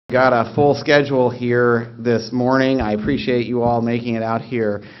Got a full schedule here this morning. I appreciate you all making it out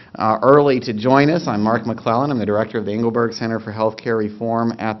here early to join us. I'm Mark McClellan. I'm the director of the Engelberg Center for Healthcare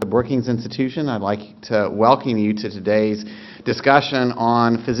Reform at the Brookings Institution. I'd like to welcome you to today's discussion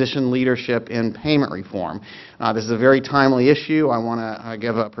on physician leadership in payment reform. This is a very timely issue. I want to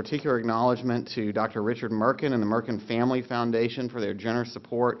give a particular acknowledgement to Dr. Richard Merkin and the Merkin Family Foundation for their generous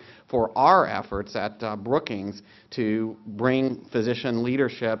support for our efforts at Brookings to bring physician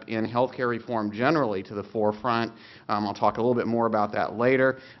leadership in healthcare reform generally to the forefront. I'll talk a little bit more about that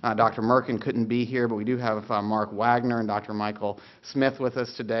later. Dr. Merkin couldn't be here, but we do have Mark Wagner and Dr. Michael Smith with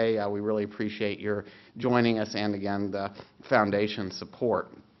us today. We really appreciate your joining us and, again, the foundation support.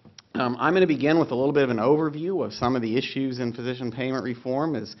 I'm going to begin with a little bit of an overview of some of the issues in physician payment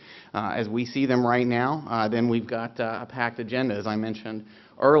reform as we see them right now. Then we've got a packed agenda, as I mentioned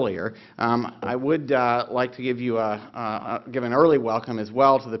earlier. I would like to give you give an early welcome as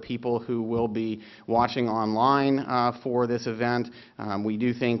well to the people who will be watching online for this event. We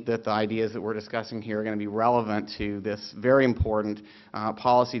do think that the ideas that we're discussing here are going to be relevant to this very important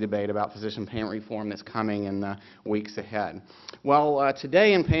policy debate about physician payment reform that's coming in the weeks ahead. Well,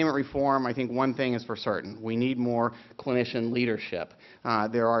 today in payment reform, I think one thing is for certain. We need more clinician leadership.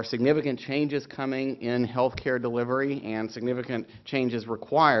 There are significant changes coming in healthcare delivery and significant changes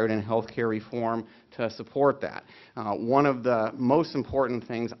required in healthcare reform to support that. One of the most important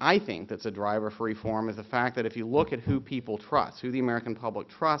things I think that's a driver for reform is the fact that if you look at who people trust, who the American public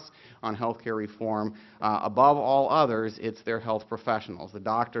trusts on healthcare reform, above all others, it's their health professionals, the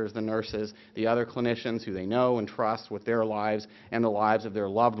doctors, the nurses, the other clinicians who they know and trust with their lives and the lives of their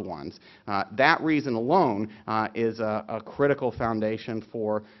loved ones. That reason alone is a critical foundation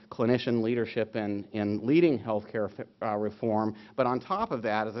for clinician leadership in leading healthcare reform. But on top of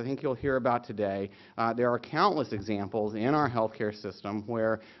that, as I think you'll hear about today, there are countless examples in our healthcare system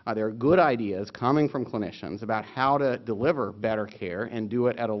where there are good ideas coming from clinicians about how to deliver better care and do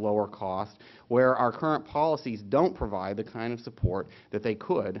it at a lower cost, where our current policies don't provide the kind of support that they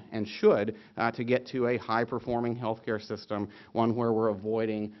could and should to get to a high-performing healthcare system, one where we're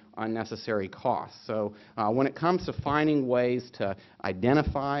avoiding unnecessary costs. So when it comes to finding ways to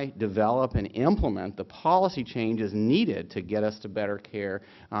identify, develop, and implement the policy changes needed to get us to better care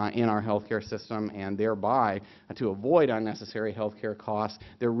in our healthcare system and thereby to avoid unnecessary healthcare costs,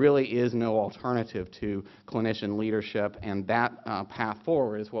 there really is no alternative to clinician leadership, and that path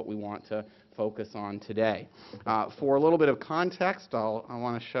forward is what we want to focus on today. For a little bit of context, I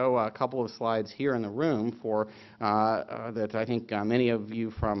want to show a couple of slides here in the room for that I think many of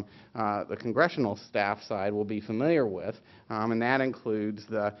you from the congressional staff side will be familiar with, and that includes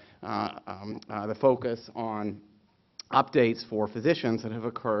the focus on updates for physicians that have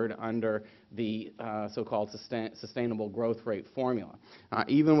occurred under the so-called sustainable growth rate formula.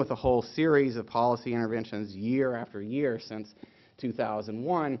 Even with a whole series of policy interventions year after year since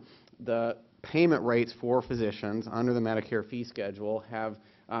 2001, the payment rates for physicians under the Medicare fee schedule have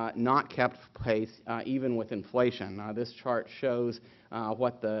not kept pace even with inflation. This chart shows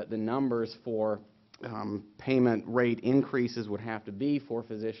what the numbers for payment rate increases would have to be for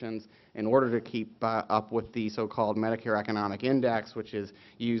physicians in order to keep up with the so-called Medicare Economic Index, which is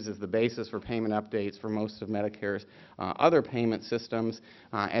used as the basis for payment updates for most of Medicare's other payment systems.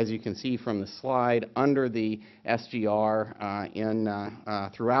 As you can see from the slide, under the SGR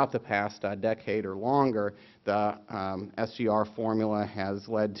throughout the past decade or longer, the SGR formula has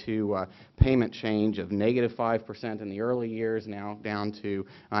led to payment change of -5% in the early years, now down to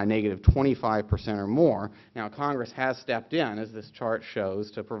 -25% or more. Now, Congress has stepped in, as this chart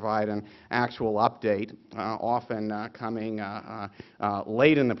shows, to provide an actual update, often coming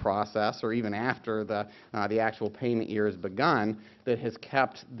late in the process or even after the actual payment year has begun, that has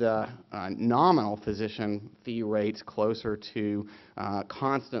kept the nominal physician fee rates closer to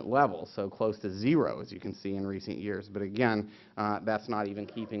constant levels, so close to zero, as you can see in recent years. But again, that's not even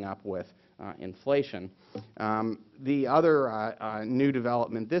keeping up with inflation. The other new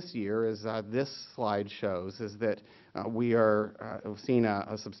development this year is this slide shows is that we have seen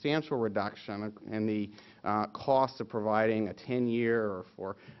a substantial reduction in the cost of providing a 10-year or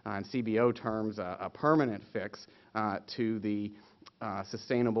for in CBO terms a permanent fix to the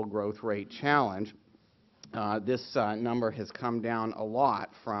sustainable growth rate challenge. This number has come down a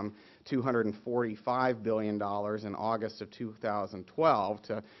lot from $245 billion in August of 2012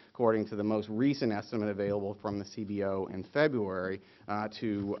 to, according to the most recent estimate available from the CBO in February,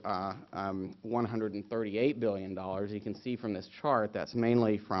 to $138 billion. You can see from this chart that's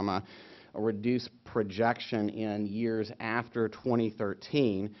mainly from a a reduced projection in years after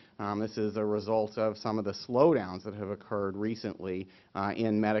 2013. This is a result of some of the slowdowns that have occurred recently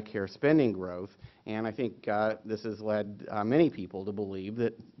in Medicare spending growth. And I think this has led many people to believe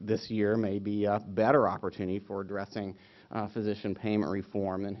that this year may be a better opportunity for addressing physician payment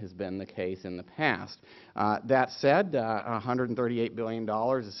reform than has been the case in the past. That said, $138 billion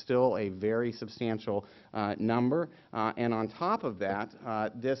is still a very substantial number. And on top of that,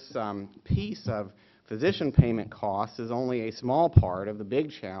 this piece of physician payment costs is only a small part of the big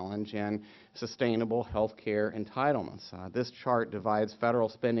challenge in sustainable health care entitlements. This chart divides federal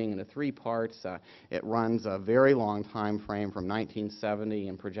spending into three parts. It runs a very long time frame from 1970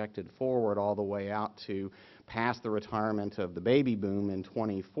 and projected forward all the way out to past the retirement of the baby boom in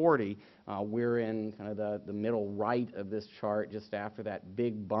 2040. We're in kind of the middle right of this chart, just after that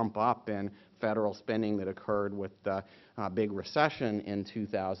big bump up in federal spending that occurred with the big recession in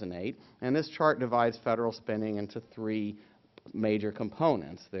 2008. And this chart divides federal spending into three major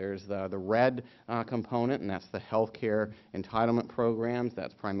components. There's the red component, and that's the health care entitlement programs.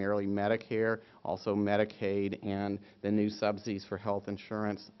 That's primarily Medicare, also Medicaid, and the new subsidies for health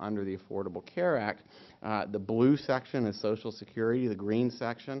insurance under the Affordable Care Act. The blue section is Social Security. The green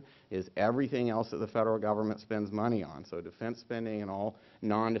section is everything else that the federal government spends money on, so defense spending and all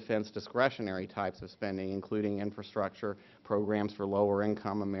non-defense discretionary types of spending, including infrastructure, programs for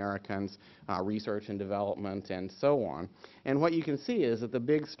lower-income Americans, research and development, and so on. And what you can see is that the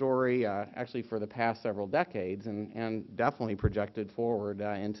big story, actually for the past several decades, and definitely projected forward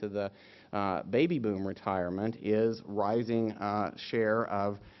into the baby boom retirement, is rising share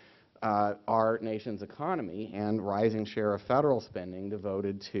of our nation's economy and rising share of federal spending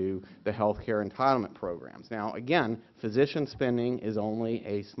devoted to the health care entitlement programs. Now, again, physician spending is only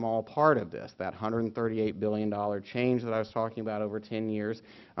a small part of this. That $138 billion change that I was talking about over 10 years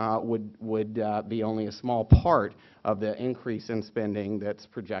would be only a small part of the increase in spending that's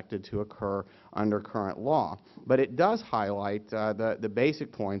projected to occur under current law. But it does highlight the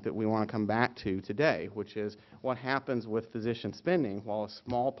basic point that we want to come back to today, which is what happens with physician spending. While a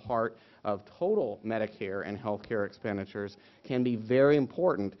small part of total Medicare and health care expenditures can be very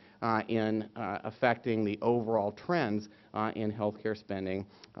important in affecting the overall trends in health care spending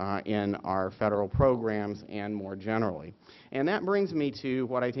in our federal programs and more generally. And that brings me to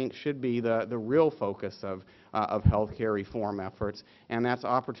what I think should be the real focus of health care reform efforts, and that's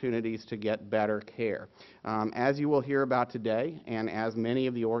opportunities to get better care. As you will hear about today, and as many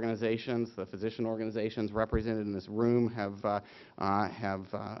of the organizations, the physician organizations represented in this room have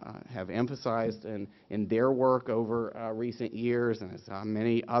emphasized in their work over recent years, and as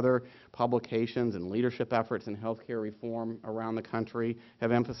many other publications and leadership efforts in healthcare reform around the country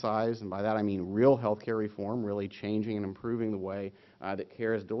have emphasized, and by that I mean real healthcare reform, really changing and improving the way that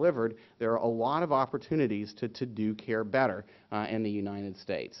care is delivered, there are a lot of opportunities to do care better in the United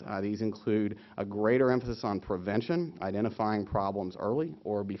States. These include a greater emphasis on prevention, identifying problems early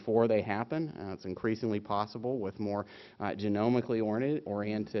or before they happen. It's increasingly possible with more genomically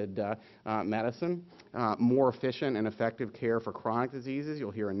oriented medicine. More efficient and effective care for chronic diseases. You'll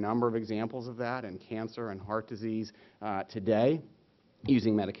hear a number of examples of that in cancer and heart disease today.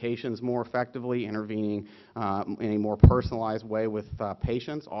 Using medications more effectively, intervening in a more personalized way with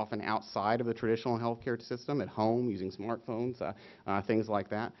patients, often outside of the traditional healthcare system, at home, using smartphones, things like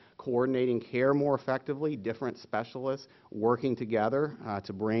that. Coordinating care more effectively, different specialists working together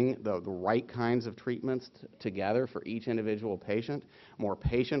to bring the right kinds of treatments together for each individual patient. More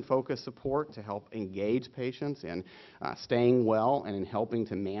patient-focused support to help engage patients in staying well and in helping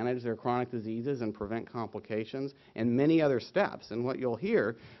to manage their chronic diseases and prevent complications, and many other steps. And what you'll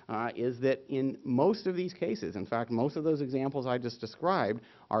hear is that in most of these cases, in fact, most of those examples I just described,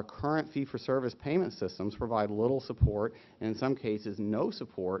 our current fee-for-service payment systems provide little support, and in some cases no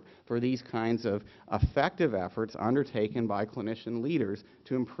support, for these kinds of effective efforts undertaken by clinician leaders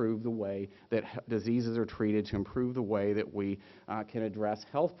to improve the way that diseases are treated, to improve the way that we can address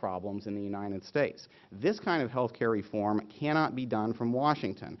health problems in the United States. This kind of health care reform cannot be done from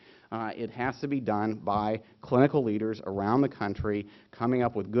Washington. It has to be done by clinical leaders around the country coming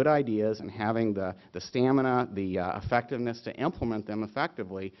up with good ideas and having the stamina, the effectiveness to implement them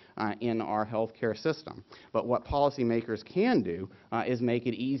effectively in our health care system. But what policymakers can do is make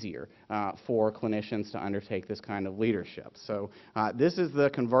it easier. for clinicians to undertake this kind of leadership. So this is the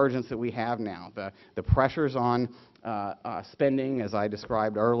convergence that we have now. The pressures on spending, as I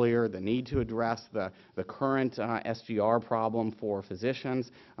described earlier, the need to address the current SGR problem for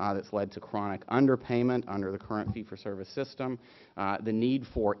physicians that's led to chronic underpayment under the current fee-for-service system, the need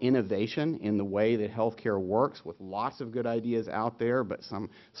for innovation in the way that healthcare works, with lots of good ideas out there, but some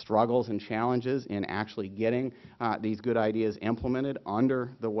struggles and challenges in actually getting these good ideas implemented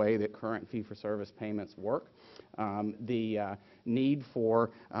under the way that current fee-for-service payments work. The need for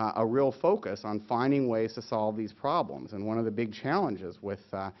a real focus on finding ways to solve these problems. And one of the big challenges with,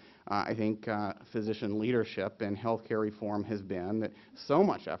 I think, physician leadership in healthcare reform has been that so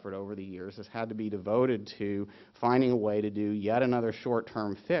much effort over the years has had to be devoted to finding a way to do yet another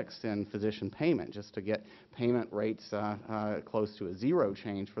short-term fix in physician payment, just to get payment rates close to a zero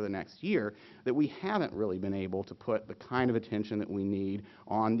change for the next year, that we haven't really been able to put the kind of attention that we need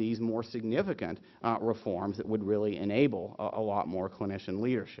on these more significant reforms that would really enable a lot more clinician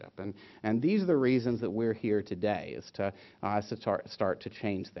leadership. And these are the reasons that we're here today, is to start to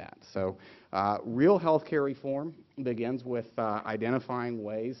change that. So real healthcare reform begins with identifying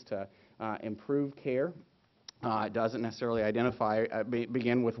ways to improve care. It doesn't necessarily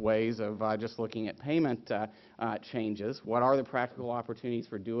begin with ways of just looking at payment changes. What are the practical opportunities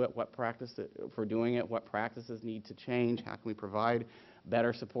for doing it? What practices need to change? How can we provide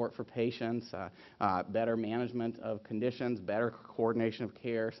better support for patients, better management of conditions, better coordination of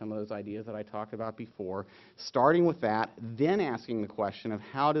care, some of those ideas that I talked about before. Starting with that, then asking the question of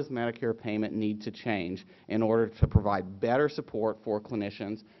how does Medicare payment need to change in order to provide better support for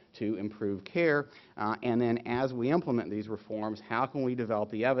clinicians to improve care, and then as we implement these reforms, how can we develop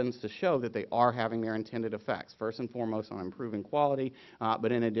the evidence to show that they are having their intended effects, first and foremost on improving quality,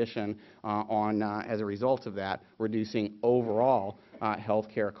 but in addition as a result of that, reducing overall health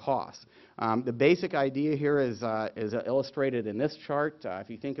care costs. The basic idea here is illustrated in this chart. If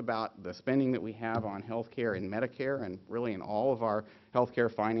you think about the spending that we have on health care in Medicare and really in all of our health care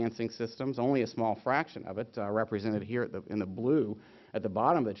financing systems, only a small fraction of it, represented here in the blue at the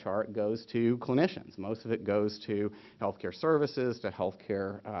bottom of the chart, goes to clinicians. Most of it goes to healthcare services, to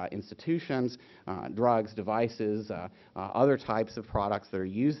healthcare institutions, drugs, devices, other types of products that are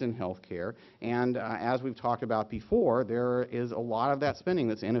used in healthcare. And as we've talked about before, there is a lot of that spending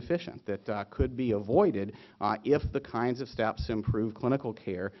that's inefficient that could be avoided if the kinds of steps to improve clinical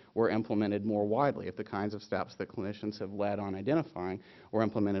care were implemented more widely, if the kinds of steps that clinicians have led on identifying were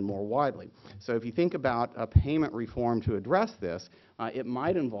implemented more widely. So if you think about a payment reform to address this, it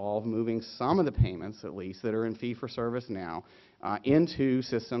might involve moving some of the payments, at least, that are in fee-for-service now into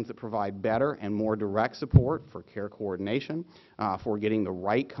systems that provide better and more direct support for care coordination, for getting the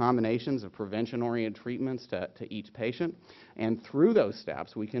right combinations of prevention-oriented treatments to each patient. And through those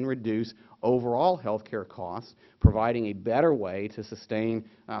steps, we can reduce overall health care costs, providing a better way to sustain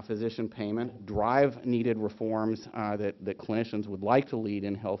physician payment, drive needed reforms that clinicians would like to lead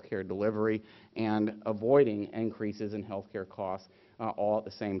in health care delivery, and avoiding increases in health care costs all at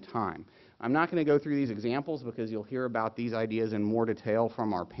the same time. I'm not going to go through these examples because you'll hear about these ideas in more detail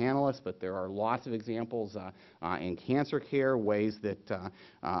from our panelists, but there are lots of examples in cancer care, ways that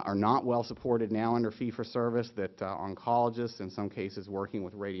are not well supported now under fee-for-service, that oncologists, in some cases working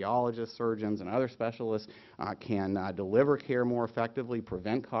with radiologists, surgeons, and other specialists, can deliver care more effectively,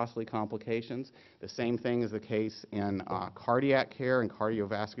 prevent costly complications. The same thing is the case in cardiac care and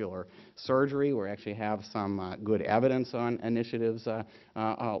cardiovascular surgery, where we actually have some good evidence on initiatives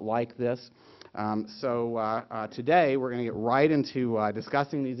like this. Today we're going to get right into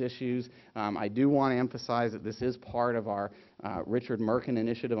discussing these issues. I do want to emphasize that this is part of our Richard Merkin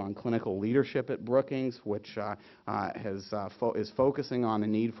initiative on clinical leadership at Brookings, which is focusing on the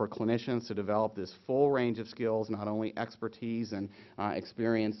need for clinicians to develop this full range of skills, not only expertise and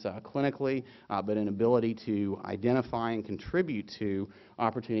experience clinically, but an ability to identify and contribute to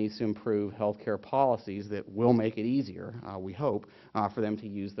opportunities to improve healthcare policies that will make it easier, we hope, for them to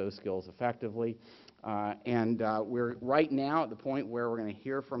use those skills effectively. We're right now at the point where we're going to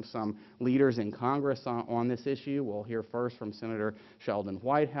hear from some leaders in Congress on this issue. We'll hear first from Senator Sheldon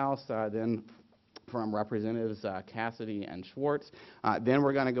Whitehouse, then from Representatives Cassidy and Schwartz. Then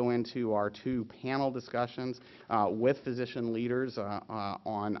we're going to go into our two panel discussions with physician leaders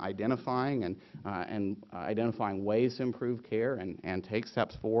on identifying and identifying ways to improve care and take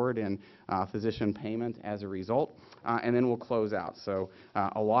steps forward in physician payment as a result. And then we'll close out. So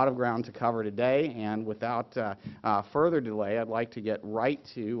a lot of ground to cover today, and without further delay, I'd like to get right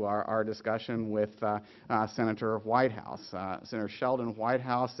to our discussion with Senator Whitehouse. Senator Sheldon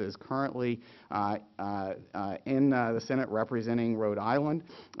Whitehouse is currently in the Senate representing Rhode Island.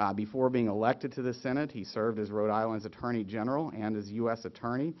 Before being elected to the Senate, he served as Rhode Island's Attorney General and as U.S.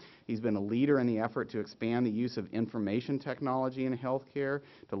 Attorney. He's been a leader in the effort to expand the use of information technology in healthcare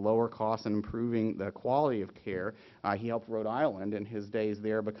to lower costs and improving the quality of care. He helped Rhode Island in his days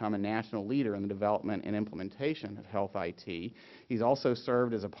there become a national leader in the development and implementation of health IT. He's also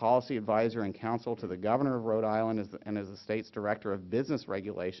served as a policy advisor and counsel to the governor of Rhode Island and as the state's director of business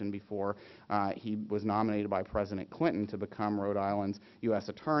regulation before he was nominated by President Clinton to become Rhode Island's U.S.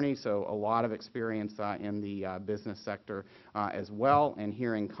 Attorney. So a lot of experience in the business sector as well. And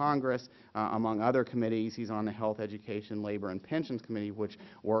here in Congress, among other committees, he's on the Health, Education, Labor, and Pensions Committee, which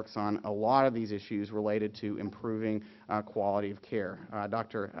works on a lot of these issues related to improving quality of care.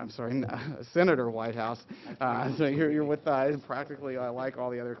 Senator Whitehouse, so you're with practically like all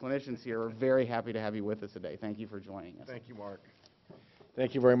the other clinicians here. We're very happy to have you with us today. Thank you for joining us. Thank you, Mark.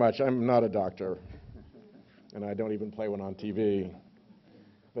 Thank you very much. I'm not a doctor, and I don't even play one on TV.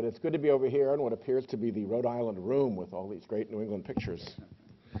 But it's good to be over here in what appears to be the Rhode Island room with all these great New England pictures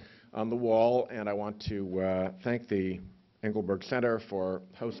on the wall. And I want to thank the Engelberg Center for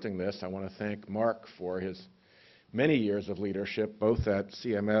hosting this. I want to thank Mark for his many years of leadership, both at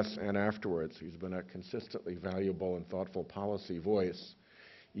CMS and afterwards. He's been a consistently valuable and thoughtful policy voice,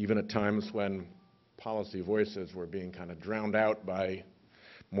 even at times when policy voices were being kind of drowned out by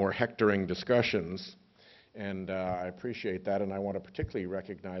more hectoring discussions. And I appreciate that, and I want to particularly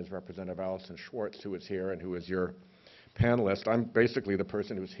recognize Representative Allison Schwartz, who is here and who is your panelist. I'm basically the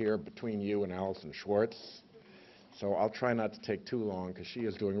person who's here between you and Allison Schwartz, so I'll try not to take too long because she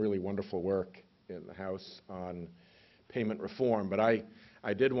is doing really wonderful work in the House on payment reform. But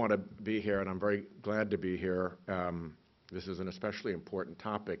I did want to be here, and I'm very glad to be here. This is an especially important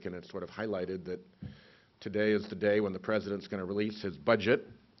topic, and it's sort of highlighted that today is the day when the President's going to release his budget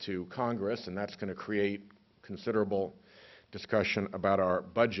to Congress, and that's going to create considerable discussion about our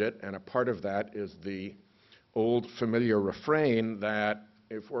budget. And a part of that is the old familiar refrain that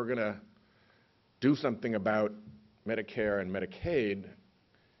if we're going to do something about Medicare and Medicaid,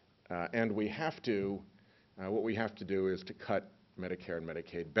 and we have to, what we have to do is to cut Medicare and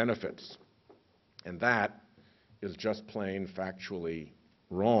Medicaid benefits. And that is just plain factually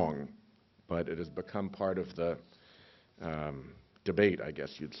wrong, but it has become part of the debate, I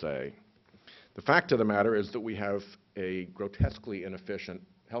guess you'd say. The fact of the matter is that we have a grotesquely inefficient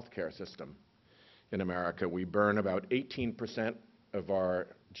healthcare system in America. We burn about 18% of our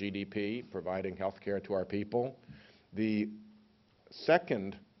GDP providing healthcare to our people. The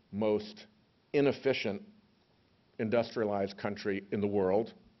second most inefficient industrialized country in the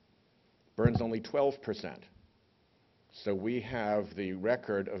world burns only 12%. So we have the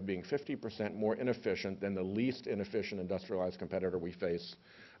record of being 50% more inefficient than the least inefficient industrialized competitor we face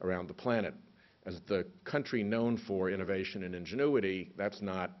around the planet. As the country known for innovation and ingenuity, that's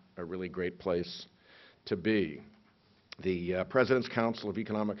not a really great place to be. The President's Council of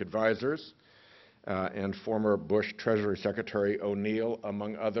Economic Advisors and former Bush Treasury Secretary O'Neill,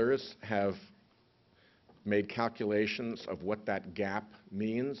 among others, have made calculations of what that gap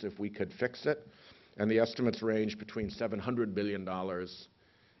means if we could fix it. And the estimates range between $700 billion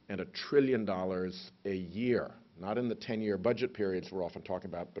and $1 trillion a year, not in the 10-year budget periods we're often talking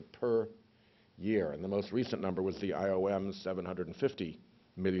about, but per year. And the most recent number was the IOM's $750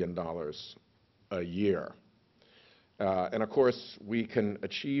 million a year. And of course, we can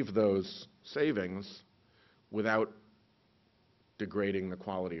achieve those savings without degrading the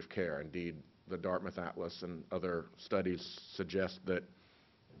quality of care. Indeed, the Dartmouth Atlas and other studies suggest that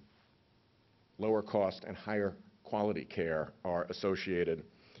lower cost and higher quality care are associated,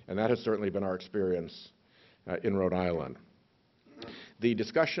 and that has certainly been our experience in Rhode Island. The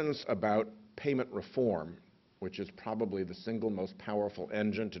discussions about payment reform, which is probably the single most powerful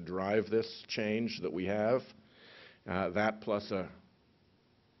engine to drive this change that we have, that plus a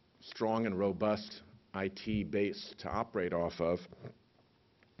strong and robust IT base to operate off of,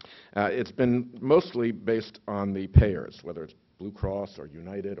 it's been mostly based on the payers, whether it's Blue Cross or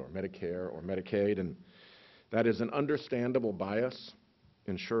United or Medicare or Medicaid, and that is an understandable bias.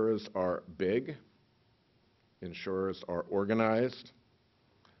 Insurers are big, insurers are organized,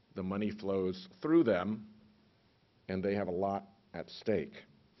 the money flows through them, and they have a lot at stake.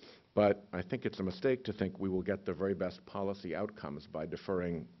 But I think it's a mistake to think we will get the very best policy outcomes by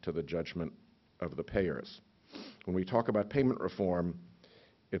deferring to the judgment of the payers. When we talk about payment reform,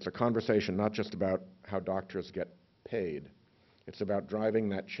 it's a conversation not just about how doctors get paid. It's about driving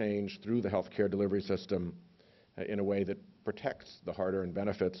that change through the healthcare delivery system in a way that protects the hard-earned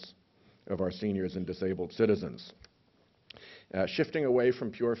benefits of our seniors and disabled citizens. Shifting away from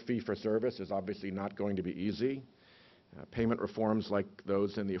pure fee-for-service is obviously not going to be easy. Payment reforms like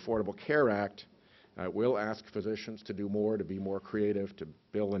those in the Affordable Care Act will ask physicians to do more, to be more creative, to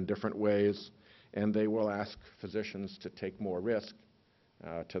bill in different ways, and they will ask physicians to take more risk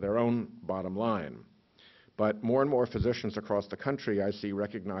to their own bottom line. But more and more physicians across the country I see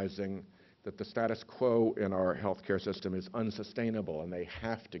recognizing that the status quo in our healthcare system is unsustainable, and they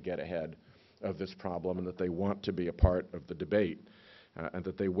have to get ahead of this problem, and that they want to be a part of the debate, and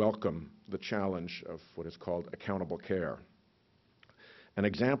that they welcome the challenge of what is called accountable care. An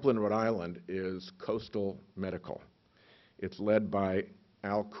example in Rhode Island is Coastal Medical. It's led by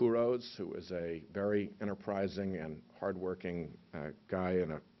Al Kuros, who is a very enterprising and hardworking guy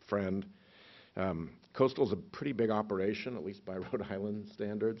and a friend. Coastal is a pretty big operation, at least by Rhode Island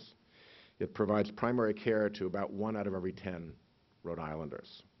standards. It provides primary care to about 1 out of every 10 Rhode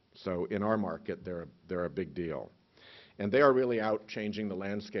Islanders. So in our market, they're a big deal. And they are really out changing the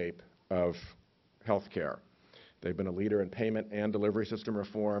landscape of healthcare. They've been a leader in payment and delivery system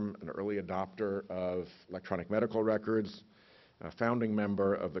reform, an early adopter of electronic medical records, a founding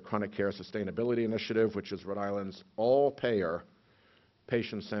member of the Chronic Care Sustainability Initiative, which is Rhode Island's all-payer,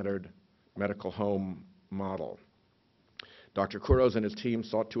 patient-centered medical home model. Dr. Kuros and his team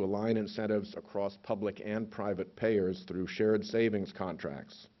sought to align incentives across public and private payers through shared savings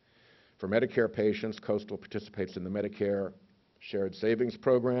contracts. For Medicare patients, Coastal participates in the Medicare Shared Savings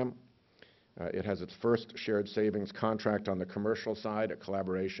Program. It has its first shared savings contract on the commercial side, a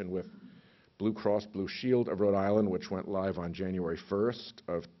collaboration with Blue Cross Blue Shield of Rhode Island, which went live on January 1st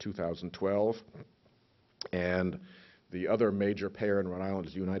of 2012. And the other major payer in Rhode Island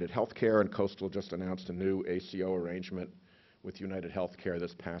is United Healthcare, and Coastal just announced a new ACO arrangement with United Healthcare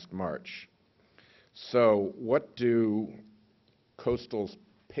this past March. So what do Coastal's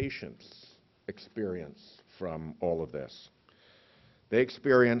patients experience from all of this? They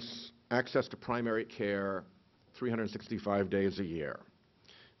experience access to primary care 365 days a year.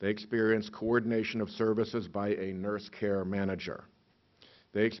 They experience coordination of services by a nurse care manager.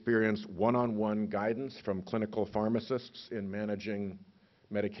 They experience one-on-one guidance from clinical pharmacists in managing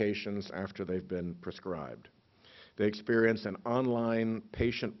medications after they've been prescribed. They experience an online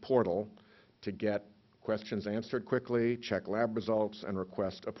patient portal to get questions answered quickly, check lab results, and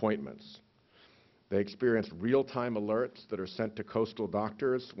request appointments. They experience real-time alerts that are sent to Coastal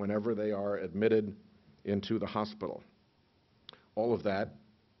doctors whenever they are admitted into the hospital. All of that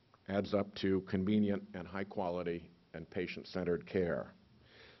adds up to convenient and high-quality and patient-centered care.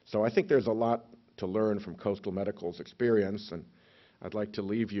 So I think there's a lot to learn from Coastal Medical's experience, and I'd like to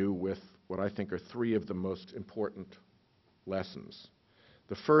leave you with what I think are 3 of the most important lessons.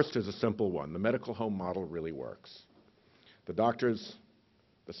 The first is a simple one. The medical home model really works. The doctors,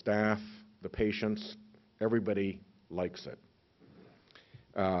 the staff, the patients, everybody likes it.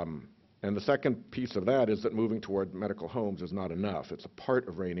 And the second piece of that is that moving toward medical homes is not enough. It's a part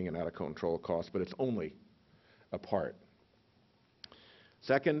of reining in out-of-control costs, but it's only a part.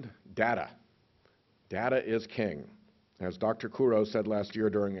 Second, data. Data is king. As Dr. Kuros said last year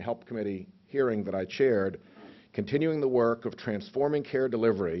during a HELP committee hearing that I chaired, continuing the work of transforming care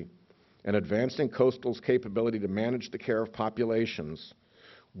delivery and advancing Coastal's capability to manage the care of populations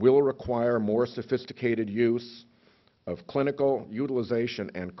will require more sophisticated use of clinical utilization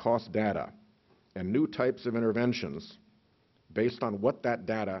and cost data and new types of interventions based on what that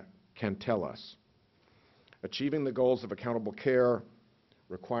data can tell us. Achieving the goals of accountable care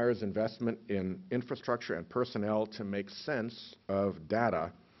requires investment in infrastructure and personnel to make sense of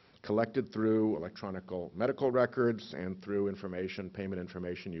data collected through electronic medical records and through payment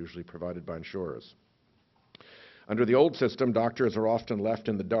information usually provided by insurers. Under the old system, doctors are often left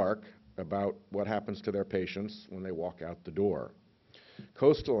in the dark about what happens to their patients when they walk out the door.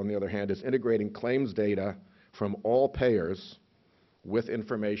 Coastal, on the other hand, is integrating claims data from all payers with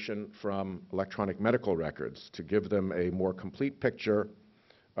information from electronic medical records to give them a more complete picture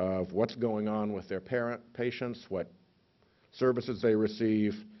of what's going on with their patients, what services they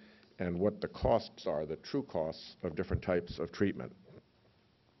receive, and what the costs are, the true costs of different types of treatment.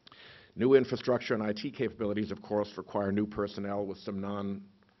 New infrastructure and IT capabilities, of course, require new personnel with some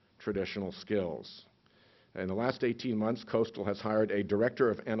non-traditional skills. In the last 18 months, Coastal has hired a director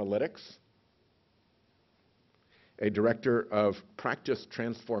of analytics, a director of practice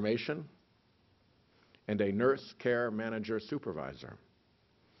transformation, and a nurse care manager supervisor.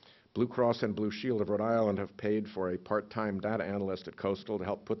 Blue Cross and Blue Shield of Rhode Island have paid for a part-time data analyst at Coastal to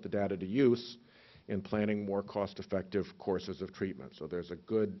help put the data to use in planning more cost-effective courses of treatment. So there's a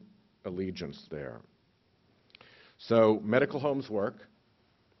good allegiance there. So medical homes work,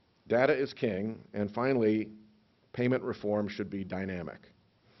 data is king, and finally, Payment reform should be dynamic.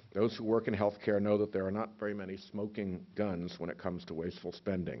 Those who work in healthcare know that there are not very many smoking guns when it comes to wasteful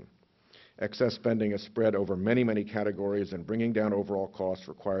spending. Excess spending is spread over many, many categories, and bringing down overall costs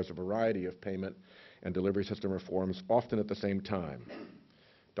requires a variety of payment and delivery system reforms, often at the same time.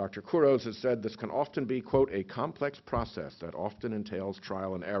 Dr. Kouros has said this can often be, quote, a complex process that often entails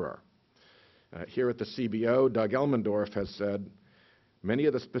trial and error. Here at the CBO, Doug Elmendorf has said, many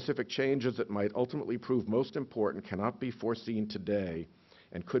of the specific changes that might ultimately prove most important cannot be foreseen today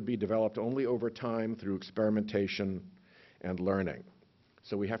and could be developed only over time through experimentation and learning.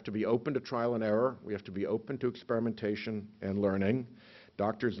 So we have to be open to trial and error. We have to be open to experimentation and learning.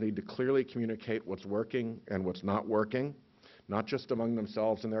 Doctors need to clearly communicate what's working and what's not working, not just among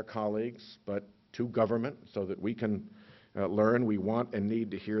themselves and their colleagues, but to government so that we can learn. We want and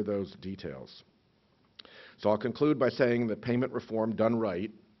need to hear those details. So I'll conclude by saying that payment reform done right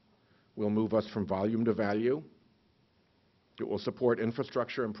will move us from volume to value. It will support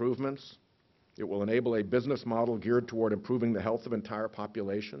infrastructure improvements. It will enable a business model geared toward improving the health of entire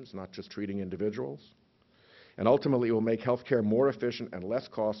populations, not just treating individuals. And ultimately, it will make healthcare more efficient and less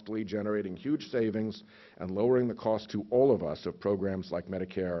costly, generating huge savings and lowering the cost to all of us of programs like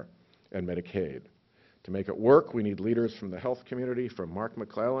Medicare and Medicaid. To make it work, we need leaders from the health community, from Mark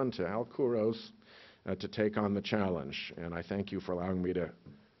McClellan to Al Kouros, to take on the challenge. And I thank you for allowing me to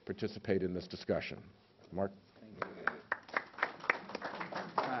participate in this discussion. Mark?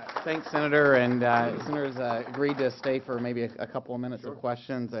 Thanks, Senator. And Senator's agreed to stay for maybe a couple of minutes of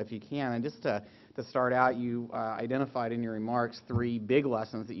questions, if you can. And just to start out, you identified in your remarks 3 big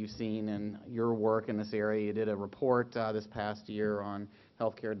lessons that you've seen in your work in this area. You did a report this past year on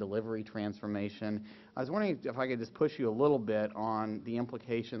healthcare delivery transformation. I was wondering if I could just push you a little bit on the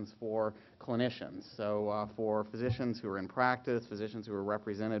implications for clinicians. So for physicians who are in practice, physicians who are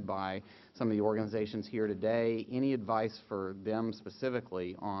represented by some of the organizations here today, any advice for them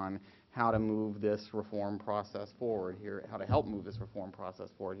specifically on how to move this reform process forward here, how to help move this reform process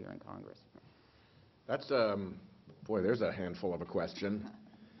forward here in Congress? That's, boy, there's a handful of a question.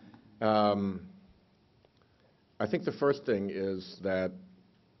 I think the first thing is that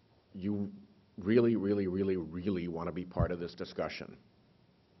you really, really, really, really want to be part of this discussion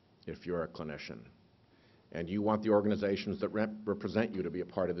if you're a clinician. And you want the organizations that represent you to be a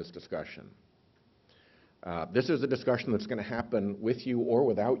part of this discussion. This is a discussion that's going to happen with you or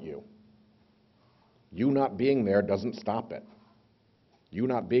without you. You not being there doesn't stop it. You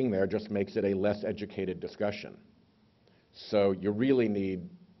not being there just makes it a less educated discussion. So you really need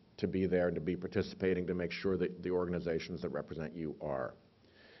to be there and to be participating to make sure that the organizations that represent you are.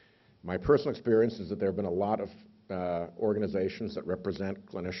 My personal experience is that there have been a lot of organizations that represent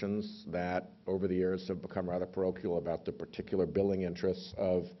clinicians that over the years have become rather parochial about the particular billing interests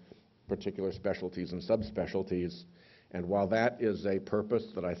of particular specialties and subspecialties. And while that is a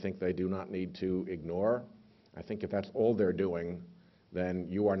purpose that I think they do not need to ignore, I think if that's all they're doing, then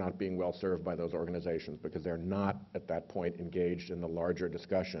you are not being well served by those organizations because they're not at that point engaged in the larger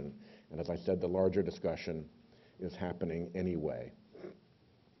discussion. And as I said, the larger discussion is happening anyway.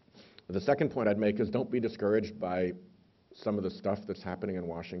 The second point I'd make is don't be discouraged by some of the stuff that's happening in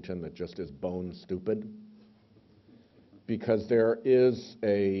Washington that just is bone stupid, because there is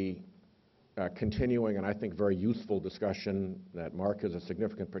a continuing and I think very useful discussion that Mark is a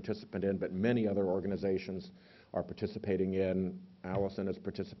significant participant in, but many other organizations are participating in. Allison is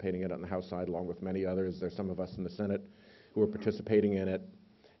participating in it on the House side along with many others. There's some of us in the Senate who are participating in it.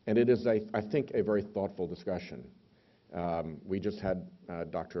 And it is, I think, a very thoughtful discussion. We just had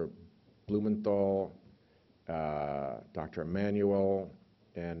Dr. Blumenthal, Dr. Emanuel,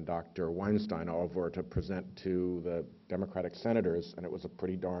 and Dr. Weinstein all over to present to the Democratic senators, and it was a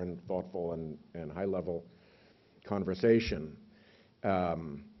pretty darn thoughtful and high-level conversation.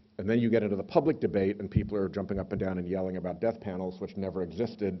 And then you get into the public debate, and people are jumping up and down and yelling about death panels, which never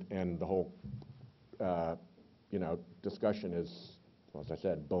existed, and the whole, discussion is, well, as I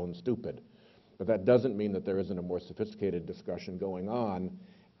said, bone stupid. But that doesn't mean that there isn't a more sophisticated discussion going on,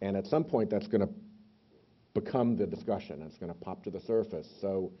 and at some point that's going to become the discussion. It's going to pop to the surface.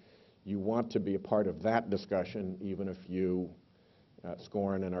 So you want to be a part of that discussion, even if you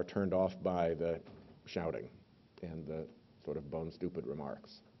scorn and are turned off by the shouting and the sort of bone stupid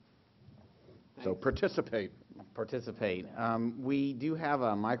remarks. So participate. Participate. We do have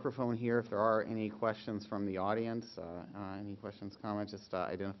a microphone here if there are any questions from the audience. Any questions, comments, just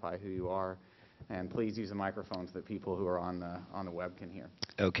identify who you are And please use the microphone so that people who are on the web can hear.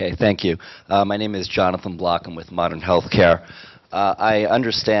 Okay, thank you. My name is Jonathan Block. I'm with Modern Healthcare. I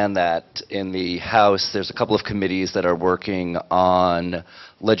understand that in the House, there's a couple of committees that are working on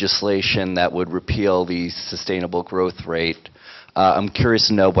legislation that would repeal the sustainable growth rate. I'm curious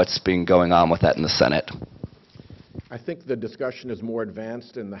to know what's been going on with that in the Senate. I think the discussion is more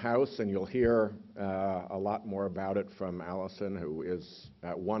advanced in the House, and you'll hear a lot more about it from Allison, who is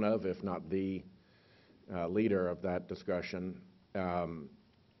one of, if not the, leader of that discussion.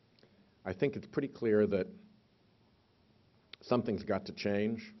 I think it's pretty clear that something's got to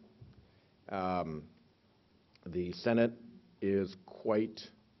change. The Senate is quite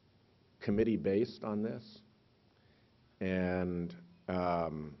committee-based on this, and I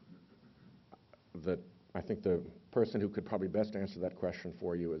think the person who could probably best answer that question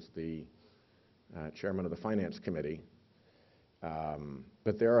for you is the chairman of the Finance Committee.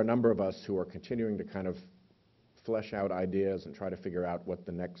 But there are a number of us who are continuing to kind of flesh out ideas and try to figure out what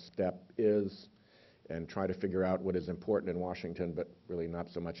the next step is and try to figure out what is important in Washington, but really not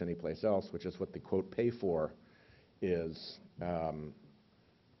so much anyplace else, which is what the, quote, pay for is, kind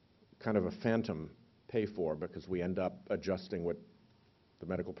of a phantom pay for, because we end up adjusting what the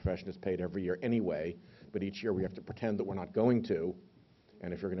medical profession is paid every year anyway, but each year we have to pretend that we're not going to,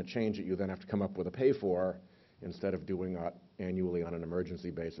 and if you're going to change it, you then have to come up with a pay for instead of doing it annually on an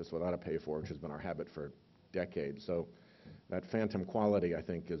emergency basis without a pay for, which has been our habit for decades. So that phantom quality, I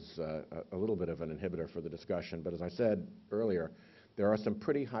think, is a little bit of an inhibitor for the discussion. But as I said earlier, there are some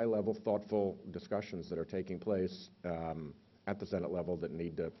pretty high-level, thoughtful discussions that are taking place at the Senate level that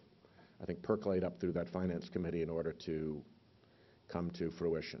need to, I think, percolate up through that Finance Committee in order to come to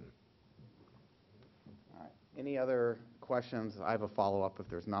fruition. All right. Any other questions? I have a follow-up if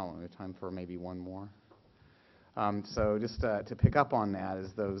there's not. We have time for maybe one more. So just to pick up on that,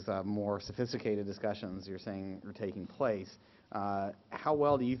 is those more sophisticated discussions you're saying are taking place, how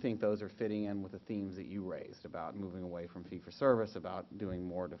well do you think those are fitting in with the themes that you raised about moving away from fee-for-service, about doing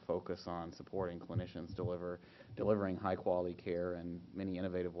more to focus on supporting clinicians delivering high-quality care in many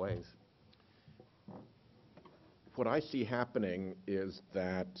innovative ways? What I see happening is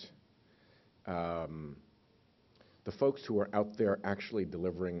that the folks who are out there actually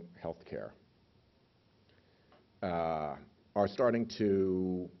delivering health care are starting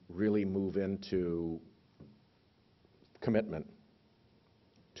to really move into commitment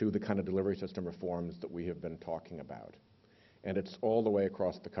to the kind of delivery system reforms that we have been talking about. And it's all the way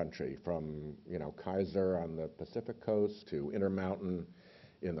across the country, from, you know, Kaiser on the Pacific Coast to Intermountain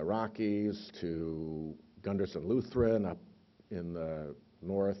in the Rockies to Gundersen Lutheran up in the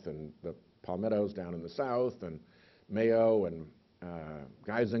north and the Palmettos down in the south, and Mayo and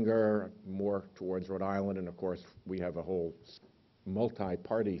Geisinger more towards Rhode Island, and of course we have a whole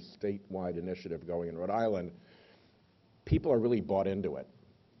multi-party statewide initiative going in Rhode Island. People are really bought into it,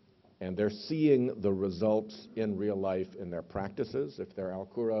 and they're seeing the results in real life in their practices, if they're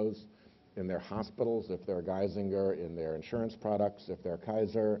Alcuros, in their hospitals, if they're Geisinger, in their insurance products, if they're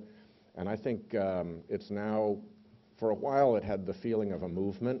Kaiser. And I think it's now, for a while it had the feeling of a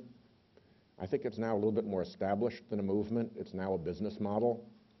movement. I think it's now a little bit more established than a movement. It's now a business model,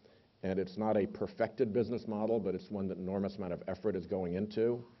 and it's not a perfected business model, but it's one that an enormous amount of effort is going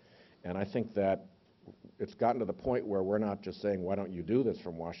into. And I think that it's gotten to the point where we're not just saying, why don't you do this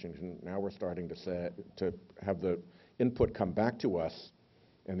from Washington? Now we're starting to say, to have the input come back to us,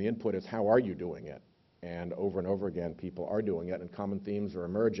 and the input is, how are you doing it? And over again, people are doing it, and common themes are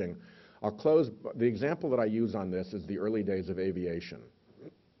emerging. I'll close, the example that I use on this is the early days of aviation.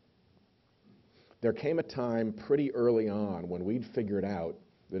 There came a time pretty early on when we'd figured out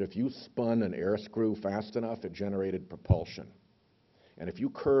that if you spun an air screw fast enough, it generated propulsion. And if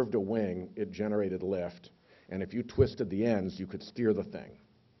you curved a wing, it generated lift. And if you twisted the ends, you could steer the thing.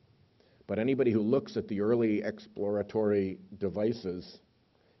 But anybody who looks at the early exploratory devices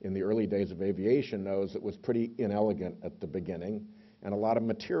in the early days of aviation knows it was pretty inelegant at the beginning, and a lot of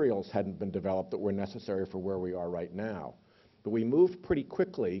materials hadn't been developed that were necessary for where we are right now. But we moved pretty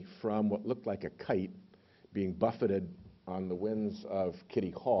quickly from what looked like a kite being buffeted on the winds of Kitty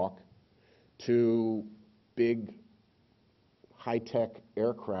Hawk to big, high-tech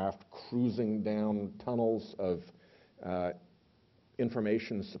aircraft cruising down tunnels of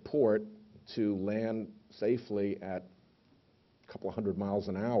information support to land safely at a couple of 100 miles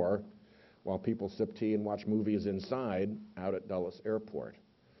an hour while people sip tea and watch movies inside out at Dulles Airport.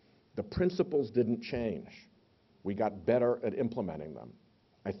 The principles didn't change. We got better at implementing them.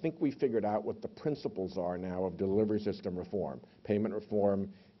 I think we figured out what the principles are now of delivery system reform, payment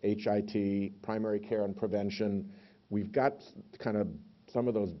reform, HIT, primary care and prevention. We've got kind of some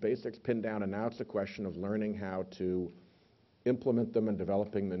of those basics pinned down, and now it's a question of learning how to implement them and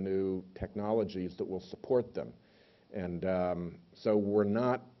developing the new technologies that will support them. And so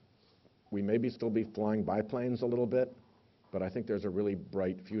we maybe still be flying biplanes a little bit, but I think there's a really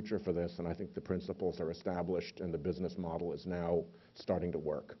bright future for this, and I think the principles are established and the business model is now starting to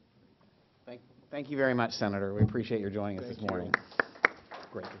work. Thank you very much, Senator. We appreciate your joining us this morning.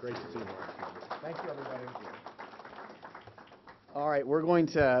 Great to see you. Thank you, everybody. All right, we're going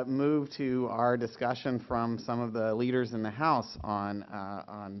to move to our discussion from some of the leaders in the House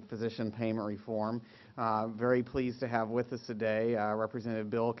on physician payment reform. Very pleased to have with us today Representative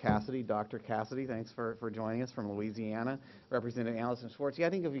Bill Cassidy. Dr. Cassidy, thanks for joining us from Louisiana. Representative Allison Schwartz. Yeah, I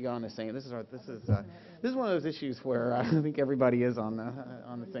think if you go on the same, this is one of those issues where I think everybody is on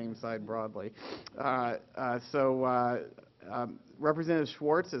the same side broadly. Representative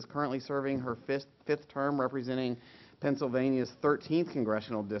Schwartz is currently serving her fifth term representing Pennsylvania's 13th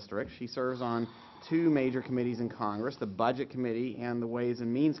congressional district. She serves on two major committees in Congress, the Budget Committee and the Ways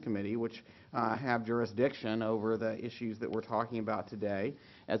and Means Committee, which have jurisdiction over the issues that we're talking about today.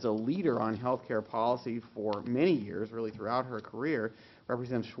 As a leader on health care policy for many years, really throughout her career,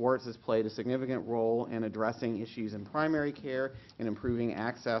 Representative Schwartz has played a significant role in addressing issues in primary care and improving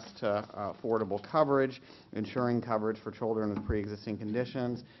access to affordable coverage, ensuring coverage for children with pre-existing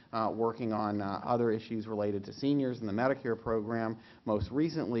conditions, working on other issues related to seniors in the Medicare program. Most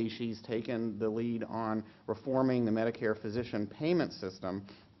recently, she's taken the lead on reforming the Medicare physician payment system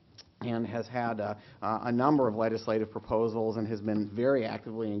and has had a number of legislative proposals and has been very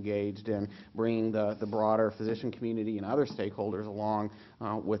actively engaged in bringing the broader physician community and other stakeholders along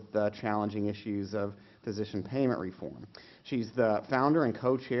with the challenging issues of physician payment reform. She's the founder and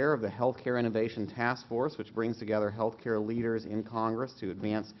co-chair of the Healthcare Innovation Task Force, which brings together healthcare leaders in Congress to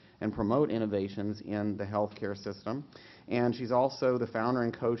advance and promote innovations in the healthcare system. And she's also the founder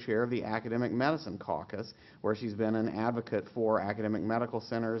and co-chair of the Academic Medicine Caucus, where she's been an advocate for academic medical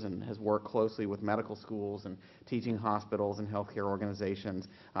centers and has worked closely with medical schools and teaching hospitals and healthcare organizations,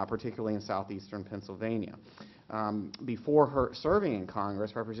 particularly in southeastern Pennsylvania. Before her serving in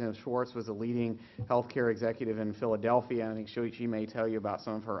Congress, Representative Schwartz was a leading healthcare executive in Philadelphia, and I think she may tell you about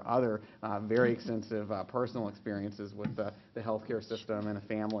some of her other very extensive personal experiences with the healthcare system and a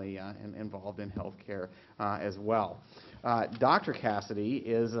family involved in healthcare as well. Dr. Cassidy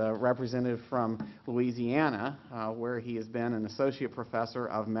is a representative from Louisiana, where he has been an associate professor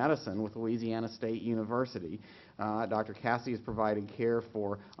of medicine with Louisiana State University. Dr. Cassidy has provided care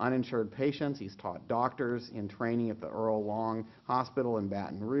for uninsured patients. He's taught doctors in training at the Earl Long Hospital in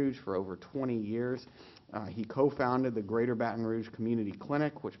Baton Rouge for over 20 years. He co-founded the Greater Baton Rouge Community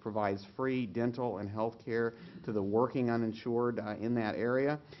Clinic, which provides free dental and health care to the working uninsured in that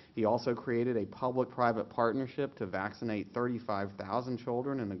area. He also created a public-private partnership to vaccinate 35,000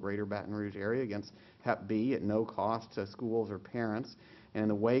 children in the Greater Baton Rouge area against Hep B at no cost to schools or parents. And in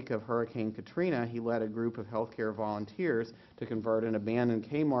the wake of Hurricane Katrina, he led a group of healthcare volunteers to convert an abandoned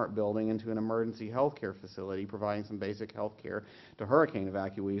Kmart building into an emergency healthcare facility, providing some basic healthcare to hurricane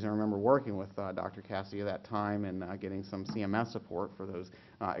evacuees. I remember working with Dr. Cassidy at that time and getting some CMS support for those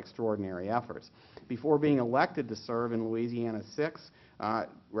extraordinary efforts. Before being elected to serve in Louisiana 6,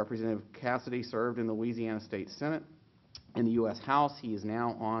 Representative Cassidy served in the Louisiana State Senate. In the U.S. House, he is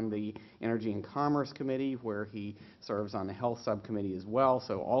now on the Energy and Commerce Committee, where he serves on the Health Subcommittee as well,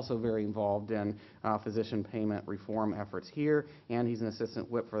 so also very involved in physician payment reform efforts here, and he's an assistant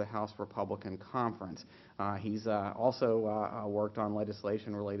whip for the House Republican Conference. He's also worked on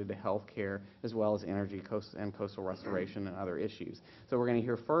legislation related to health care as well as energy and coastal restoration and other issues. So we're going to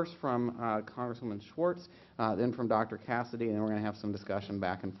hear first from Congresswoman Schwartz, then from Dr. Cassidy, and then we're going to have some discussion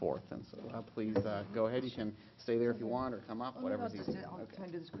back and forth. And so please go ahead. You can stay there if you want or come up, whatever's easy. I'll try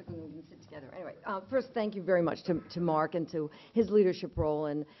and do this quickly and we can sit together. Anyway, first, thank you very much to Mark and to his leadership role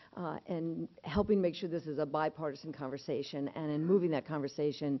in helping make sure this is a bipartisan conversation and in moving that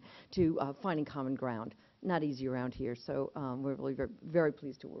conversation to finding common ground. Not easy around here, so we're really very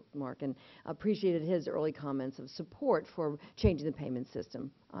pleased to work with Mark and appreciated his early comments of support for changing the payment system.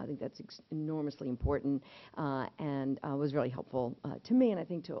 I think that's enormously important and was really helpful to me and I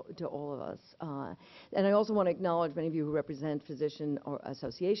think to all of us. And I also want to acknowledge many of you who represent physician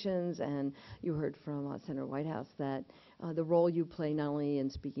associations, and you heard from Senator Whitehouse that the role you play not only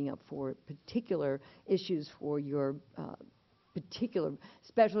in speaking up for particular issues for your particular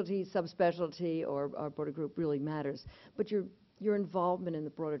specialty, subspecialty, or broader group really matters, but your involvement in the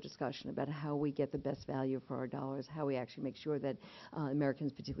broader discussion about how we get the best value for our dollars, how we actually make sure that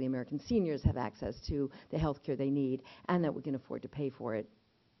Americans, particularly American seniors, have access to the health care they need and that we can afford to pay for it,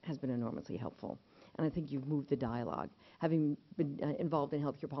 has been enormously helpful. and I think you've moved the dialogue. Having been involved in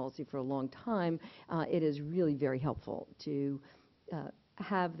healthcare policy for a long time, it is really very helpful to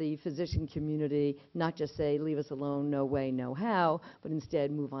have the physician community not just say, leave us alone, no way, no how, but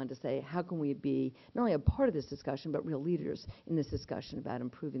instead move on to say, how can we be not only a part of this discussion, but real leaders in this discussion about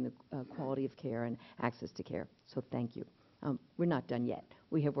improving the quality of care and access to care. So thank you. We're not done yet.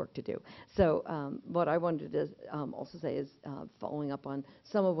 We have work to do. So what I wanted to also say is, following up on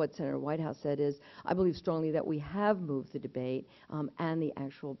some of what Senator Whitehouse said, is I believe strongly that we have moved the debate and the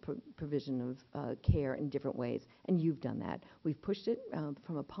actual provision of care in different ways, and you've done that. We've pushed it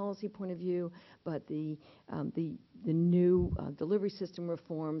from a policy point of view, but the new delivery system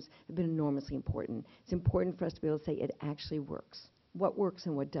reforms have been enormously important. It's important for us to be able to say it actually works. What works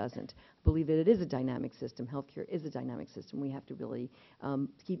and what doesn't. I believe that it is a dynamic system. Healthcare is a dynamic system. We have to really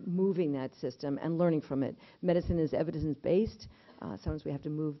keep moving that system and learning from it. Medicine is evidence-based. Sometimes we have to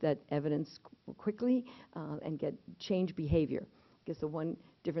move that evidence quickly and change behavior. I guess the one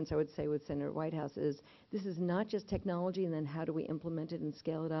difference I would say with Senator Whitehouse is this is not just technology and then how do we implement it and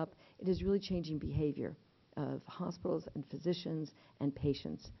scale it up. It is really changing behavior of hospitals and physicians and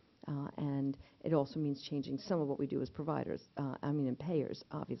patients. And it also means changing some of what we do as providers, and payers,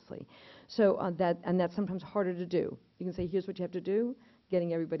 obviously. So that's sometimes harder to do. You can say, here's what you have to do.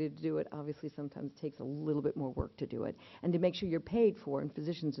 Getting everybody to do it, obviously, sometimes takes a little bit more work to do it. And to make sure you're paid for, and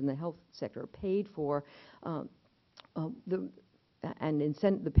physicians in the health sector are paid for, the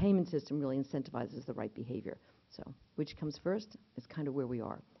payment system really incentivizes the right behavior. So which comes first is kind of where we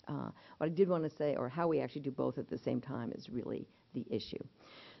are. What I did want to say, or how we actually do both at the same time, is really the issue.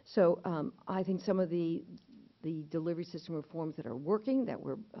 So I think some of the delivery system reforms that are working, that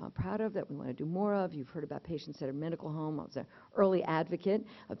we're proud of, that we want to do more of. You've heard about patient-centered medical home. I was an early advocate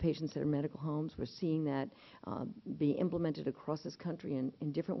of patient-centered medical homes. We're seeing that being implemented across this country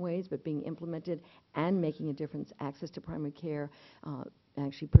in different ways, but being implemented and making a difference. Access to primary care,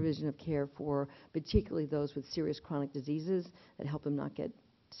 actually provision of care for particularly those with serious chronic diseases that help them not get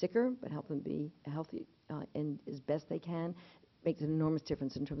sicker, but help them be healthy and as best they can. Makes an enormous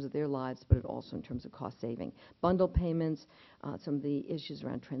difference in terms of their lives, but it also in terms of cost saving. Bundle payments, some of the issues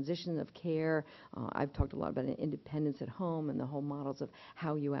around transition of care. I've talked a lot about independence at home and the whole models of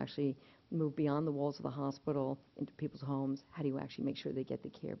how you actually move beyond the walls of the hospital into people's homes. How do you actually make sure they get the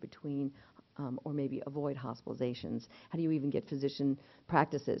care between or maybe avoid hospitalizations? How do you even get physician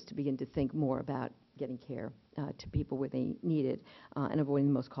practices to begin to think more about getting care to people where they need it and avoiding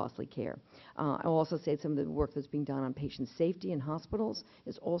the most costly care? I'll also say some of the work that's being done on patient safety in hospitals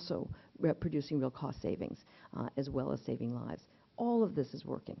is also producing real cost savings as well as saving lives. All of this is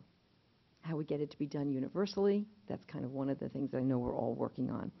working. How we get it to be done universally, that's kind of one of the things that I know we're all working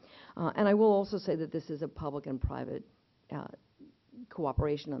on. And I will also say that this is a public and private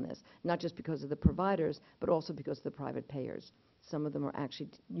cooperation on this, not just because of the providers, but also because of the private payers. Some of them are actually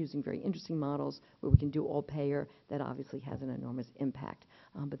using very interesting models where we can do all payer. That obviously has an enormous impact,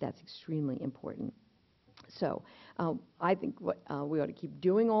 but that's extremely important. So I think we ought to keep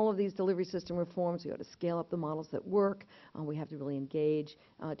doing all of these delivery system reforms. We ought to scale up the models that work. We have to really engage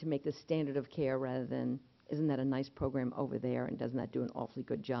to make this standard of care rather than, isn't that a nice program over there and doesn't that do an awfully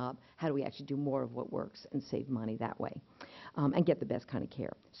good job? How do we actually do more of what works and save money that way and get the best kind of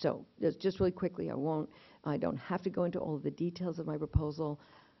care? So just really quickly, I don't have to go into all of the details of my proposal,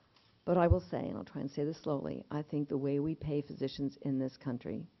 but I will say, and I'll try and say this slowly, I think the way we pay physicians in this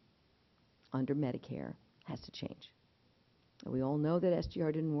country under Medicare has to change. And we all know that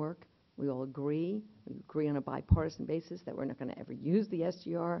SGR didn't work. We all agree. We agree on a bipartisan basis that we're not going to ever use the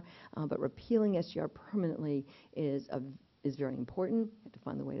SGR, but repealing SGR permanently is very important. We have to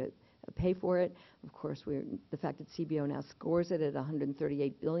find the way to pay for it. Of course, the fact that CBO now scores it at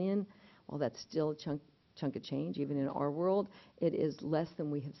 $138 billion, while that's still a chunk of change, even in our world, it is less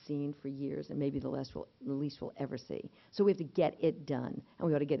than we have seen for years, and maybe the least we'll ever see. So we have to get it done, and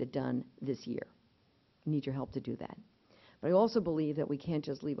we ought to get it done this year. We need your help to do that. But I also believe that we can't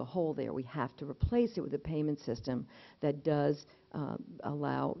just leave a hole there. We have to replace it with a payment system that does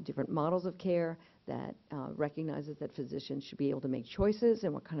allow different models of care, that recognizes that physicians should be able to make choices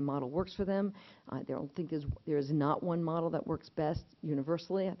and what kind of model works for them. I don't think there is not one model that works best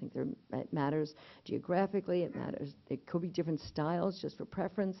universally. I think it matters geographically. It matters. It could be different styles just for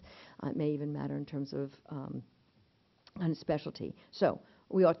preference. It may even matter in terms of kind of specialty. So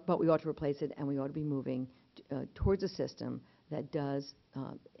we ought to replace it, and we ought to be moving towards a system that does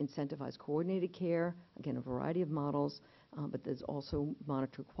incentivize coordinated care, again, a variety of models, but does also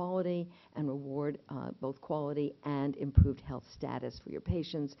monitor quality and reward both quality and improved health status for your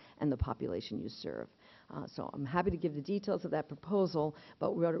patients and the population you serve. So I'm happy to give the details of that proposal,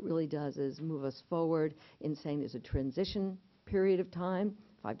 but what it really does is move us forward in saying there's a transition period of time,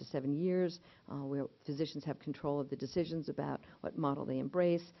 5 to 7 years, where physicians have control of the decisions about what model they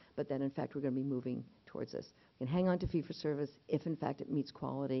embrace, but then in fact we're going to be moving towards this. We can hang on to fee-for-service if in fact it meets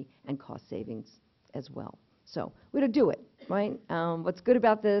quality and cost savings as well. So we're going to do it, right? What's good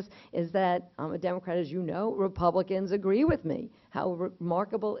about this is that I'm a Democrat, as you know. Republicans agree with me. How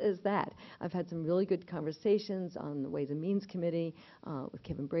remarkable is that? I've had some really good conversations on the Ways and Means Committee with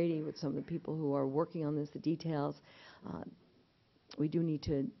Kevin Brady, with some of the people who are working on this, the details. We do need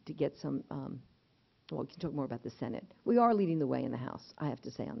to get some, well, we can talk more about the Senate. We are leading the way in the House, I have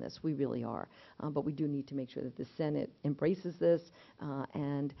to say, on this. We really are. But we do need to make sure that the Senate embraces this.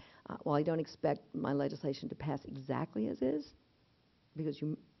 While I don't expect my legislation to pass exactly as is, because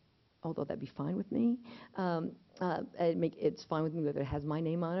although that'd be fine with me, it's fine with me whether it has my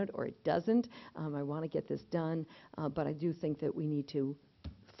name on it or it doesn't. I want to get this done, but I do think that we need to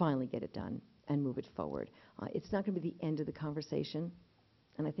finally get it done and move it forward. It's not going to be the end of the conversation,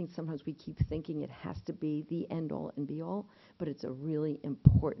 and I think sometimes we keep thinking it has to be the end-all and be-all, but it's a really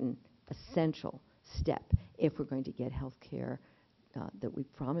important, essential step if we're going to get health care that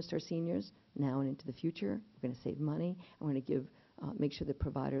we've promised our seniors now and into the future. We're going to save money, and we're going to make sure that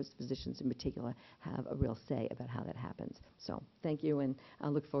providers, physicians in particular, have a real say about how that happens. So thank you, and I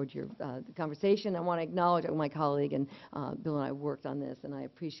look forward to your the conversation. I want to acknowledge my colleague, and Bill and I worked on this, and I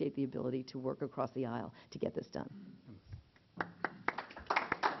appreciate the ability to work across the aisle to get this done.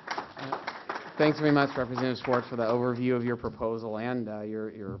 Thanks very much, Representative Schwartz, for the overview of your proposal and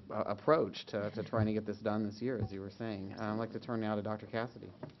your approach to trying to get this done this year, as you were saying. I'd like to turn now to Dr. Cassidy.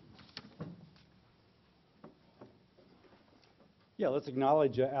 Yeah, let's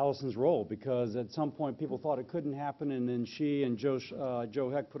acknowledge Allison's role, because at some point people thought it couldn't happen, and then she and Joe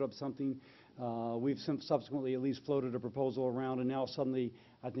Heck put up something. We've subsequently at least floated a proposal around, and now suddenly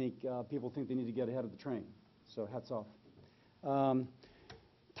I think people think they need to get ahead of the train. So hats off.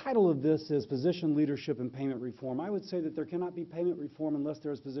 Title of this is Physician Leadership and Payment Reform. I would say that there cannot be payment reform unless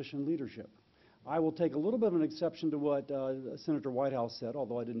there is physician leadership. I will take a little bit of an exception to what Senator Whitehouse said,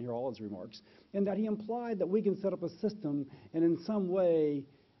 although I didn't hear all his remarks, in that he implied that we can set up a system and in some way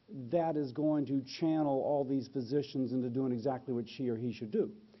that is going to channel all these physicians into doing exactly what she or he should do.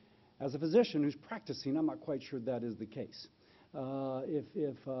 As a physician who's practicing, I'm not quite sure that is the case.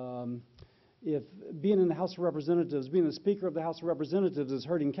 If being in the House of Representatives, being the Speaker of the House of Representatives is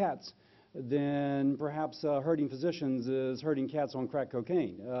herding cats, then perhaps herding physicians is herding cats on crack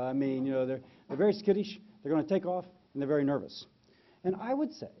cocaine. I mean, you know, they're very skittish, they're going to take off, and they're very nervous. And I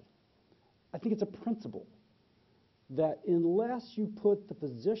would say, I think it's a principle that unless you put the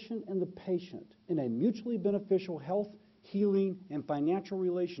physician and the patient in a mutually beneficial health, healing, and financial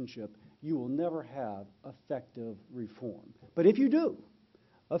relationship, you will never have effective reform. But if you do,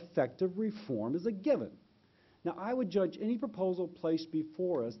 effective reform is a given. Now, I would judge any proposal placed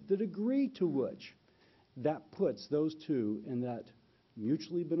before us the degree to which that puts those two in that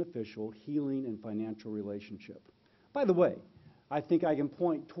mutually beneficial healing and financial relationship. By the way, I think I can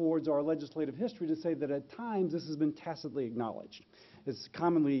point towards our legislative history to say that at times this has been tacitly acknowledged. It's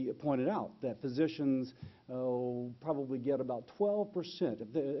commonly pointed out that physicians probably get about 12%.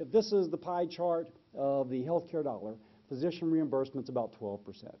 If this is the pie chart of the healthcare dollar, physician reimbursement's about 12%,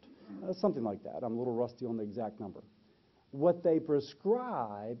 something like that. I'm a little rusty on the exact number. What they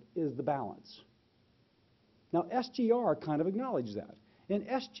prescribe is the balance. Now, SGR kind of acknowledged that. In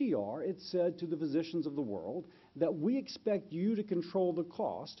SGR, it said to the physicians of the world that we expect you to control the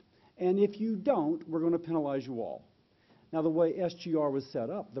cost, and if you don't, we're going to penalize you all. Now, the way SGR was set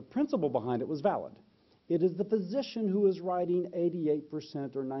up, the principle behind it was valid. It is the physician who is writing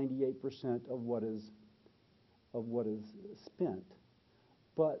 88% or 98% of what is spent.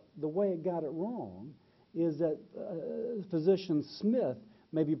 But the way it got it wrong is that Physician Smith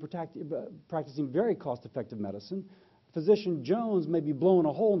may be practicing very cost-effective medicine. Physician Jones may be blowing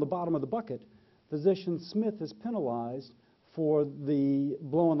a hole in the bottom of the bucket. Physician Smith is penalized for the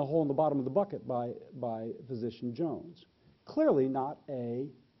blowing the hole in the bottom of the bucket by Physician Jones. Clearly not a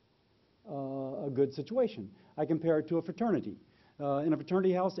good situation. I compare it to a fraternity. In a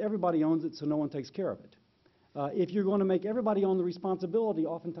fraternity house, everybody owns it, so no one takes care of it. If you're going to make everybody own the responsibility,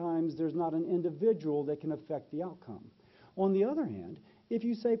 oftentimes there's not an individual that can affect the outcome. On the other hand, if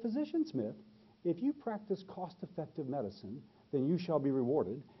you say, Physician Smith, if you practice cost-effective medicine, then you shall be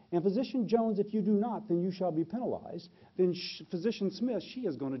rewarded. And Physician Jones, if you do not, then you shall be penalized. Then Physician Smith, she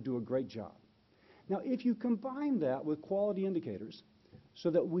is going to do a great job. Now, if you combine that with quality indicators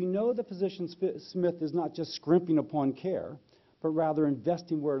so that we know that Physician Smith is not just scrimping upon care, but rather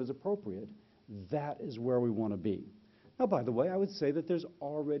investing where it is appropriate, That is where we want to be. Now, by the way, I would say that there's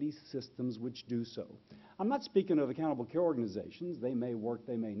already systems which do so. I'm not speaking of accountable care organizations. They may work,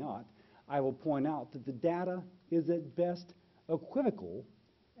 they may not. I will point out that the data is at best equivocal,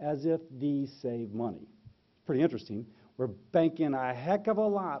 as if these save money. It's pretty interesting. We're banking a heck of a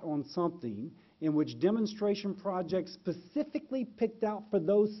lot on something in which demonstration projects specifically picked out for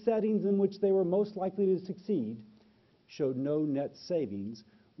those settings in which they were most likely to succeed showed no net savings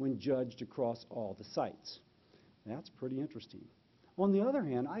when judged across all the sites. That's pretty interesting. On the other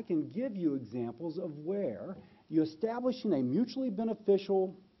hand, I can give you examples of where you establishing a mutually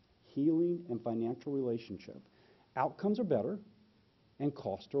beneficial healing and financial relationship, outcomes are better and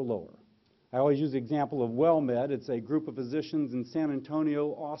costs are lower. I always use the example of WellMed. It's a group of physicians in San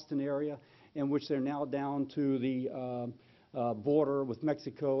Antonio, Austin area, in which they're now down to the border with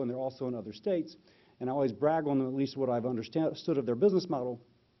Mexico, and they're also in other states. And I always brag on them, at least what I've understood of their business model.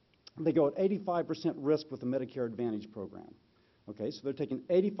 They go at 85% risk with the Medicare Advantage program. Okay, so they're taking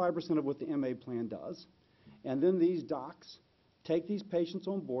 85% of what the MA plan does, and then these docs take these patients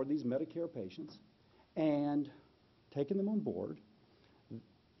on board, these Medicare patients, and taking them on board,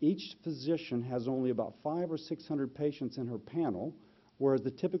 each physician has only about 500 or 600 patients in her panel, whereas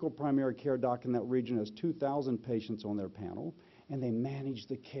the typical primary care doc in that region has 2,000 patients on their panel, and they manage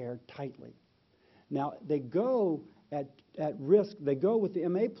the care tightly. Now, they go at risk, they go with the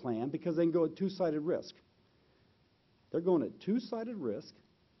MA plan because they can go at two-sided risk. They're going at two-sided risk.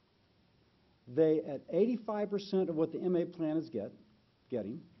 They at 85% of what the MA plan is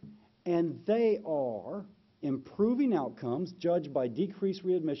getting, and they are improving outcomes judged by decreased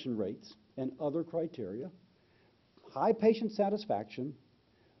readmission rates and other criteria, high patient satisfaction,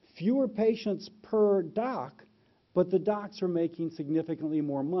 fewer patients per doc, but the docs are making significantly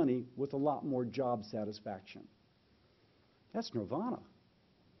more money with a lot more job satisfaction. That's nirvana.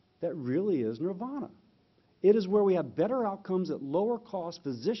 That really is nirvana. It is where we have better outcomes at lower cost.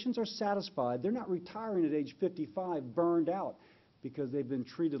 Physicians are satisfied. They're not retiring at age 55 burned out because they've been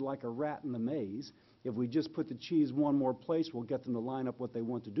treated like a rat in the maze. If we just put the cheese one more place, we'll get them to line up what they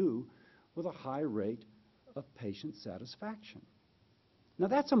want to do with a high rate of patient satisfaction. Now,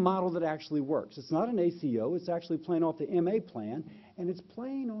 that's a model that actually works. It's not an ACO. It's actually playing off the MA plan, and it's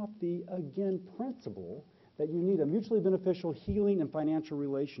playing off the, again, principle that you need a mutually beneficial healing and financial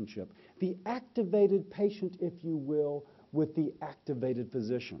relationship. The activated patient, if you will, with the activated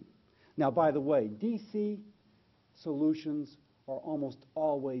physician. Now, by the way, DC solutions are almost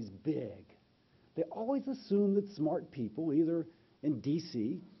always big. They always assume that smart people, either in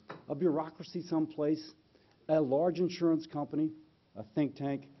DC, a bureaucracy someplace, a large insurance company, a think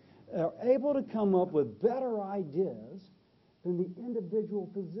tank, are able to come up with better ideas than the individual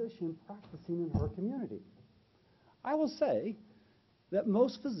physician practicing in her community. I will say that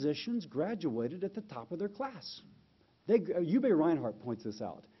most physicians graduated at the top of their class. Ube Reinhardt points this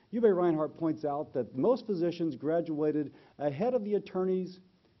out. Ube Reinhardt points out that most physicians graduated ahead of the attorneys,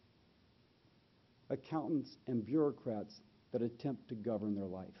 accountants, and bureaucrats that attempt to govern their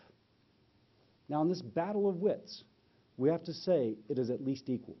life. Now, in this battle of wits, we have to say it is at least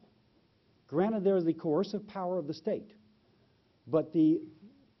equal. Granted, there is the coercive power of the state, but the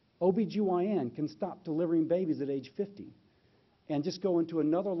OBGYN can stop delivering babies at age 50 and just go into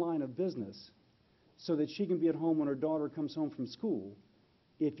another line of business so that she can be at home when her daughter comes home from school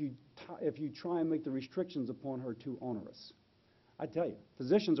if you try and make the restrictions upon her too onerous. I tell you,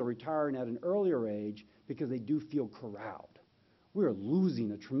 physicians are retiring at an earlier age because they do feel corralled. We are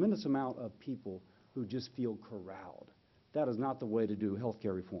losing a tremendous amount of people who just feel corralled. That is not the way to do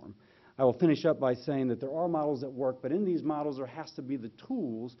healthcare reform. I will finish up by saying that there are models that work, but in these models there has to be the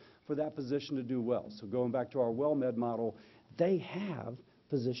tools for that physician to do well. So going back to our WellMed model, they have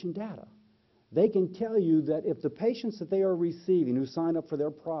physician data. They can tell you that if the patients that they are receiving who sign up for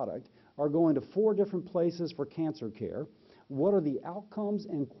their product are going to 4 different places for cancer care, what are the outcomes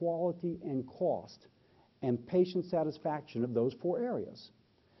and quality and cost and patient satisfaction of those 4 areas.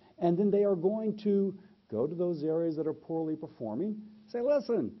 And then they are going to go to those areas that are poorly performing, say,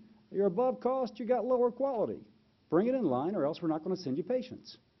 listen, you're above cost, you got lower quality. Bring it in line or else we're not going to send you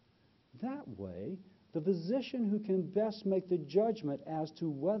patients. That way, the physician who can best make the judgment as to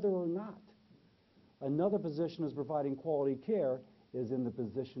whether or not another physician is providing quality care is in the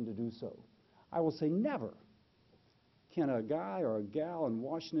position to do so. I will say never can a guy or a gal in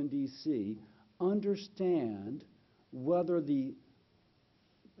Washington, D.C. understand whether the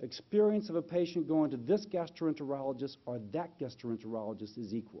experience of a patient going to this gastroenterologist or that gastroenterologist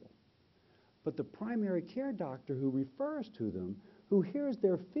is equal. But the primary care doctor who refers to them, who hears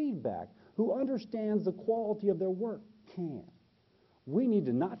their feedback, who understands the quality of their work, can. We need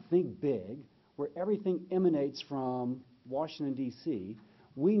to not think big. where everything emanates from Washington, D.C.,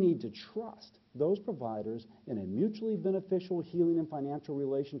 we need to trust those providers in a mutually beneficial healing and financial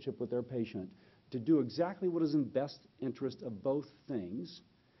relationship with their patient to do exactly what is in best interest of both things.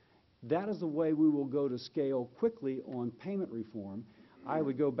 That is the way we will go to scale quickly on payment reform. I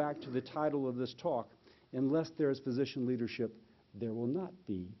would go back to the title of this talk: unless there is physician leadership, there will not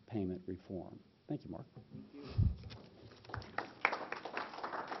be payment reform. Thank you, Mark.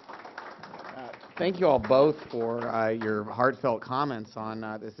 Thank you all both for your heartfelt comments on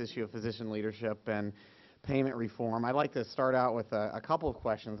this issue of physician leadership and payment reform. I'd like to start out with a couple of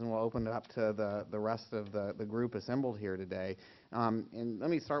questions, and we'll open it up to the rest of the group assembled here today. And let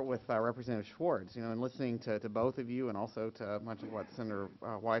me start with Representative Schwartz. You know, in listening to both of you and also to much of what Senator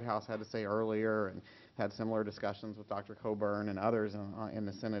Whitehouse had to say earlier, and had similar discussions with Dr. Coburn and others in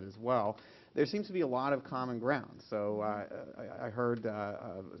the Senate as well, there seems to be a lot of common ground. So I heard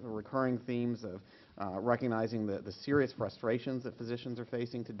recurring themes of recognizing the serious frustrations that physicians are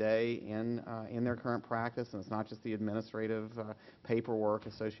facing today in their current practice, and it's not just the administrative paperwork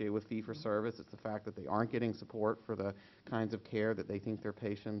associated with fee-for-service, it's the fact that they aren't getting support for the kinds of care that they think their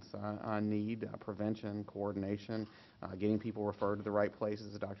patients need, prevention, coordination, getting people referred to the right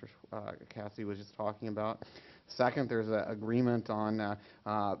places, as Dr. Cassidy was just talking about. Second, there's an agreement on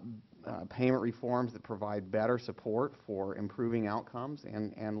payment reforms that provide better support for improving outcomes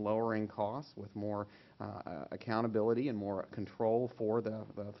and lowering costs, with more accountability and more control for the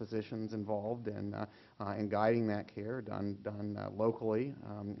physicians involved in guiding that care, done locally,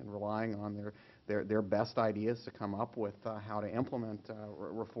 and relying on their best ideas to come up with how to implement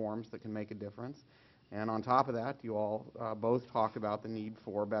reforms that can make a difference. And on top of that, you all both talked about the need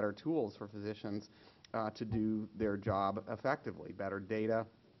for better tools for physicians to do their job effectively, better data,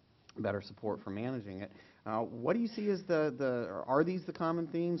 better support for managing it. What do you see as are these the common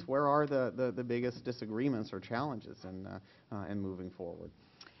themes? Where are the biggest disagreements or challenges in moving forward?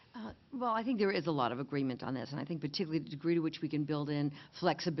 Well, I think there is a lot of agreement on this, and I think particularly the degree to which we can build in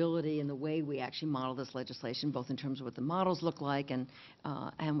flexibility in the way we actually model this legislation, both in terms of what the models look like and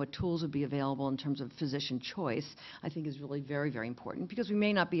what tools would be available in terms of physician choice, I think is really very, very important, because we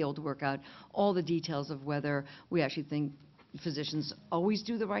may not be able to work out all the details of whether we actually think physicians always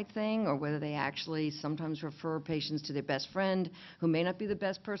do the right thing, or whether they actually sometimes refer patients to their best friend who may not be the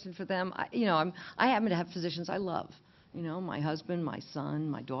best person for them. I happen to have physicians I love. You know, my husband, my son,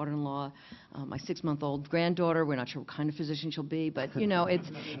 my daughter-in-law, my 6-month-old granddaughter. We're not sure what kind of physician she'll be, but you know, it's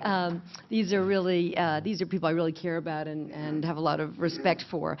these are people I really care about and have a lot of respect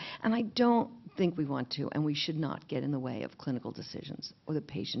for. And I don't think we want to, and we should not get in the way of clinical decisions or the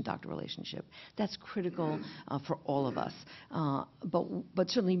patient-doctor relationship. That's critical for all of us. But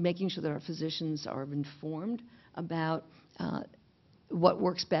certainly making sure that our physicians are informed about what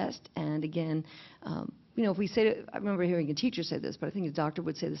works best. And again, you know, if we say, I remember hearing a teacher say this, but I think a doctor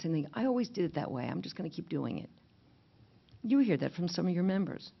would say the same thing: I always did it that way, I'm just going to keep doing it. You hear that from some of your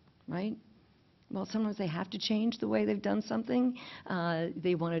members, right? Well, sometimes they have to change the way they've done something.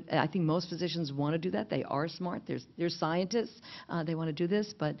 They want to. I think most physicians want to do that. They are smart. They're scientists. They want to do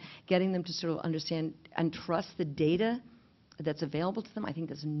this, but getting them to sort of understand and trust the data that's available to them, I think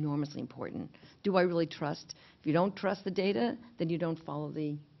that's enormously important. Do I really trust? If you don't trust the data, then you don't follow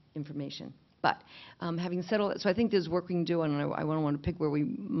the information. But having said all that, so I think there's work we can do, and I don't want to pick where we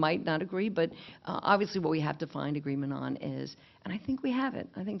might not agree, but obviously what we have to find agreement on is, and I think we have it.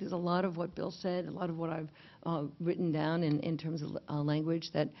 I think there's a lot of what Bill said, a lot of what I've written down in terms of language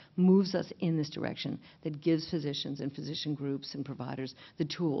that moves us in this direction, that gives physicians and physician groups and providers the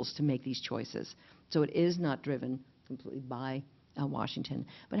tools to make these choices. So it is not driven completely by Washington.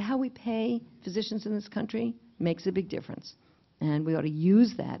 But how we pay physicians in this country makes a big difference. And we ought to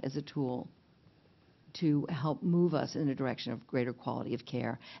use that as a tool to help move us in a direction of greater quality of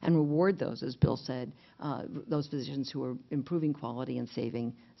care and reward those, as Bill said, those physicians who are improving quality and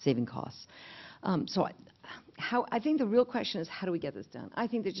saving costs. So I think the real question is, how do we get this done? I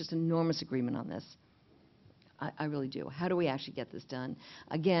think there's just enormous agreement on this. I really do. How do we actually get this done?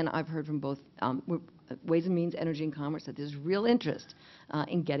 Again, I've heard from both Ways and Means, Energy and Commerce, that there's real interest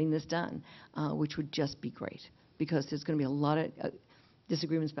in getting this done, which would just be great, because there's going to be a lot of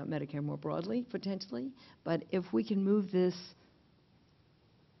disagreements about Medicare more broadly, potentially. But if we can move this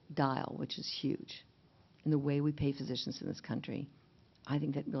dial, which is huge, in the way we pay physicians in this country, I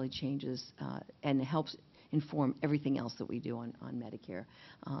think that really changes and helps inform everything else that we do on Medicare,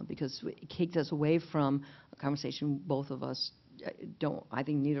 because it takes us away from a conversation both of us I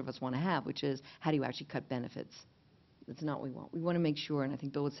think neither of us want to have, which is, how do you actually cut benefits? That's not what we want. We want to make sure, and I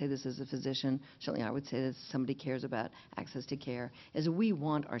think Bill would say this as a physician, certainly I would say this, somebody cares about access to care, is we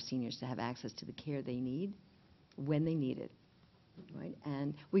want our seniors to have access to the care they need when they need it, right?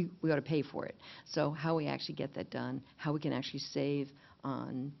 And we ought to pay for it. So how we actually get that done, how we can actually save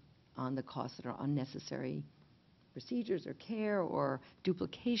on the costs that are unnecessary, procedures or care or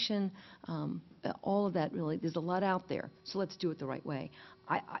duplication, all of that really, there's a lot out there, so let's do it the right way.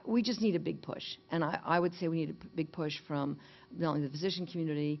 We just need a big push, and I would say we need a big push from not only the physician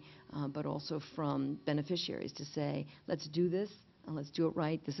community, but also from beneficiaries to say, let's do this, and let's do it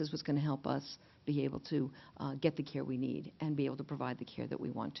right. This is what's going to help us be able to get the care we need and be able to provide the care that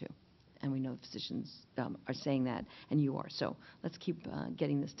we want to. And we know physicians are saying that, and you are. So let's keep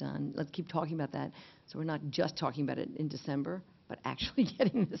getting this done. Let's keep talking about that. So we're not just talking about it in December, but actually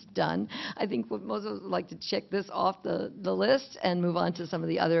getting this done. I think what most of us would like to check this off the list and move on to some of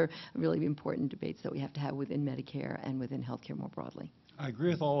the other really important debates that we have to have within Medicare and within healthcare more broadly. I agree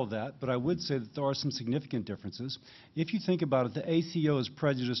with all of that, but I would say that there are some significant differences. If you think about it, the ACO is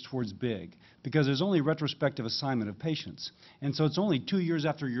prejudiced towards big because there's only retrospective assignment of patients. And so it's only 2 years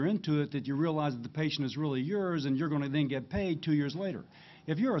after you're into it that you realize that the patient is really yours and you're going to then get paid 2 years later.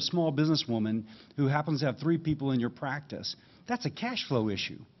 If you're a small businesswoman who happens to have 3 people in your practice, that's a cash flow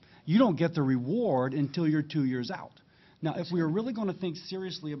issue. You don't get the reward until you're 2 years out. Now, if we are really going to think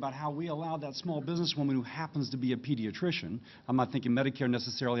seriously about how we allow that small businesswoman who happens to be a pediatrician, I'm not thinking Medicare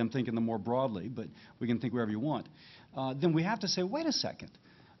necessarily, I'm thinking them more broadly, but we can think wherever you want, then we have to say, wait a second,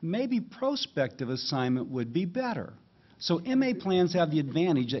 maybe prospective assignment would be better. So MA plans have the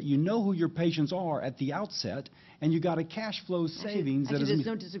advantage that you know who your patients are at the outset, and you got a cash flow savings that Actually, is... there's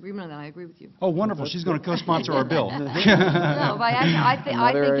no disagreement on that. I agree with you. Oh, wonderful. She's going to co-sponsor our bill. No, but I think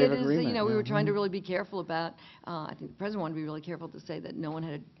Another area it of is, agreement, we were yeah. trying to really be careful about, I think the president wanted to be really careful to say that no one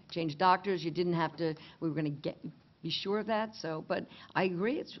had to change doctors. You didn't have to, we were going to be sure of that. So, but I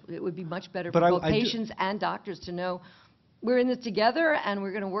agree, it would be much better for But both I do- patients and doctors to know we're in this together and we're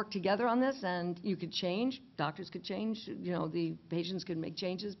going to work together on this, and you could change, doctors could change, the patients could make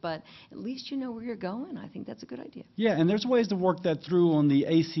changes, but at least you know where you're going. I think that's a good idea. Yeah, and there's ways to work that through on the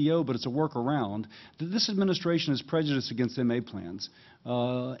ACO, but it's a workaround. This administration is prejudiced against MA plans.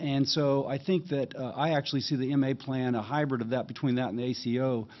 And so I think that I actually see the MA plan, a hybrid of that between that and the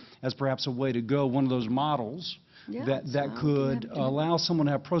ACO, as perhaps a way to go, one of those models Yeah, that so could we have- allow someone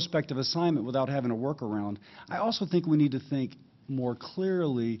to have prospective assignment without having a workaround. I also think we need to think more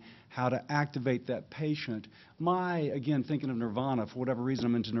clearly how to activate that patient. Again, thinking of Nirvana, for whatever reason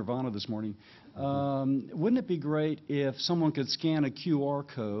I'm into Nirvana this morning, wouldn't it be great if someone could scan a QR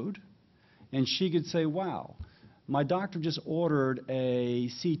code and she could say, wow, my doctor just ordered a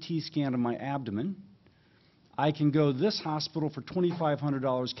CT scan of my abdomen. I can go this hospital for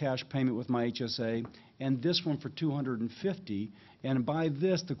 $2,500 cash payment with my HSA, and this one for $250, and by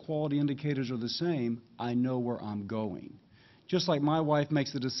this, the quality indicators are the same. I know where I'm going. Just like my wife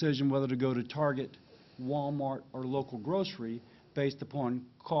makes the decision whether to go to Target, Walmart, or local grocery based upon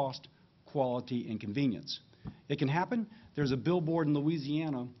cost, quality, and convenience. It can happen. There's a billboard in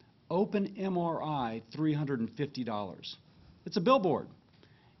Louisiana, open MRI, $350. It's a billboard.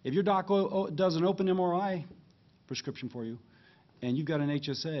 If your doc does an open MRI prescription for you, and you've got an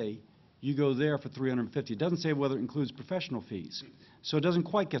HSA, you go there for $350. It doesn't say whether it includes professional fees, so it doesn't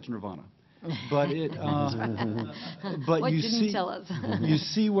quite get to Nirvana. But but What you didn't see, tell us? you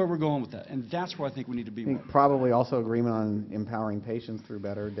see where we're going with that, and that's where I think we need to be I more. think probably also agreement on empowering patients through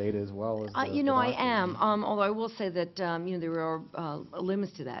better data as well as the I doctors. am, although I will say that, there are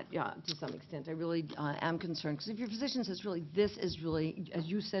limits to that, to some extent. I really am concerned, because if your physician says, really, this is really, as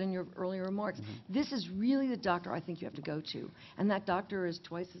you said in your earlier remarks, this is really the doctor I think you have to go to, and that doctor is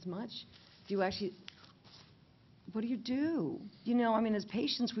twice as much. Do you actually, what do you do? As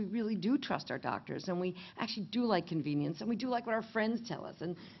patients, we really do trust our doctors, and we actually do like convenience, and we do like what our friends tell us.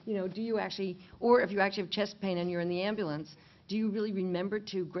 And, do you actually, or if you actually have chest pain and you're in the ambulance, do you really remember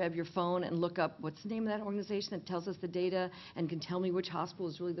to grab your phone and look up what's the name of that organization that tells us the data and can tell me which hospital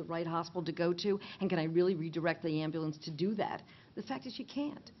is really the right hospital to go to, and can I really redirect the ambulance to do that? The fact is you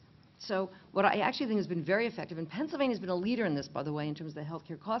can't. So what I actually think has been very effective, and Pennsylvania has been a leader in this, by the way, in terms of the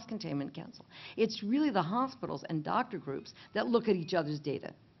Healthcare Cost Containment Council, it's really the hospitals and doctor groups that look at each other's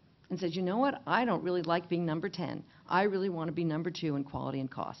data and says, you know what, I don't really like being number 10. I really want to be number 2 in quality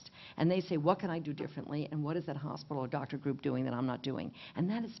and cost. And they say, what can I do differently, and what is that hospital or doctor group doing that I'm not doing? And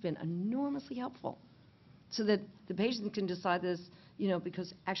that has been enormously helpful, so that the patient can decide this,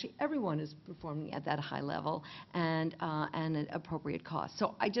 because actually everyone is performing at that high level and an appropriate cost.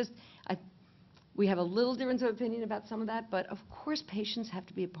 So we have a little difference of opinion about some of that, but of course patients have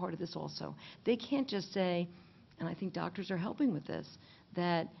to be a part of this also. They can't just say, and I think doctors are helping with this,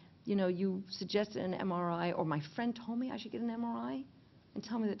 that, you know, you suggested an MRI, or my friend told me I should get an MRI, and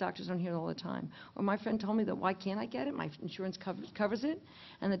tell me that doctors don't hear it all the time. Or my friend told me that, why can't I get it? My insurance covers it.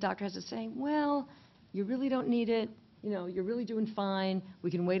 And the doctor has to say, well, you really don't need it. You know, you're really doing fine. We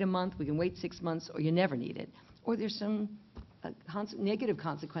can wait a month, we can wait 6 months, or you never need it. Or there's some negative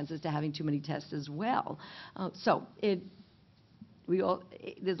consequences to having too many tests as well. There's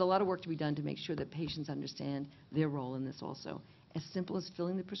a lot of work to be done to make sure that patients understand their role in this also. As simple as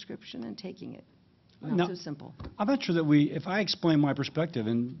filling the prescription and taking it. Not Now, so simple. I'm not sure that if I explain my perspective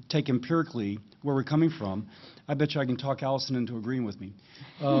and take empirically where we're coming from, I bet you I can talk Allison into agreeing with me.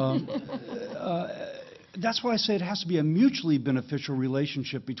 That's why I say it has to be a mutually beneficial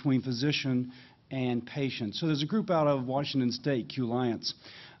relationship between physician and patient. So there's a group out of Washington State, Q-Liance,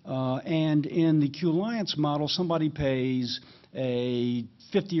 and in the Q-Liance model, somebody pays a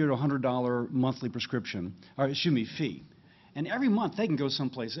 $50 or $100 monthly prescription, or excuse me, fee, and every month they can go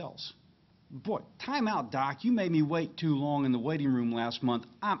someplace else. Boy, time out, doc. You made me wait too long in the waiting room last month.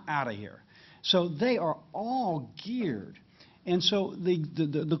 I'm out of here. So they are all geared. And so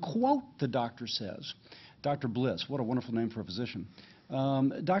the quote the doctor says, Dr. Bliss, what a wonderful name for a physician.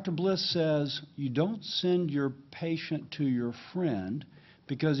 Dr. Bliss says, you don't send your patient to your friend,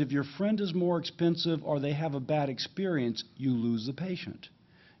 because if your friend is more expensive or they have a bad experience, you lose the patient.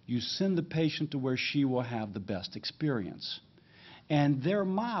 You send the patient to where she will have the best experience. And their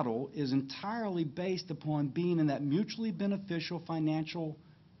model is entirely based upon being in that mutually beneficial financial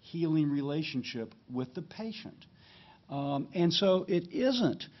healing relationship with the patient. And so it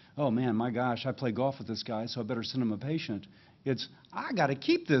isn't, oh man, my gosh, I play golf with this guy, so I better send him a patient. It's, I got to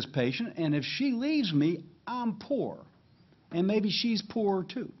keep this patient, and if she leaves me, I'm poor. And maybe she's poor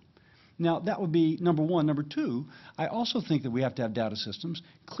too. Now, that would be number one. Number two, I also think that we have to have data systems.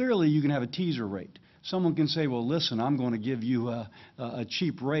 Clearly, you can have a teaser rate. Someone can say, well, listen, I'm going to give you a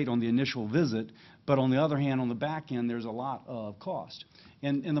cheap rate on the initial visit, but on the other hand, on the back end, there's a lot of cost.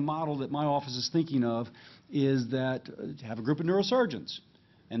 And the model that my office is thinking of is that have a group of neurosurgeons,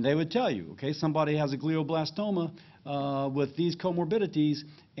 and they would tell you, okay, somebody has a glioblastoma with these comorbidities,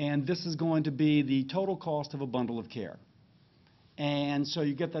 and this is going to be the total cost of a bundle of care. And so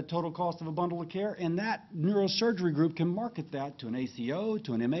you get that total cost of a bundle of care, and that neurosurgery group can market that to an ACO,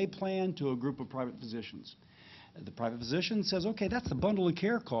 to an MA plan, to a group of private physicians. The private physician says, okay, that's the bundle of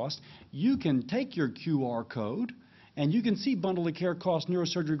care cost. You can take your QR code, and you can see bundle of care cost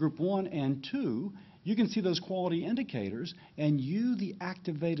neurosurgery group 1 and 2. You can see those quality indicators, and you, the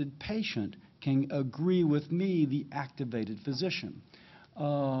activated patient, can agree with me, the activated physician.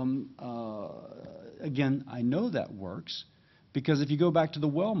 Again, I know that works. Because if you go back to the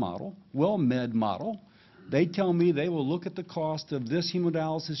WellMed model, they tell me they will look at the cost of this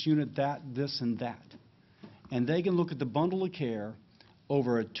hemodialysis unit, that, this, and that. And they can look at the bundle of care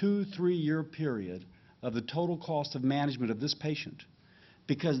over a 2-3 year period of the total cost of management of this patient.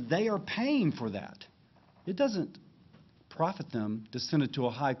 Because they are paying for that. It doesn't profit them to send it to a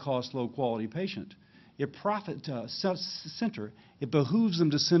high-cost, low-quality patient. It behooves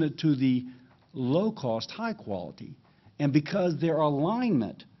them to send it to the low-cost, high-quality. And because their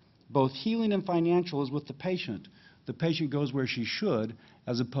alignment, both healing and financial, is with the patient goes where she should,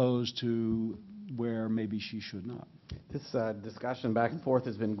 as opposed to where maybe she should not. This discussion back and forth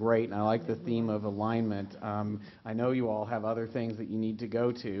has been great, and I like the theme of alignment. I know you all have other things that you need to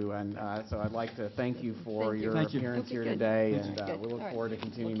go to, and so I'd like to thank you for your appearance here today, and we look forward to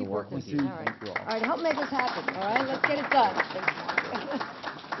continuing to work with you. All right. Thank you all. All right, help make this happen, all right? Let's get it done.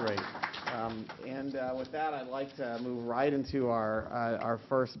 Great. With that, I'd like to move right into our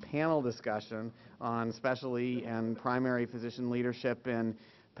first panel discussion on specialty and primary physician leadership in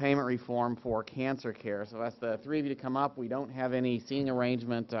payment reform for cancer care. So that's the three of you to come up. We don't have any seating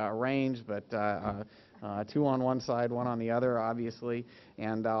arrangement arranged, but two on one side, one on the other, obviously.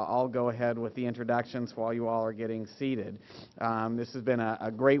 And I'll go ahead with the introductions while you all are getting seated. This has been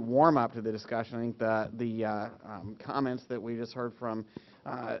a great warm-up to the discussion. I think the comments that we just heard from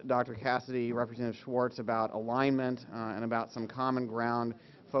Dr. Cassidy, Representative Schwartz, about alignment and about some common ground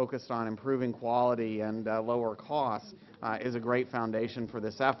focused on improving quality and lower costs is a great foundation for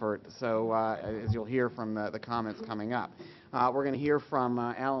this effort. So as you'll hear from the comments coming up. We're going to hear from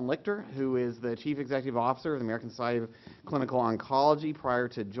Alan Lichter, who is the Chief Executive Officer of the American Society of Clinical Oncology. Prior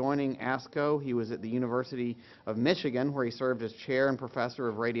to joining ASCO, he was at the University of Michigan, where he served as Chair and Professor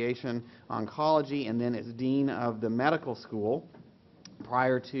of Radiation Oncology and then as Dean of the Medical School.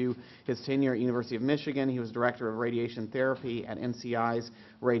 Prior to his tenure at University of Michigan, he was director of radiation therapy at NCI's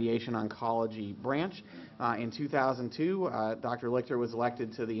Radiation Oncology branch. In 2002, Dr. Lichter was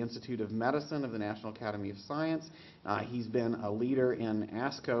elected to the Institute of Medicine of the National Academy of Science. He's been a leader in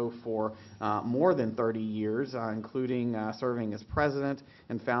ASCO for more than 30 years, including serving as president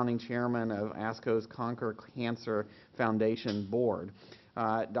and founding chairman of ASCO's Conquer Cancer Foundation board.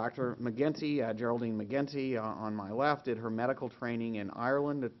 Dr. McGinty, Geraldine McGinty, on my left, did her medical training in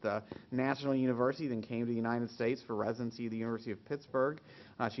Ireland at the National University, then came to the United States for residency at the University of Pittsburgh.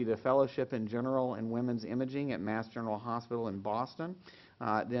 She did a fellowship in general and women's imaging at Mass General Hospital in Boston.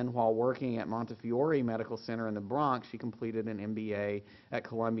 Then, while working at Montefiore Medical Center in the Bronx, she completed an MBA at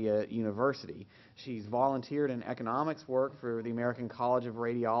Columbia University. She's volunteered in economics work for the American College of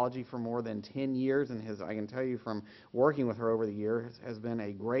Radiology for more than 10 years, and I can tell you from working with her over the years, has been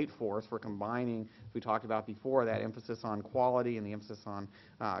a great force for combining, as we talked about before, that emphasis on quality and the emphasis on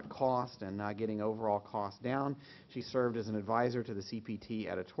cost and getting overall costs down. She served as an advisor to the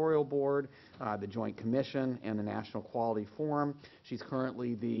CPT editorial board, the Joint Commission, and the National Quality Forum. She's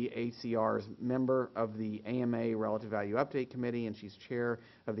currently the ACR's member of the AMA Relative Value Update Committee, and she's chair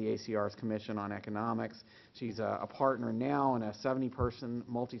of the ACR's Commission on Economics. She's a partner now in a 70-person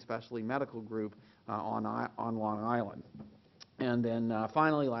multi-specialty medical group on Long Island. And then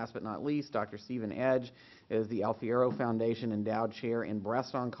finally, last but not least, Dr. Stephen Edge is the Alfiero Foundation Endowed Chair in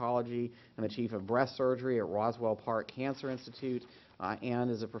Breast Oncology and the Chief of Breast Surgery at Roswell Park Cancer Institute, and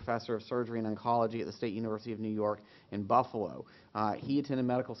is a professor of surgery and oncology at the State University of New York in Buffalo. He attended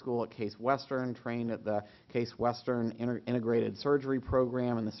medical school at Case Western, trained at the Case Western Integrated Surgery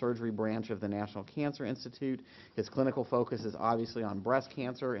Program and the surgery branch of the National Cancer Institute. His clinical focus is obviously on breast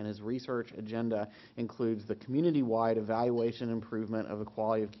cancer, and his research agenda includes the community-wide evaluation and improvement of the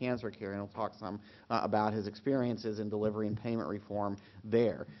quality of cancer care, and he'll talk some about his experiences in delivery and payment reform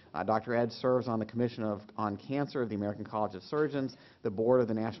there. Dr. Edge serves on the Commission on Cancer of the American College of Surgeons, the board of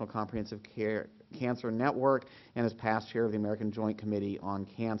the National Comprehensive Cancer Network, and is past chair of the American Joint Committee on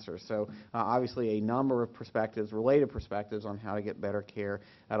Cancer. So obviously a number of perspectives, related perspectives on how to get better care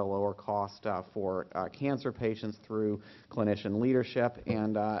at a lower cost for cancer patients through clinician leadership.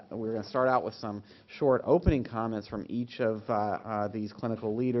 And we're going to start out with some short opening comments from each of these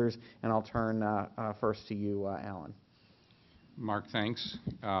clinical leaders, and I'll turn first to you, Alan. Mark, thanks,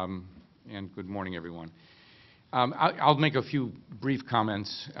 and good morning, everyone. I'll make a few brief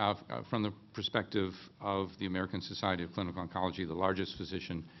comments from the perspective of the American Society of Clinical Oncology, the largest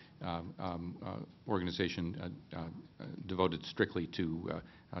physician organization devoted strictly to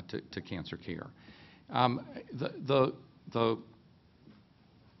cancer care.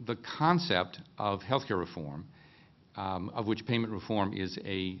 The concept of healthcare reform, of which payment reform is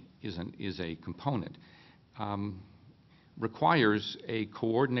a component, requires a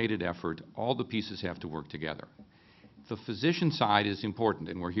coordinated effort. All the pieces have to work together. The physician side is important,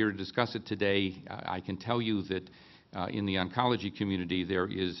 and we're here to discuss it today. I can tell you that in the oncology community there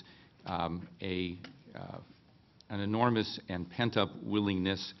is an enormous and pent-up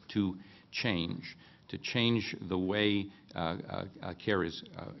willingness to change the way care is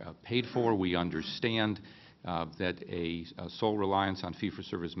paid for. We understand that a sole reliance on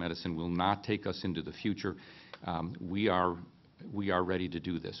fee-for-service medicine will not take us into the future. We are ready to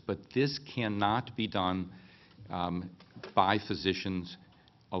do this, but this cannot be done by physicians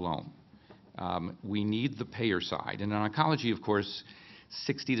alone. We need the payer side, and in oncology, of course,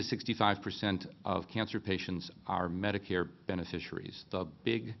 60 to 65% of cancer patients are Medicare beneficiaries. The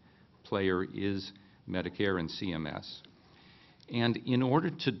big player is Medicare and CMS, and in order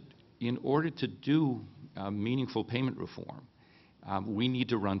to do meaningful payment reform, we need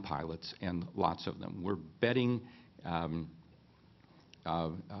to run pilots, and lots of them. We're betting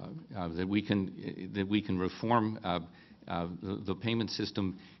that we can reform the payment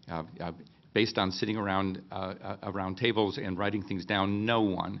system based on sitting around tables and writing things down. No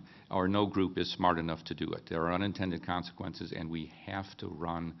one or no group is smart enough to do it. There are unintended consequences, and we have to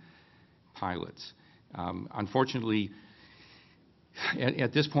run pilots. Unfortunately,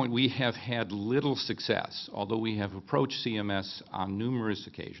 at this point, we have had little success, although we have approached CMS on numerous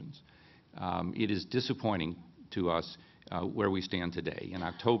occasions. It is disappointing to us where we stand today. In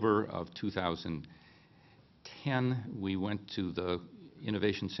October of 2010, we went to the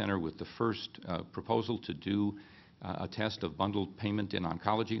Innovation Center with the first proposal to do a test of bundled payment in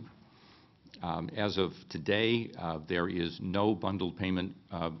oncology. As of today, there is no bundled payment,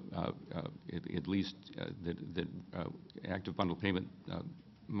 at least the active bundled payment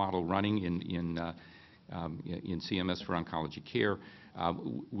model running in CMS for oncology care.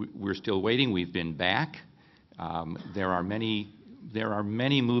 We're still waiting. We've been back. There are many there are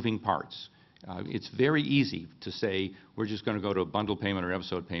many moving parts. It's very easy to say, we're just going to go to a bundle payment or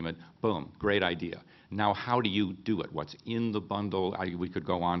episode payment. Boom, great idea. Now, how do you do it? What's in the bundle? We could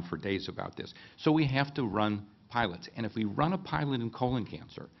go on for days about this. So we have to run pilots. And if we run a pilot in colon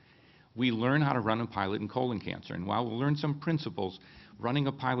cancer, we learn how to run a pilot in colon cancer. And while we'll learn some principles, running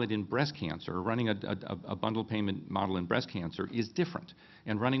a pilot in breast cancer or running a bundle payment model in breast cancer is different.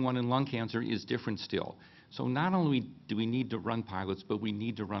 And running one in lung cancer is different still. So not only do we need to run pilots, but we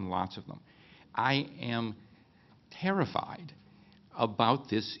need to run lots of them. I am terrified about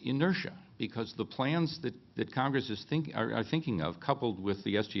this inertia because the plans that Congress is are thinking of, coupled with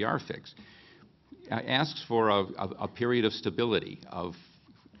the SGR fix, asks for a period of stability of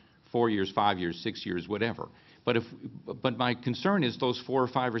 4 years, 5 years, 6 years, whatever. But my concern is those 4 or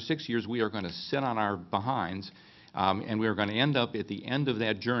 5 or 6 years we are going to sit on our behinds, and we're going to end up at the end of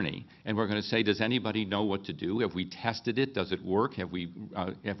that journey, and we're going to say, does anybody know what to do? Have we tested it? Does it work? Have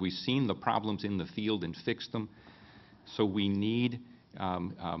we seen the problems in the field and fixed them? So we need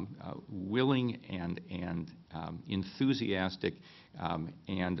willing and enthusiastic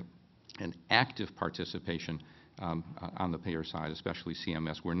and active participation on the payer side, especially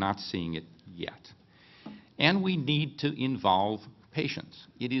CMS. We're not seeing it yet. And we need to involve patients.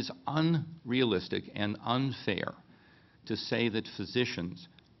 It is unrealistic and unfair to say that physicians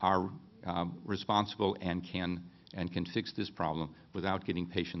are responsible and can fix this problem without getting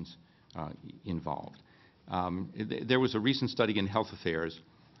patients involved. There was a recent study in Health Affairs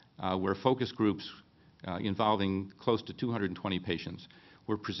where focus groups involving close to 220 patients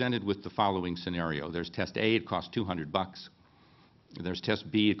were presented with the following scenario. There's test A, it costs $200. There's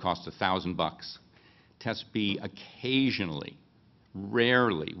test B, it costs $1,000. Test B occasionally,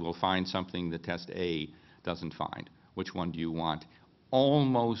 rarely, will find something that test A doesn't find. Which one do you want?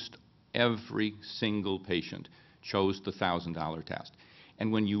 Almost every single patient chose the $1,000 test.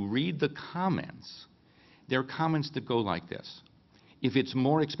 And when you read the comments, there are comments that go like this. If it's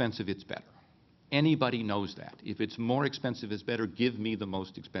more expensive, it's better. Anybody knows that. If it's more expensive, it's better. Give me the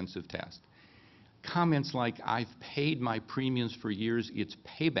most expensive test. Comments like, I've paid my premiums for years, it's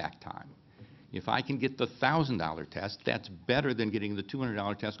payback time. If I can get the $1,000 test, that's better than getting the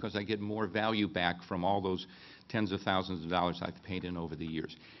 $200 test because I get more value back from all those tens of thousands of dollars I've paid in over the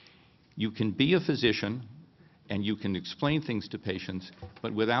years. You can be a physician and you can explain things to patients,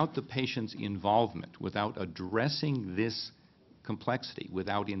 but without the patient's involvement, without addressing this complexity,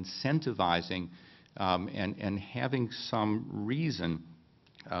 without incentivizing and having some reason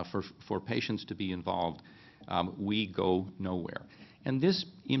for patients to be involved, we go nowhere. And this,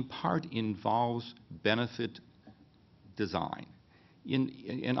 in part, involves benefit design.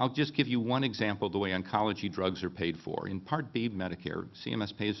 And I'll just give you one example of the way oncology drugs are paid for. In Part B Medicare,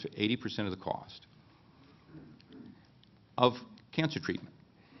 CMS pays for 80% of the cost of cancer treatment.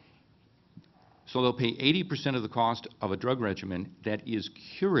 So they'll pay 80% of the cost of a drug regimen that is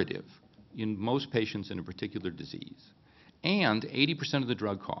curative in most patients in a particular disease, and 80% of the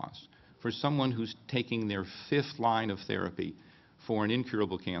drug cost for someone who's taking their 5th line of therapy for an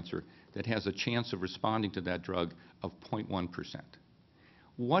incurable cancer that has a chance of responding to that drug of 0.1%.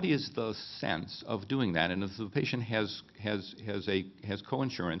 What is the sense of doing that? And if the patient has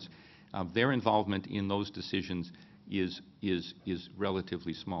coinsurance, their involvement in those decisions is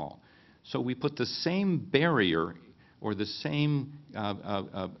relatively small. So we put the same barrier or the same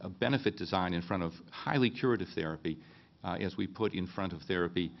benefit design in front of highly curative therapy as we put in front of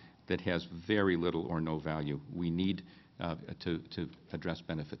therapy that has very little or no value. We need to address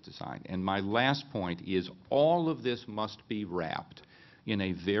benefit design. And my last point is all of this must be wrapped in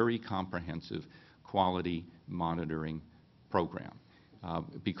a very comprehensive quality monitoring program.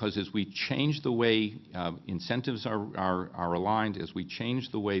 Because as we change the way incentives are aligned, as we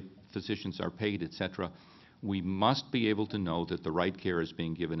change the way physicians are paid, et cetera, we must be able to know that the right care is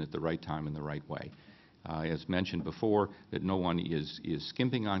being given at the right time in the right way. As mentioned before, that no one is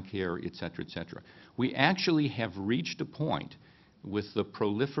skimping on care, et cetera, et cetera. We actually have reached a point with the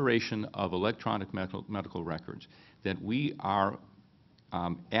proliferation of electronic medical records that we are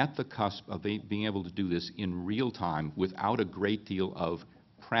at the cusp of being able to do this in real time without a great deal of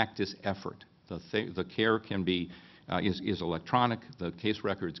practice effort. The care can be is electronic. The case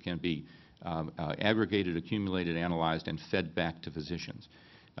records can be aggregated, accumulated, analyzed, and fed back to physicians.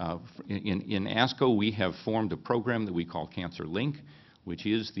 In ASCO, we have formed a program that we call Cancer Link, which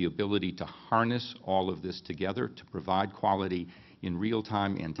is the ability to harness all of this together to provide quality in real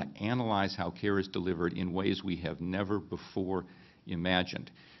time and to analyze how care is delivered in ways we have never before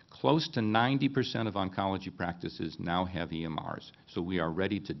imagined. Close to 90% of oncology practices now have EMRs, so we are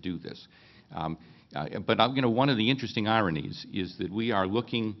ready to do this. But one of the interesting ironies is that we are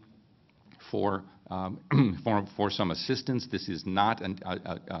looking for for some assistance. This is not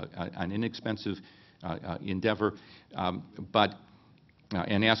an inexpensive endeavor, but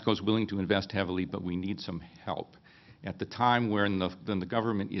and ASCO is willing to invest heavily, but we need some help. At the time when the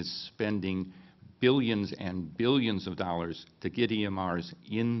government is spending billions and billions of dollars to get EMRs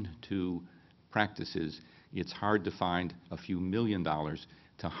into practices, it's hard to find a few $1 million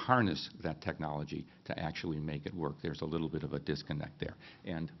to harness that technology to actually make it work. There's a little bit of a disconnect there.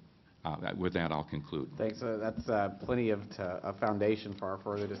 And with that, I'll conclude. Thanks. That's plenty of a foundation for our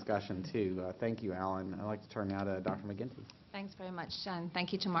further discussion, too. Thank you, Alan. I'd like to turn now to Dr. McGinty. Thanks very much, and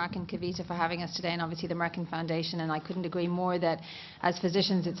thank you to Mark and Kavita for having us today, and obviously the Merkin Foundation. And I couldn't agree more that as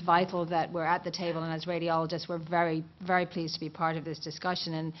physicians, it's vital that we're at the table, and as radiologists, we're very, very pleased to be part of this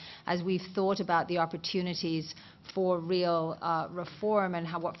discussion. And as we've thought about the opportunities for real reform and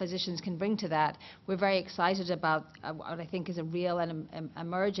what physicians can bring to that, we're very excited about what I think is a real and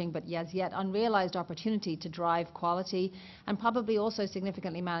emerging, but yet unrealized opportunity to drive quality and probably also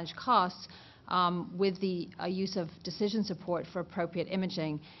significantly manage costs with the use of decision support for appropriate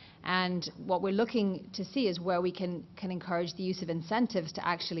imaging. And what we're looking to see is where we can encourage the use of incentives to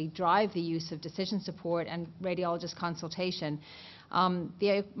actually drive the use of decision support and radiologist consultation.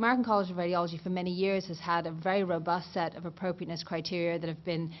 The American College of Radiology for many years has had a very robust set of appropriateness criteria that have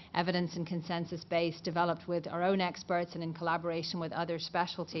been evidence and consensus-based, developed with our own experts and in collaboration with other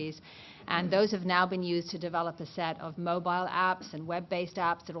specialties. And those have now been used to develop a set of mobile apps and web-based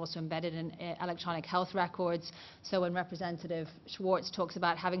apps that are also embedded in electronic health records. So when Representative Schwartz talks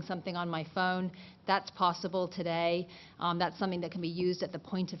about having something on my phone, that's possible today. That's something that can be used at the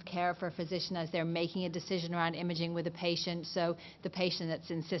point of care for a physician as they're making a decision around imaging with a patient. So the patient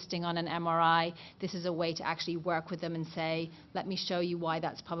that's insisting on an MRI, this is a way to actually work with them and say, let me show you why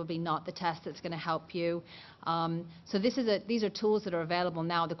that's probably not the test that's going to help you. So these are tools that are available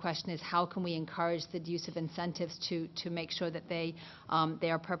now. The question is, how can we encourage the use of incentives to make sure that they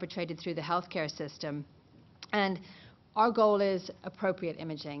are perpetrated through the healthcare system? And our goal is appropriate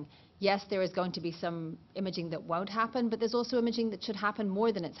imaging. Yes, there is going to be some imaging that won't happen, but there's also imaging that should happen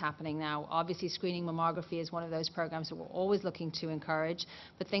more than it's happening now. Obviously, screening mammography is one of those programs that we're always looking to encourage,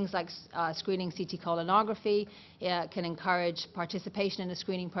 but things like screening CT colonography can encourage participation in a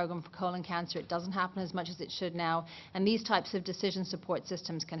screening program for colon cancer. It doesn't happen as much as it should now, and these types of decision support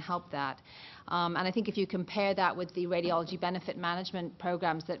systems can help that. And I think if you compare that with the radiology benefit management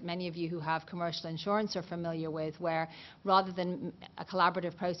programs that many of you who have commercial insurance are familiar with, where rather than a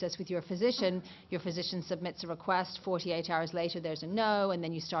collaborative process with your physician submits a request, 48 hours later there's a no, and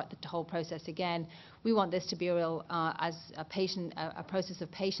then you start the whole process again. We want this to be a real, as a process of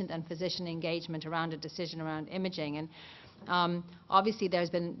patient and physician engagement around a decision around imaging. And obviously there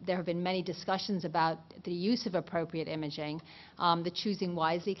have been many discussions about the use of appropriate imaging. The Choosing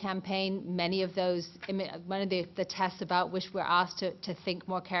Wisely campaign, many of those, one of the tests about which we're asked to think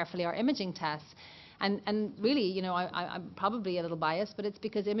more carefully are imaging tests. And really, you know, I'm probably a little biased, but it's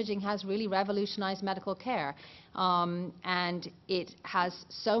because imaging has really revolutionized medical care. And it has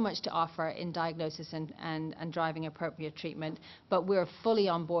so much to offer in diagnosis and driving appropriate treatment, but we're fully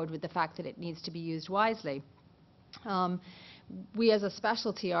on board with the fact that it needs to be used wisely. We as a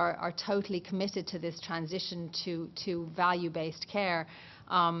specialty are totally committed to this transition to value-based care,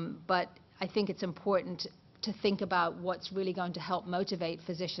 but I think it's important to think about what's really going to help motivate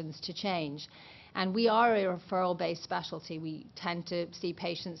physicians to change. And we are a referral-based specialty. We tend to see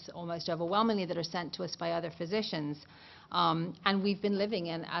patients almost overwhelmingly that are sent to us by other physicians. And we've been living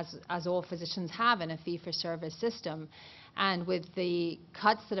in, as all physicians have, in a fee-for-service system. And with the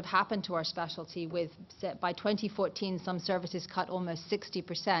cuts that have happened to our specialty, by 2014 some services cut almost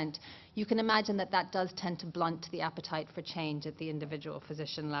 60%, you can imagine that that does tend to blunt the appetite for change at the individual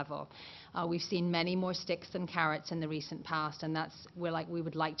physician level. We've seen many more sticks than carrots in the recent past, and we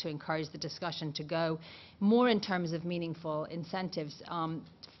would like to encourage the discussion to go more in terms of meaningful incentives.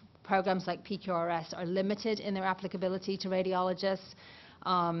 Programs like PQRS are limited in their applicability to radiologists,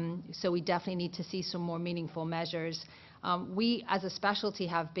 so we definitely need to see some more meaningful measures. We, as a specialty,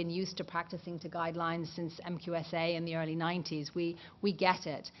 have been used to practicing to guidelines since MQSA in the early 90s. We get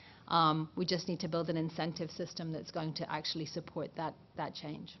it. We just need to build an incentive system that's going to actually support that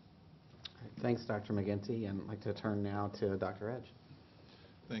change. Thanks, Dr. McGinty, and I'd like to turn now to Dr. Edge.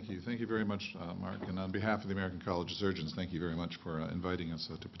 Thank you. Thank you very much, Mark. And on behalf of the American College of Surgeons, thank you very much for inviting us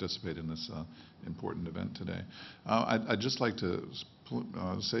to participate in this important event today. I'd just like to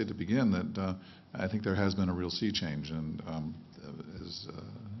say to begin that I think there has been a real sea change. And as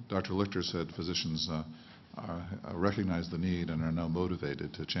Dr. Lichter said, physicians recognize the need and are now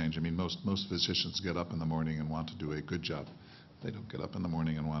motivated to change. I mean, most physicians get up in the morning and want to do a good job. They don't get up in the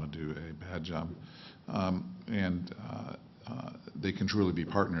morning and want to do a bad job. They can truly be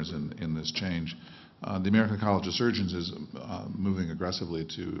partners in this change. The American College of Surgeons is moving aggressively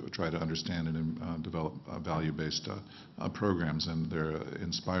to try to understand and develop value-based programs, and their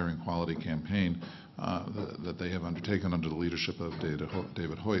Inspiring Quality campaign that they have undertaken under the leadership of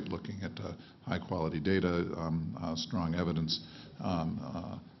David Hoyt, looking at high-quality data, strong evidence,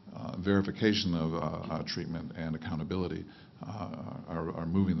 verification of treatment, and accountability are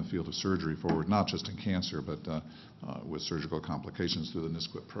moving the field of surgery forward, not just in cancer, but with surgical complications through the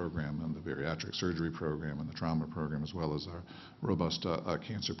NSQIP program and the bariatric surgery program and the trauma program, as well as our robust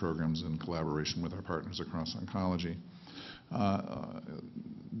cancer programs in collaboration with our partners across oncology.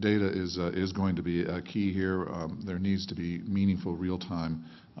 Data is going to be key here. There needs to be meaningful real-time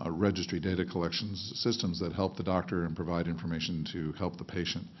registry data collections systems that help the doctor and provide information to help the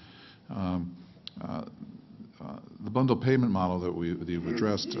patient. The bundled payment model that we've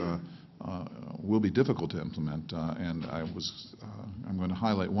addressed will be difficult to implement, and I'm going to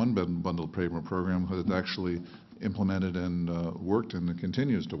highlight one bundled payment program that actually implemented and worked and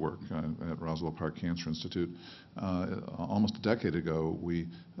continues to work at Roswell Park Cancer Institute. Almost a decade ago, we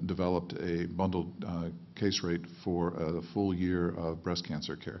developed a bundled case rate for a full year of breast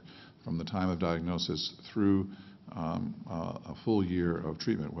cancer care, from the time of diagnosis through a full year of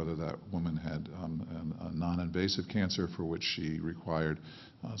treatment, whether that woman had a non-invasive cancer for which she required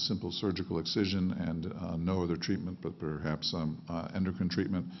simple surgical excision and no other treatment, but perhaps endocrine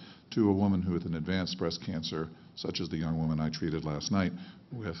treatment, to a woman who with an advanced breast cancer, such as the young woman I treated last night,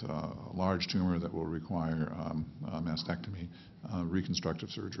 with a large tumor that will require mastectomy, reconstructive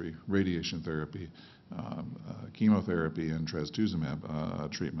surgery, radiation therapy, chemotherapy, and trastuzumab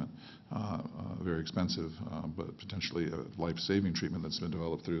treatment. Very expensive, but potentially a life-saving treatment that's been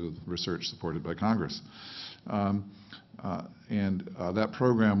developed through research supported by Congress. That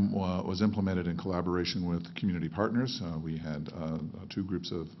program was implemented in collaboration with community partners. We had two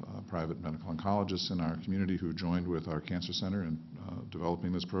groups of private medical oncologists in our community who joined with our cancer center in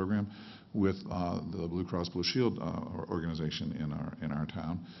developing this program, with the Blue Cross Blue Shield organization in our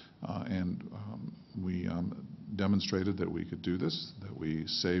town. We demonstrated that we could do this, that we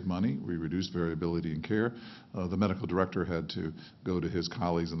save money, we reduce variability in care. The medical director had to go to his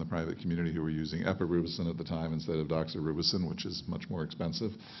colleagues in the private community who were using epirubicin at the time instead of doxorubicin, which is much more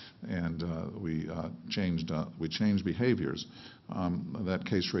expensive, and we changed behaviors. That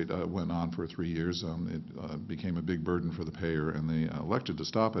case rate went on for 3 years. It became a big burden for the payer, and they elected to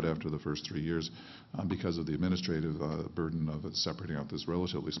stop it after the first 3 years because of the administrative burden of it separating out this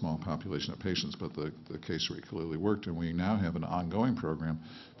relatively small population of patients, but the case rate clearly worked, and we now have an ongoing program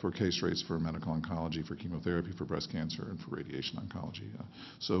for case rates for medical oncology, for chemotherapy, for breast cancer, and for radiation oncology.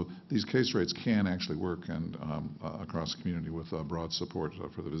 So these case rates can actually work and across the community with broad support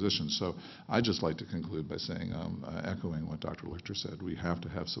for the physicians. So I'd just like to conclude by saying, echoing what Dr. Lichter said, we have to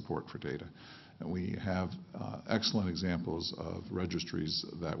have support for data. And we have excellent examples of registries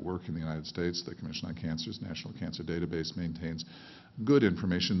that work in the United States. The Commission on Cancer's National Cancer Database maintains good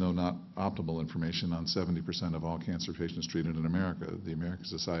information, though not optimal information, on 70% of all cancer patients treated in America. The American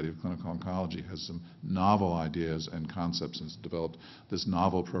Society of Clinical Oncology has some novel ideas and concepts and has developed this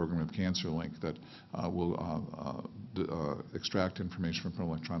novel program of CancerLink that will extract information from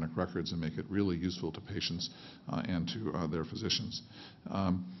electronic records and make it really useful to patients and to their physicians.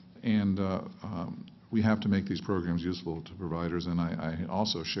 We have to make these programs useful to providers, and I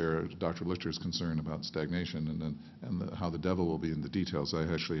also share Dr. Lichter's concern about stagnation and how the devil will be in the details. I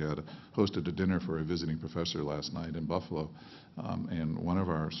actually hosted a dinner for a visiting professor last night in Buffalo, and one of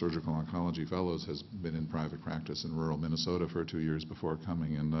our surgical oncology fellows has been in private practice in rural Minnesota for 2 years before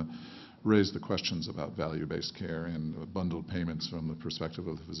coming, and raised the questions about value-based care and bundled payments from the perspective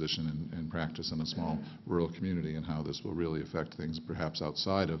of the physician in practice in a small rural community, and how this will really affect things perhaps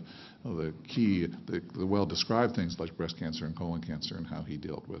outside of the well-described things like breast cancer and colon cancer, and how he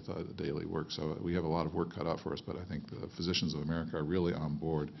dealt with daily work. So we have a lot of work cut out for us, but I think the physicians of America are really on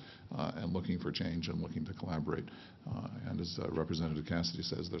board and looking for change and looking to collaborate. And as Representative Cassidy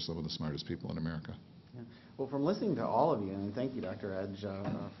says, they're some of the smartest people in America. Yeah. Well, from listening to all of you, and thank you, Dr. Edge,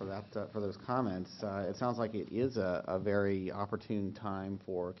 for those comments, it sounds like it is a very opportune time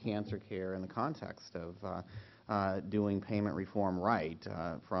for cancer care in the context of doing payment reform right.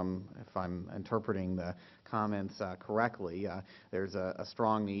 If I'm interpreting the comments correctly, there's a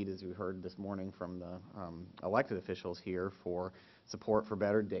strong need, as we heard this morning from the elected officials here, for support for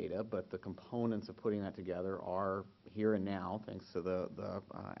better data, but the components of putting that together are here and now, thanks to the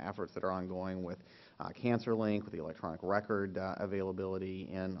efforts that are ongoing with CancerLink, with the electronic record availability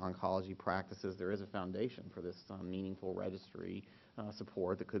in oncology practices. There is a foundation for this meaningful registry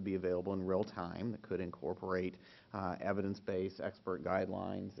support that could be available in real time, that could incorporate evidence-based expert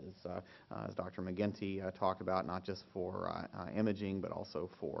guidelines, as Dr. McGinty talked about, not just for imaging, but also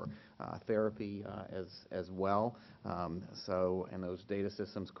for therapy as well. And those data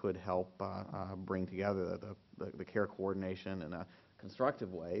systems could help bring together the care coordination in a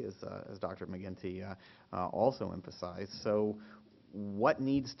constructive way, as Dr. McGinty also emphasized. So what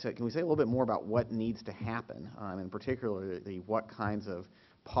needs to, can we say a little bit more about what needs to happen, and particularly what kinds of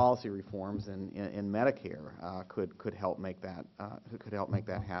policy reforms in Medicare could help make that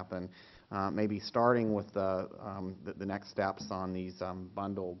happen? Maybe starting with the next steps on these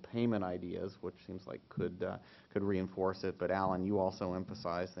bundled payment ideas, which seems like could reinforce it. But Alan, you also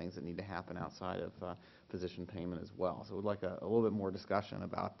emphasized things that need to happen outside of physician payment as well. So we'd like a little bit more discussion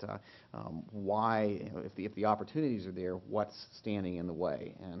about why, if the opportunities are there, what's standing in the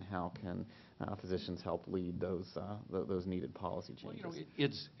way, and how can physicians help lead those needed policy changes?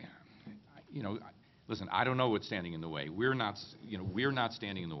 Well, listen, I don't know what's standing in the way. We're not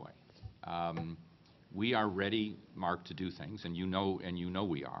standing in the way. We are ready, Mark, to do things, and you know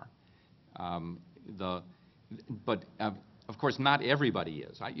we are. But of course, not everybody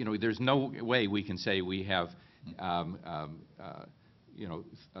is. There's no way we can say we have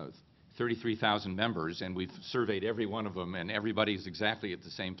 33,000 members and we've surveyed every one of them and everybody's exactly at the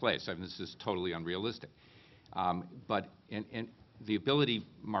same place. I mean, this is totally unrealistic. But the ability,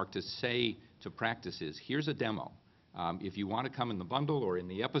 Mark, to say to practices, here's a demo. If you want to come in the bundle or in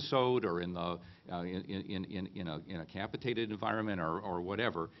the episode or in a capitated environment or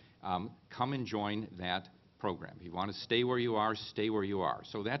whatever, come and join that program. If you want to stay where you are, stay where you are.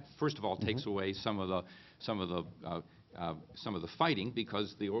 So that, first of all, takes away some of the fighting,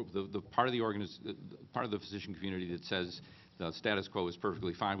 because the part of the physician community that says the status quo is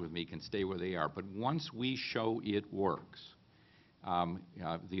perfectly fine with me can stay where they are. But once we show it works,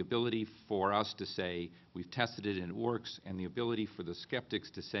 the ability for us to say we've tested it and it works, and the ability for the skeptics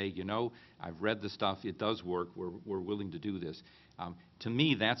to say, I've read the stuff, it does work, we're willing to do this. To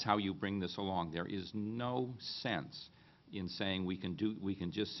me, that's how you bring this along. There is no sense in saying we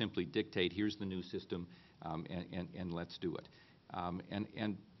can just simply dictate, here's the new system, and let's do it.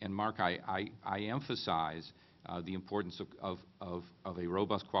 And Mark, I emphasize the importance of a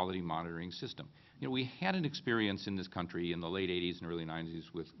robust quality monitoring system. We had an experience in this country in the late 80s and early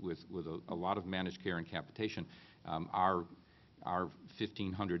 90s with a lot of managed care and capitation. Our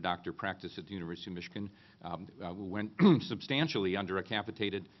 1,500 doctor practice at the University of Michigan went substantially under a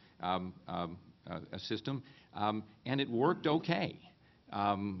capitated a system, and it worked okay.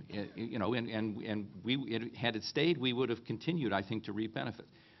 And had it stayed, we would have continued, I think, to reap benefit.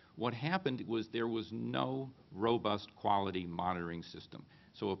 What happened was there was no robust quality monitoring system.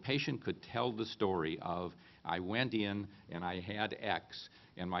 So a patient could tell the story of, I went in and I had X,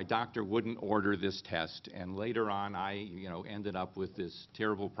 and my doctor wouldn't order this test, and later on I ended up with this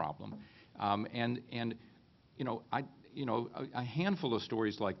terrible problem. A handful of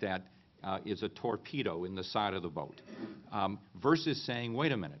stories like that is a torpedo in the side of the boat, versus saying,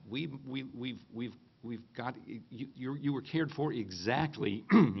 wait a minute, we've got, you were cared for exactly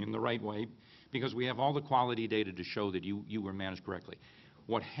in the right way, because we have all the quality data to show that you were managed correctly.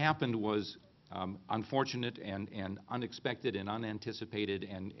 What happened was unfortunate and unexpected and unanticipated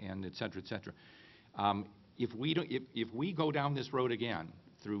and et cetera, et cetera. If we go down this road again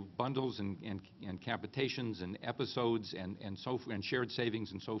through bundles and capitations and episodes and shared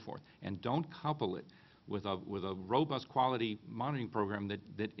savings and so forth, and don't couple it with a robust quality monitoring program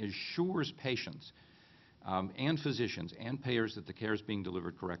that assures patients and physicians and payers that the care is being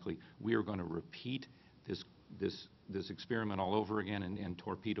delivered correctly, we are going to repeat this experiment all over again and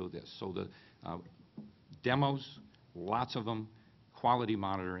torpedo this. So the demos, lots of them, quality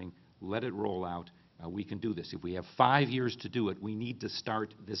monitoring, let it roll out. We can do this. If we have 5 years to do it, we need to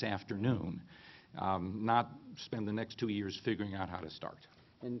start this afternoon, not spend the next 2 years figuring out how to start.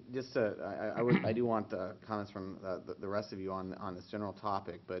 And just I do want comments from the rest of you on this general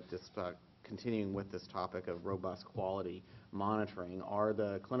topic, but just continuing with this topic of robust quality monitoring, are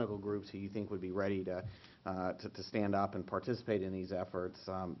the clinical groups who you think would be ready to stand up and participate in these efforts,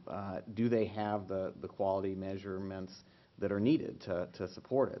 do they have the quality measurements that are needed to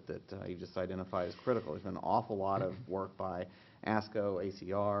support it, that you just identified as critical? There's been an awful lot of work by ASCO,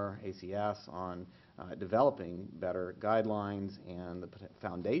 ACR, ACS on developing better guidelines and the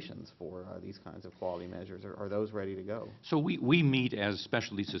foundations for these kinds of quality measures? Are those ready to go? So we meet as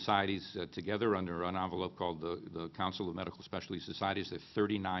specialty societies together under an envelope called the Council of Medical Specialty Societies. There are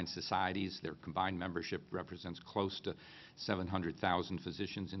 39 societies. Their combined membership represents close to 700,000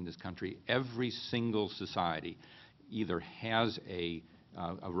 physicians in this country. Every single society either has a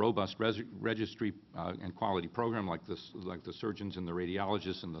robust registry and quality program like the surgeons and the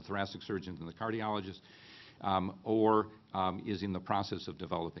radiologists and the thoracic surgeons and the cardiologists, or is in the process of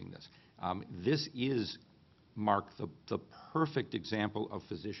developing this. This is, Mark, the perfect example of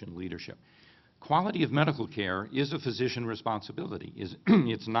physician leadership. Quality of medical care is a physician responsibility.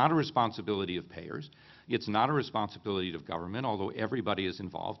 It's not a responsibility of payers. It's not a responsibility of government, although everybody is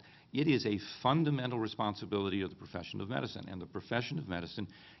involved. It is a fundamental responsibility of the profession of medicine, and the profession of medicine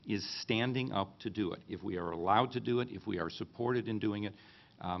is standing up to do it. If we are allowed to do it, if we are supported in doing it,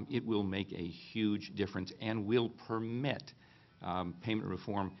 it will make a huge difference and will permit payment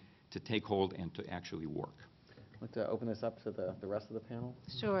reform to take hold and to actually work. I'd like to open this up to the rest of the panel.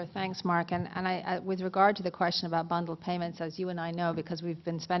 Sure, thanks, Mark. And with regard to the question about bundled payments, as you and I know, because we've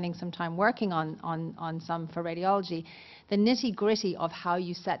been spending some time working on some for radiology, the nitty-gritty of how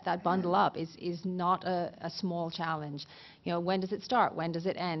you set that bundle up is not a small challenge. You know, when does it start? When does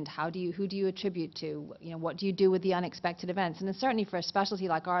it end? Who do you attribute to? You know, what do you do with the unexpected events? And certainly for a specialty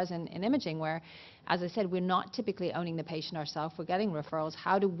like ours in imaging, where, as I said, we're not typically owning the patient ourselves, we're getting referrals.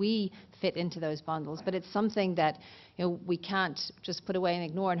 How do we fit into those bundles? But it's something that, you know, we can't just put away and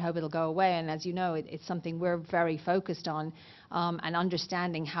ignore and hope it'll go away. And as you know, it's something we're very focused on, and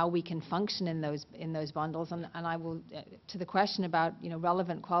understanding how we can function in those bundles. And I will, to the question about, you know,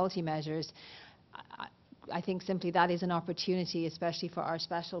 relevant quality measures, I think simply that is an opportunity, especially for our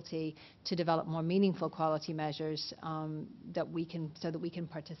specialty, to develop more meaningful quality measures so that we can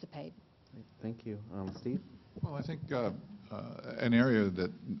participate. Thank you. Steve? Well, I think an area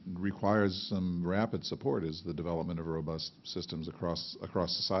that requires some rapid support is the development of robust systems across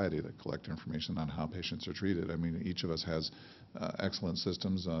society that collect information on how patients are treated. I mean, each of us has excellent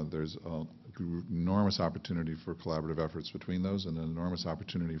systems. There's an enormous opportunity for collaborative efforts between those, and an enormous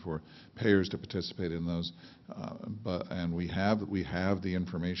opportunity for payers to participate in those. And we have the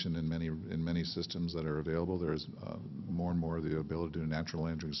information in many systems that are available. There's more and more the ability to do natural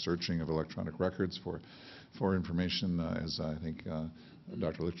language searching of electronic records for information, as I think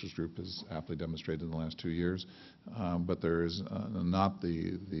Dr. Lichter's group has aptly demonstrated in the last 2 years. But there is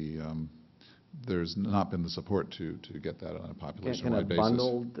there's not been the support to get that on a population-wide basis. Can a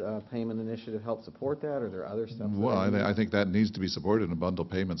bundled payment initiative help support that, or are there other steps? Well, I think that needs to be supported, and bundled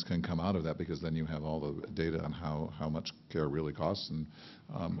payments can come out of that, because then you have all the data on how much care really costs. And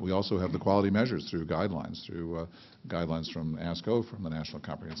we also have the quality measures through guidelines from ASCO, from the National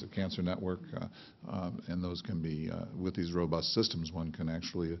Comprehensive Cancer Network, and those can be, with these robust systems, one can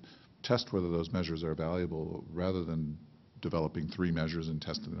actually test whether those measures are valuable rather than developing 3 measures and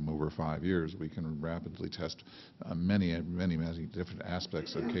testing them over 5 years. We can rapidly test many different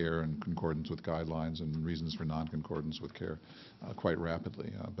aspects of care in concordance with guidelines and reasons for non-concordance with care quite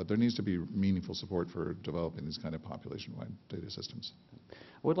rapidly. But there needs to be meaningful support for developing these kind of population-wide data systems. I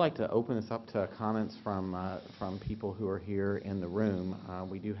would like to open this up to comments from people who are here in the room.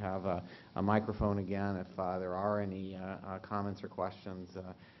 We do have a microphone again. If there are any comments or questions,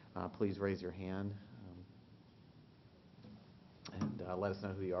 please raise your hand. And let us know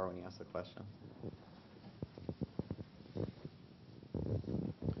who you are when you ask the question.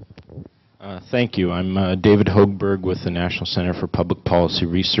 Thank you. I'm David Hoegberg with the National Center for Public Policy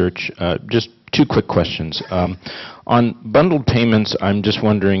Research. Just 2 quick questions. On bundled payments, I'm just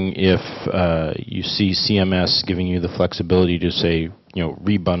wondering if you see CMS giving you the flexibility to say, you know,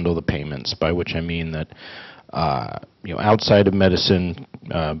 rebundle the payments, by which I mean that you know, outside of medicine,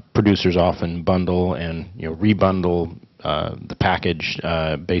 producers often bundle and, you know, rebundle the package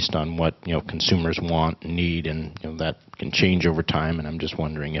based on what, you know, consumers want and need, and, you know, that can change over time. And I'm just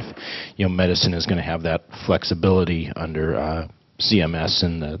wondering if, you know, medicine is going to have that flexibility under CMS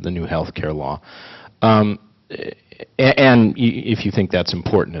and the new health care law. And if you think that's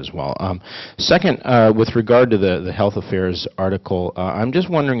important as well. Second, with regard to the Health Affairs article, I'm just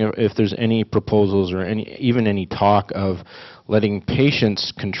wondering if there's any proposals or even any talk of letting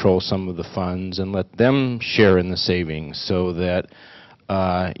patients control some of the funds and let them share in the savings, so that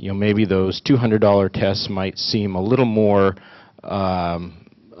you know, maybe those $200 tests might seem a little more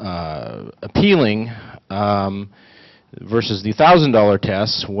appealing versus the $1,000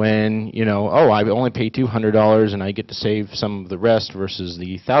 tests, when, you know, oh, I only pay $200 and I get to save some of the rest, versus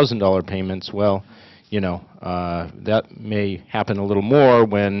the $1,000 payments. Well, you know, that may happen a little more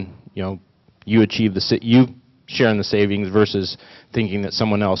when, you know, you achieve you sharing the savings versus thinking that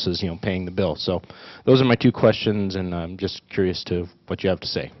someone else is, paying the bill. So those are my two questions, and I'm just curious to what you have to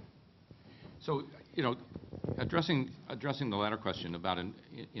say. So, addressing the latter question about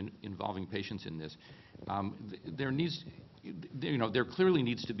involving patients in this, there clearly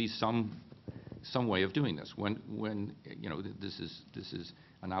needs to be some way of doing this. When this is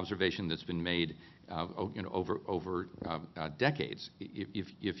an observation that's been made over decades.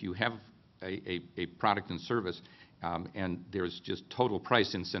 If you have a product and service and there's just total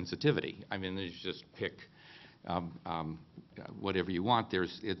price insensitivity, I mean, there's just pick whatever you want.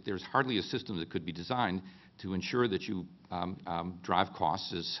 There's hardly a system that could be designed to ensure that you drive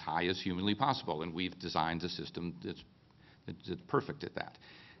costs as high as humanly possible, and we've designed a system that's perfect at that.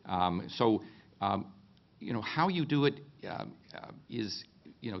 How you do it is,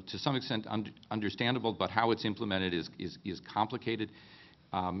 to some extent understandable, but how it's implemented is complicated.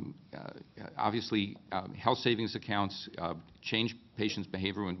 Obviously, health savings accounts change patients'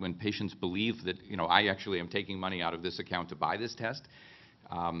 behavior when patients believe that, I actually am taking money out of this account to buy this test.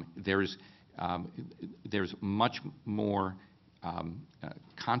 There's much more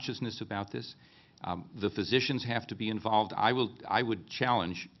consciousness about this. The physicians have to be involved. I would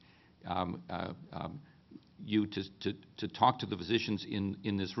challenge you to talk to the physicians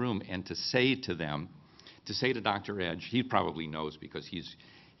in this room and to say to them, to say to Dr. Edge, he probably knows because he's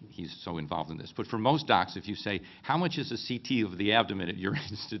so involved in this. But for most docs, if you say, how much is a CT of the abdomen at your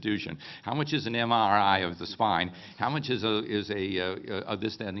institution? How much is an MRI of the spine? How much is a this,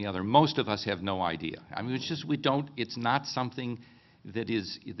 that, and the other? Most of us have no idea. I mean, it's just it's not something that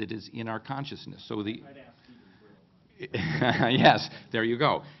is in our consciousness. So yes, there you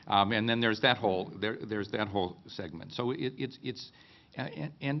go. And then there's that whole segment. So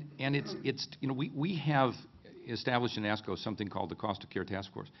we have established in ASCO something called the Cost of Care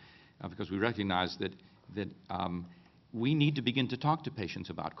Task Force because we recognize that we need to begin to talk to patients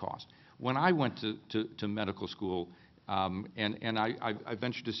about cost. When I went to medical school, and I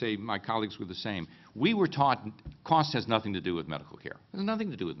venture to say my colleagues were the same, we were taught cost has nothing to do with medical care. It has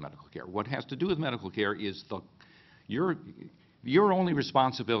nothing to do with medical care. What has to do with medical care is your only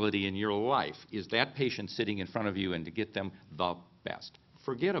responsibility in your life is that patient sitting in front of you and to get them the best.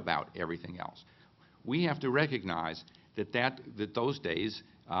 Forget about everything else. We have to recognize that those days,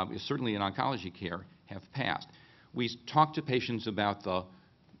 certainly in oncology care, have passed. We talk to patients about the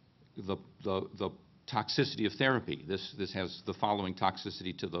toxicity of therapy. This has the following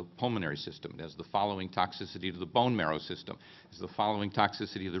toxicity to the pulmonary system. It has the following toxicity to the bone marrow system. It has the following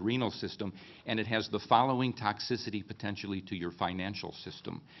toxicity to the renal system. And it has the following toxicity potentially to your financial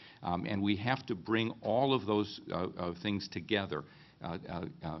system. And we have to bring all of those things together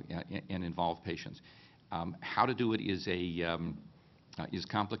and involve patients. How to do it is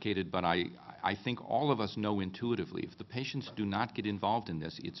complicated, but I think all of us know intuitively if the patients do not get involved in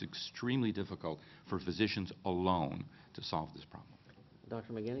this, it's extremely difficult for physicians alone to solve this problem.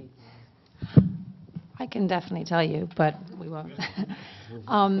 Dr. McGinney? I can definitely tell you, but we won't.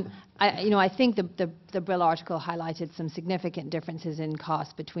 I think the Brill article highlighted some significant differences in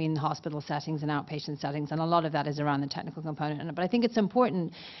cost between hospital settings and outpatient settings, and a lot of that is around the technical component. But I think it's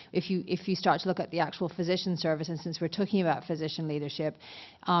important if you start to look at the actual physician service, and since we're talking about physician leadership,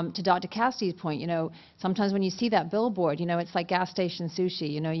 to Dr. Cassidy's point, sometimes when you see that billboard, it's like gas station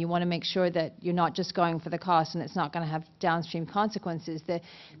sushi. You want to make sure that you're not just going for the cost and it's not going to have downstream consequences.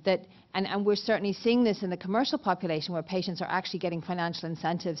 And we're certainly seeing this in the commercial population where patients are actually getting financial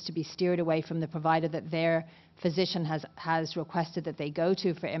incentives to be steered away from the provider that their physician has requested that they go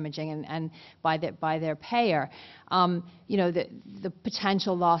to for imaging and by their payer. The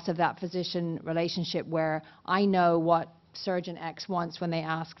potential loss of that physician relationship where I know what surgeon X wants when they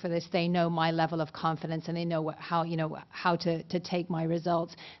ask for this, they know my level of confidence and they know how to take my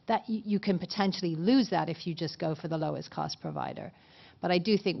results, that you can potentially lose that if you just go for the lowest cost provider. But I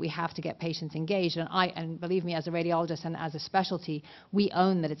do think we have to get patients engaged, and believe me, as a radiologist and as a specialty, we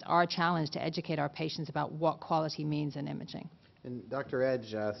own that it's our challenge to educate our patients about what quality means in imaging. And Dr.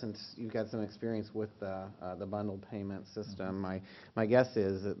 Edge, since you've got some experience with the bundled payment system, my guess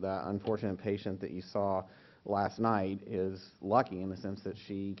is that the unfortunate patient that you saw last night is lucky in the sense that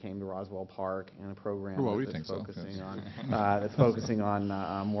she came to Roswell Park in a program that's focusing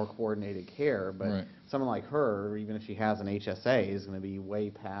on more coordinated care. But Right. someone like her, even if she has an HSA, is going to be way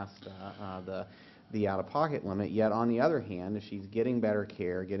past the out-of-pocket limit. Yet on the other hand, if she's getting better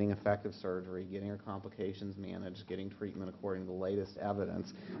care, getting effective surgery, getting her complications managed, getting treatment according to the latest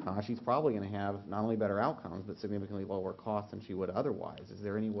evidence, she's probably going to have not only better outcomes but significantly lower costs than she would otherwise. Is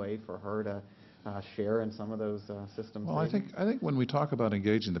there any way for her to share in some of those system Well, I savings? think when we talk about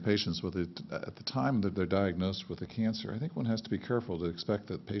engaging the patients with it, at the time that they're diagnosed with a cancer, I think one has to be careful to expect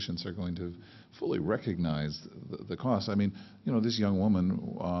that patients are going to fully recognize the cost. I mean, you know, this young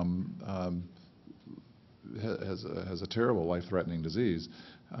woman has a terrible life-threatening disease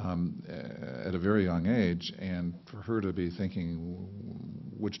at a very young age, and for her to be thinking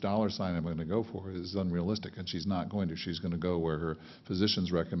which dollar sign I'm going to go for is unrealistic, and she's not going to. She's going to go where her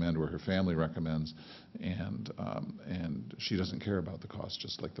physicians recommend, where her family recommends, and she doesn't care about the cost,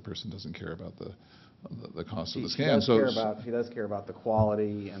 just like the person doesn't care about the cost of the scan. She does care about the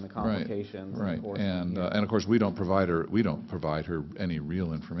quality and the complications. Right, and, and of course we don't provide her any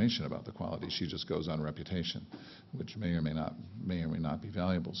real information about the quality. She just goes on reputation, which may or may not be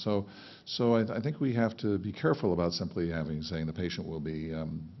valuable. So I think we have to be careful about simply saying the patient will be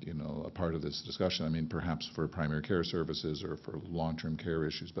you know, a part of this discussion. I mean, perhaps for primary care services or for long-term care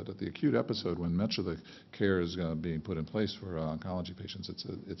issues, but at the acute episode, when much of the care is being put in place for oncology patients,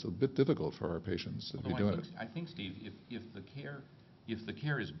 it's a bit difficult for our patients to be doing it. I think, Steve, if the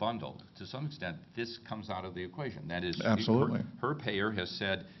care is bundled, to some extent, this comes out of the equation. That is, absolutely, her payer has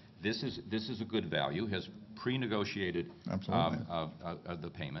said this is a good value, has pre-negotiated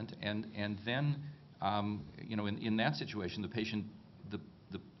the payment, and then you know, in that situation, the patient.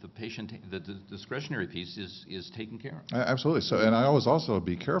 The discretionary piece is taken care of. Absolutely. So, and I always also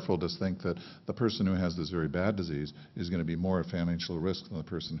be careful to think that the person who has this very bad disease is going to be more at financial risk than the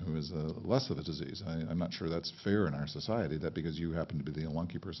person who has less of a disease. I'm not sure that's fair in our society, that because you happen to be the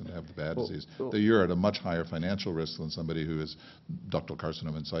unlucky person to have the bad disease, that you're at a much higher financial risk than somebody who is ductal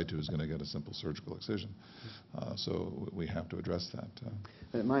carcinoma in situ who's going to get a simple surgical excision. So we have to address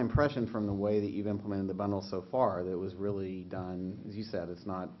that. My impression from the way that you've implemented the bundle so far, that it was really done, as you said, it's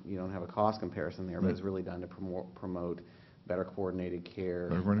not, you don't have a cost comparison there, but it's really done to promote better coordinated care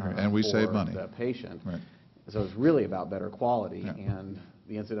and we save for money. the patient. Right. So it's really about better quality, and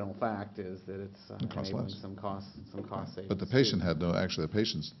the incidental fact is that it's enabling less. some cost savings. But the patient had no, actually the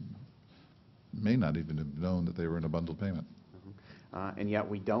patients may not even have known that they were in a bundled payment. And yet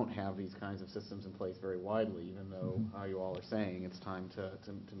we don't have these kinds of systems in place very widely, even though you all are saying it's time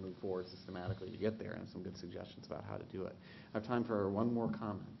to move forward systematically to get there, and some good suggestions about how to do it. I have time for one more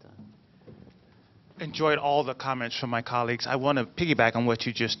comment. Enjoyed all the comments from my colleagues. I want to piggyback on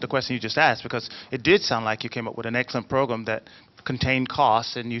the question you just asked, because it did sound like you came up with an excellent program that contained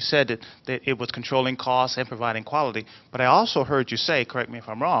costs, and you said that it was controlling costs and providing quality. But I also heard you say, correct me if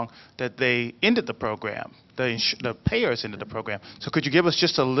I'm wrong, that they ended the program. The payers ended the program. So could you give us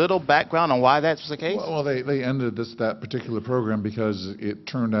just a little background on why that was the case? Well, they ended that particular program because it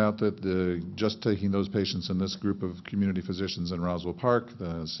turned out that just taking those patients in this group of community physicians in Roswell Park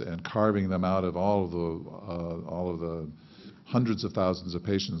and carving them out of all of the hundreds of thousands of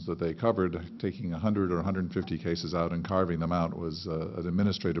patients that they covered, taking 100 or 150 cases out and carving them out was an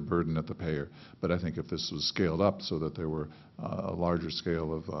administrative burden at the payer. But I think if this was scaled up so that there were a larger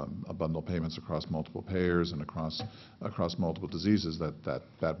scale of bundle payments across multiple payers and across multiple diseases,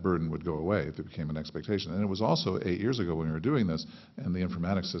 that burden would go away if it became an expectation. And it was also 8 years ago when we were doing this, and the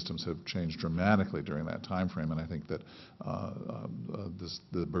informatics systems have changed dramatically during that time frame, and I think that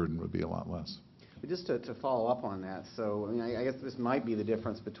the burden would be a lot less. But just to follow up on that, so I mean, I guess this might be the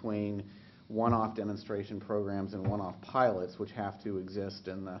difference between one-off demonstration programs and one-off pilots, which have to exist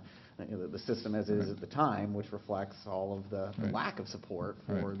in the system as it is at the time, which reflects all of the lack of support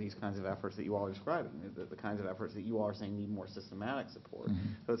for these kinds of efforts that you all are describing, the kinds of efforts that you all are saying need more systematic support.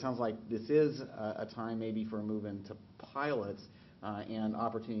 So it sounds like this is a time maybe for a move into pilots and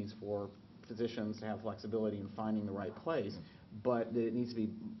opportunities for physicians to have flexibility in finding the right place, but that it needs to be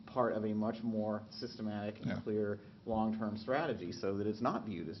part of a much more systematic and clear long-term strategy, so that it's not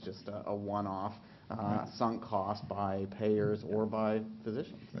viewed as just a one-off sunk cost by payers or by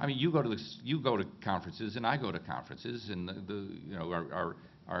physicians. I mean, you go to conferences, and I go to conferences, and the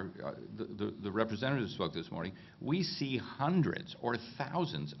representatives spoke this morning. We see hundreds or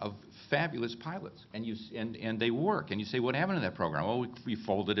thousands of fabulous pilots, and they work. And you say, what happened to that program? Oh, we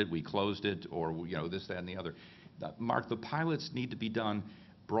folded it, we closed it, or this, that, and the other. Mark, the pilots need to be done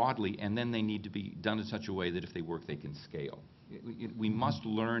broadly, and then they need to be done in such a way that if they work, they can scale. We must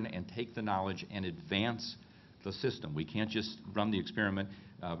learn and take the knowledge and advance the system. We can't just run the experiment,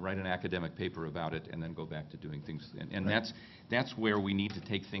 write an academic paper about it, and then go back to doing things. And that's where we need to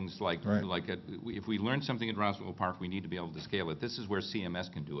take things like if we learn something at Roswell Park, we need to be able to scale it. This is where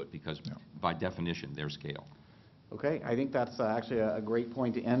CMS can do it because, by definition, they're scale. Okay, I think that's actually a great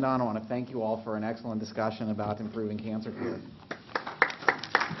point to end on. I want to thank you all for an excellent discussion about improving cancer care.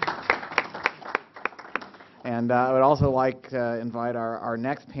 And I would also like to invite our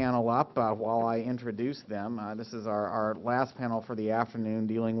next panel up while I introduce them. This is our last panel for the afternoon,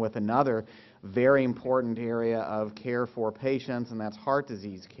 dealing with another very important area of care for patients, and that's heart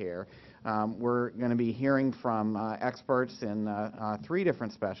disease care. We're going to be hearing from experts in 3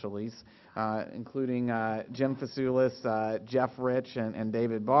 different specialties, including Jim Fasoulis, Jeff Rich, and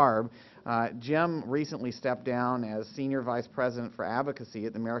David Barb. Jim recently stepped down as Senior Vice President for Advocacy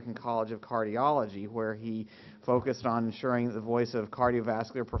at the American College of Cardiology, where he focused on ensuring that the voice of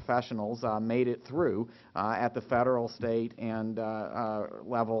cardiovascular professionals made it through at the federal, state, and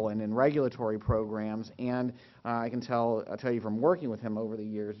level and in regulatory programs. And I can tell you from working with him over the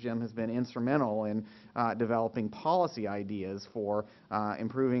years, Jim has been instrumental in developing policy ideas for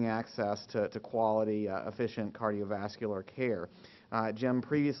improving access to quality, efficient cardiovascular care. Jim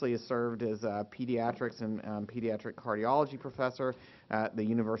previously has served as a pediatrics and pediatric cardiology professor at the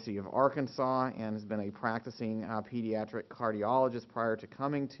University of Arkansas and has been a practicing pediatric cardiologist prior to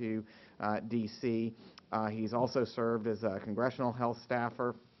coming to D.C. He's also served as a congressional health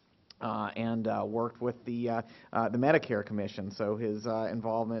staffer and worked with the Medicare Commission. So his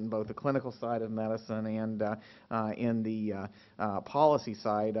involvement in both the clinical side of medicine and in the policy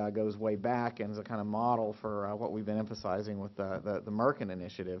side goes way back and is a kind of model for what we've been emphasizing with the Merkin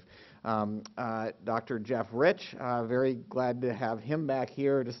Initiative. Dr. Jeff Rich, very glad to have him back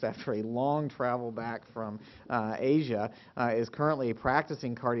here just after a long travel back from Asia, is currently a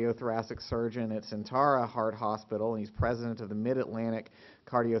practicing cardiothoracic surgeon at Sentara Heart Hospital, and he's president of the Mid-Atlantic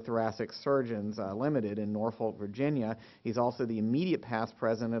Cardiothoracic Surgeons Limited in Norfolk, Virginia. He's also the immediate past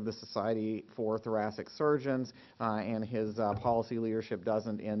president of the Society for Thoracic Surgeons, and his policy leadership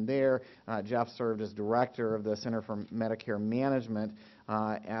doesn't end there. Jeff served as director of the Center for Medicare Management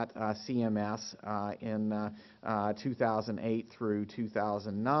at CMS in 2008 through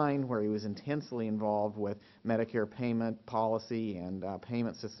 2009, where he was intensely involved with Medicare payment policy and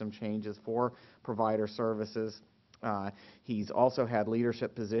payment system changes for provider services. He's also had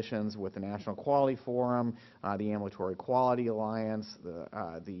leadership positions with the National Quality Forum, the Ambulatory Quality Alliance,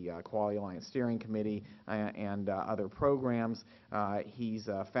 the Quality Alliance Steering Committee, and other programs. He's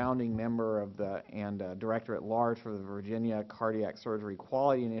a founding member of and director at large for the Virginia Cardiac Surgery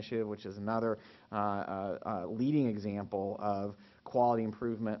Quality Initiative, which is another leading example of quality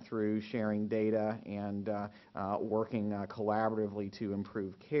improvement through sharing data and working collaboratively to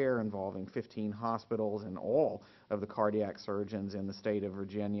improve care, involving 15 hospitals and all of the cardiac surgeons in the state of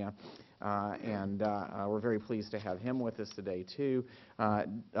Virginia. We're very pleased to have him with us today, too.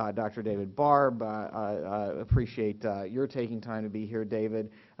 Dr. David Barb, appreciate your taking time to be here,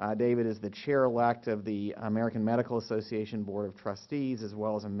 David. David is the chair-elect of the American Medical Association Board of Trustees, as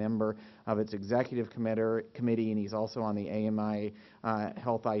well as a member of its executive committee, and he's also on the AMI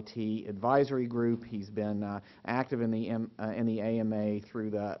Health IT Advisory Group. He's been active in the AMA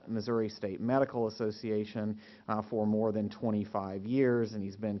through the Missouri State Medical Association for more than 25 years, and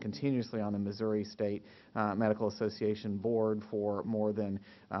he's been continuously on the Missouri State Medical Association Board for more than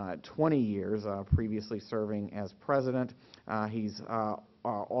 20 years, previously serving as president. He's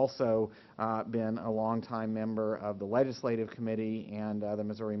also been a longtime member of the Legislative Committee and the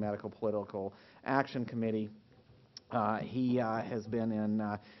Missouri Medical Political Action Committee. He has been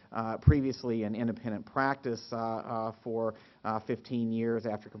in previously in independent practice for 15 years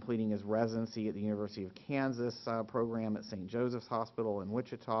after completing his residency at the University of Kansas program at St. Joseph's Hospital in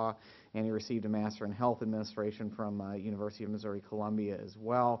Wichita, and he received a Master in Health Administration from University of Missouri-Columbia as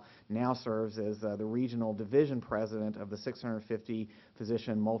well. Now serves as the Regional Division President of the 650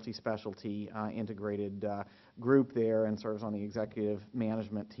 physician multi-specialty integrated group there, and serves on the executive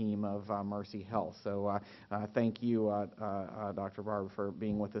management team of Mercy Health. So thank you, Dr. Barber, for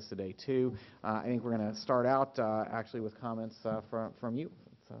being with us today, too. I think we're going to start out actually with comments from you.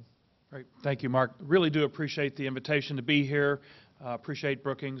 Great. Thank you, Mark. Really do appreciate the invitation to be here. Appreciate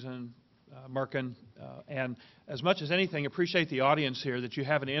Brookings and Merkin, and as much as anything, appreciate the audience here, that you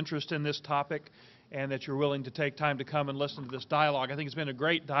have an interest in this topic and that you're willing to take time to come and listen to this dialogue. I think it's been a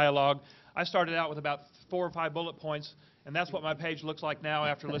great dialogue. I started out with about 4 or 5 bullet points, and that's what my page looks like now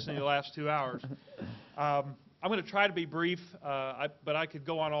after listening to the last 2 hours. I'm going to try to be brief, but I could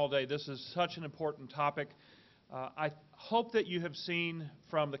go on all day. This is such an important topic. I hope that you have seen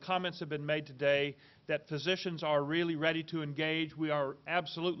from the comments that have been made today that physicians are really ready to engage. We are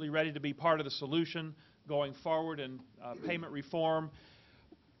absolutely ready to be part of the solution going forward in payment reform,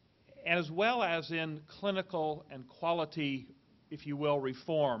 as well as in clinical and quality, if you will,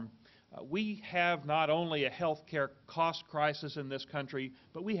 reform. We have not only a health care cost crisis in this country,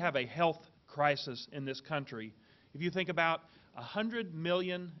 but we have a health crisis in this country. If you think about 100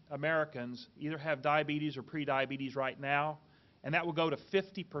 million Americans either have diabetes or prediabetes right now, and that will go to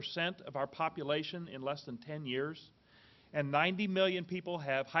 50% of our population in less than 10 years. And 90 million people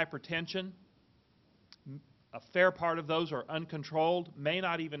have hypertension. A fair part of those are uncontrolled, may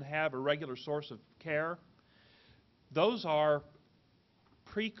not even have a regular source of care. Those are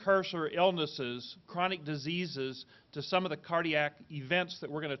precursor illnesses, chronic diseases, to some of the cardiac events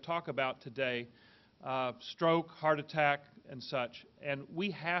that we're going to talk about today, stroke, heart attack, and such. And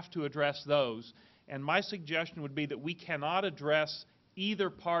we have to address those. And my suggestion would be that we cannot address either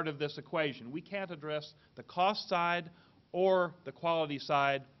part of this equation. We can't address the cost side or the quality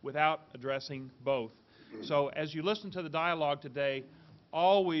side without addressing both. So as you listen to the dialogue today,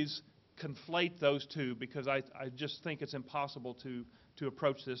 always conflate those two, because I just think it's impossible to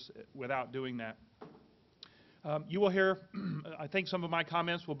approach this without doing that. You will hear, I think some of my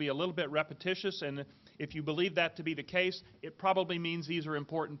comments will be a little bit repetitious, and if you believe that to be the case, it probably means these are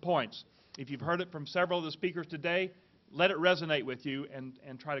important points. If you've heard it from several of the speakers today, let it resonate with you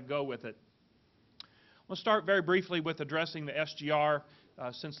and try to go with it. We'll start very briefly with addressing the SGR,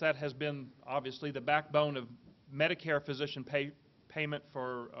 since that has been obviously the backbone of Medicare physician payment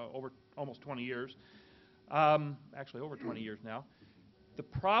for over almost 20 years, actually over 20 years now. The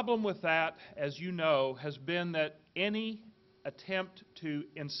problem with that, as you know, has been that any attempt to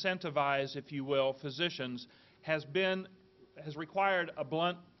incentivize, if you will, physicians has required a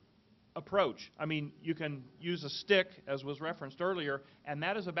blunt approach. I mean, you can use a stick, as was referenced earlier, and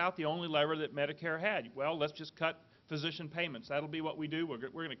that is about the only lever that Medicare had. Well, let's just cut physician payments. That'll be what we do. We're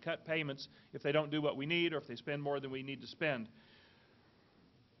going to cut payments if they don't do what we need or if they spend more than we need to spend.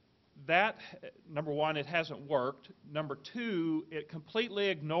 That, number one, it hasn't worked. Number two, it completely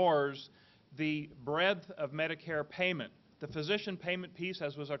ignores the breadth of Medicare payment. The physician payment piece,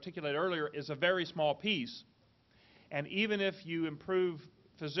 as was articulated earlier, is a very small piece. And even if you improve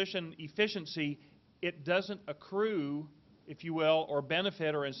physician efficiency, it doesn't accrue, if you will, or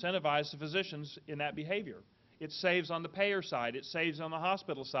benefit or incentivize the physicians in that behavior. It saves on the payer side. It saves on the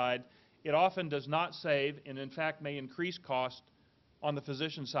hospital side. It often does not save, and in fact may increase cost on the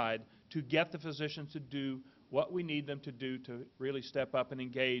physician side to get the physicians to do what we need them to do to really step up and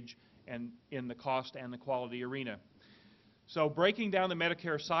engage in the cost and the quality arena. So breaking down the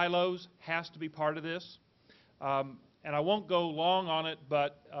Medicare silos has to be part of this. And I won't go long on it,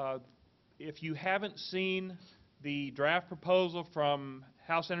 but if you haven't seen the draft proposal from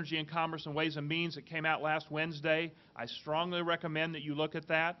House Energy and Commerce and Ways and Means that came out last Wednesday, I strongly recommend that you look at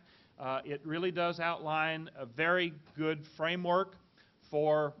that. It really does outline a very good framework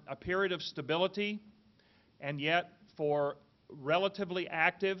for a period of stability, and yet for relatively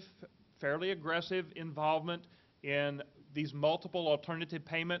active, fairly aggressive involvement in these multiple alternative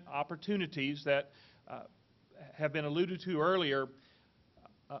payment opportunities that have been alluded to earlier,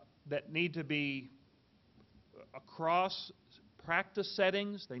 that need to be across practice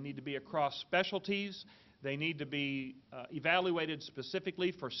settings, they need to be across specialties, they need to be evaluated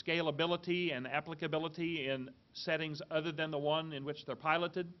specifically for scalability and applicability in settings other than the one in which they're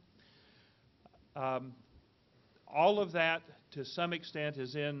piloted. All of that, to some extent,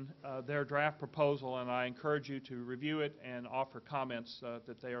 is in their draft proposal, and I encourage you to review it and offer comments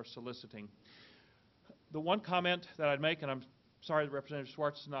that they are soliciting. The one comment that I'd make, and I'm sorry that Representative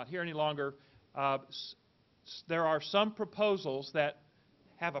Schwartz is not here any longer, there are some proposals that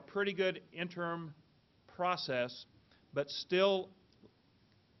have a pretty good interim process, but still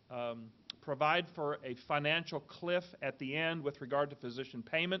provide for a financial cliff at the end with regard to physician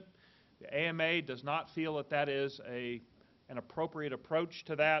payment. The AMA does not feel that that is an appropriate approach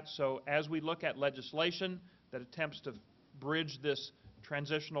to that, so as we look at legislation that attempts to bridge this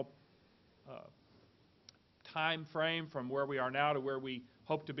transitional time frame from where we are now to where we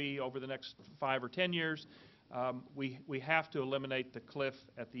hope to be over the next 5 or 10 years, we have to eliminate the cliff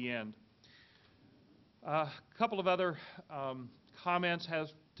at the end. A couple of other comments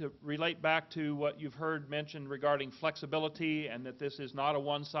has to relate back to what you've heard mentioned regarding flexibility and that this is not a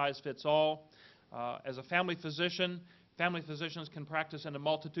one-size-fits-all. As a family physician, family physicians can practice in a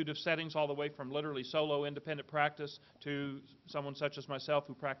multitude of settings, all the way from literally solo independent practice to someone such as myself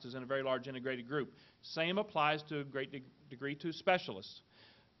who practices in a very large integrated group. Same applies to a great degree to specialists.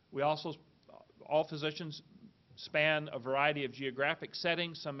 We also, all physicians span a variety of geographic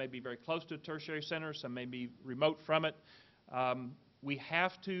settings. Some may be very close to a tertiary center, some may be remote from it. We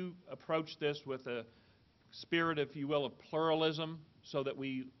have to approach this with a spirit, if you will, of pluralism, so that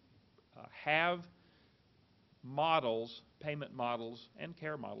we have models, payment models, and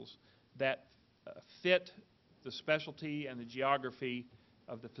care models that fit the specialty and the geography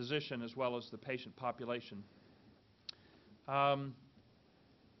of the physician as well as the patient population.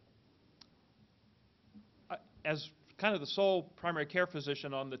 As kind of the sole primary care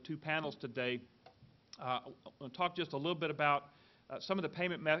physician on the two panels today, I'll talk just a little bit about some of the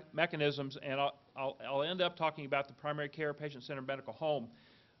payment mechanisms, and I'll end up talking about the primary care patient-centered medical home.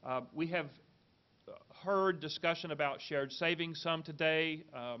 We have heard discussion about shared savings some today.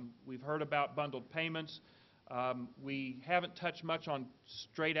 We've heard about bundled payments. We haven't touched much on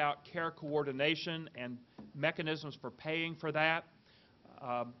straight-out care coordination and mechanisms for paying for that,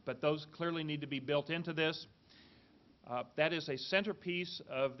 but those clearly need to be built into this. That is a centerpiece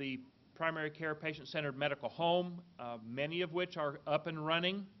of the primary care patient-centered medical home, many of which are up and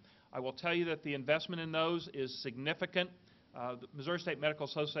running. I will tell you that the investment in those is significant. The Missouri State Medical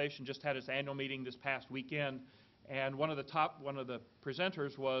Association just had its annual meeting this past weekend, and one of the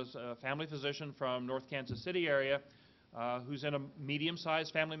presenters was a family physician from North Kansas City area who's in a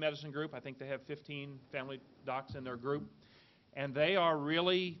medium-sized family medicine group. I think they have 15 family docs in their group. And they are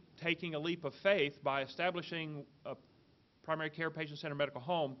really taking a leap of faith by establishing a primary care patient-centered medical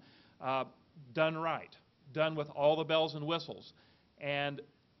home done right, done with all the bells and whistles. And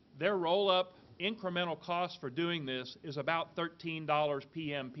their roll-up incremental cost for doing this is about $13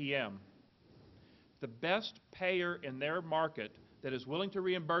 PMPM. The best payer in their market that is willing to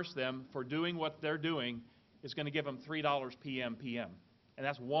reimburse them for doing what they're doing is going to give them $3 PMPM. And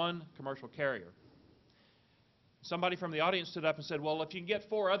that's one commercial carrier. Somebody from the audience stood up and said, well, if you can get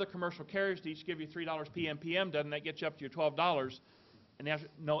 4 other commercial carriers to each give you $3 PMPM, doesn't that get you up to your $12? And the answer,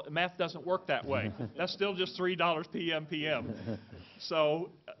 no, math doesn't work that way. That's still just $3 PMPM. So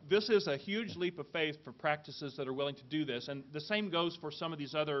this is a huge leap of faith for practices that are willing to do this. And the same goes for some of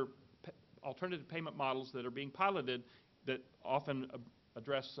these other alternative payment models that are being piloted that often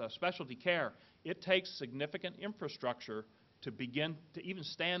address specialty care. It takes significant infrastructure to begin to even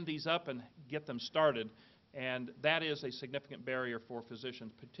stand these up and get them started. And that is a significant barrier for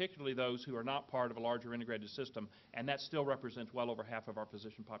physicians, particularly those who are not part of a larger integrated system, and that still represents well over half of our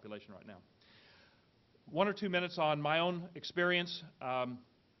physician population right now. 1 or 2 minutes on my own experience.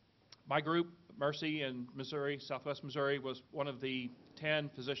 My group, Mercy in Missouri, Southwest Missouri, was one of the 10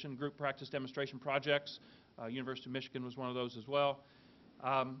 physician group practice demonstration projects. University of Michigan was one of those as well.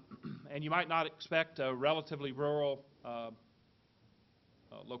 And you might not expect a relatively rural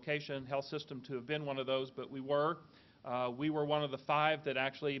location, health system to have been one of those, but we were. We were one of the 5 that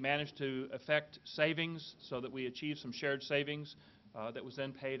actually managed to effect savings so that we achieved some shared savings that was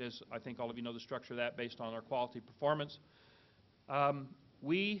then paid, as I think all of you know the structure of that, based on our quality performance. As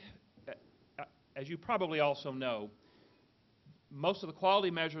you probably also know, most of the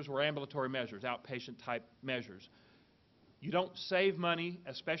quality measures were ambulatory measures, outpatient type measures. You don't save money,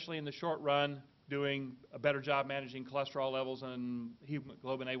 especially in the short run, doing a better job managing cholesterol levels and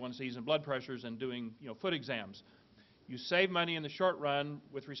hemoglobin A1Cs and blood pressures and doing foot exams. You save money in the short run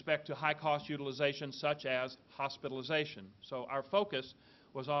with respect to high cost utilization such as hospitalization. So our focus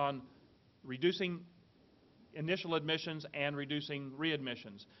was on reducing initial admissions and reducing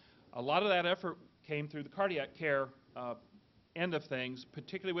readmissions. A lot of that effort came through the cardiac care end of things,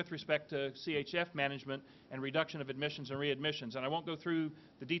 particularly with respect to CHF management and reduction of admissions and readmissions. And I won't go through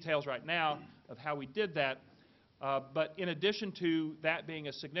the details right now of how we did that, but in addition to that being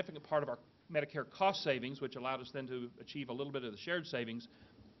a significant part of our Medicare cost savings, which allowed us then to achieve a little bit of the shared savings,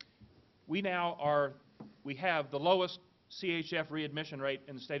 we have the lowest CHF readmission rate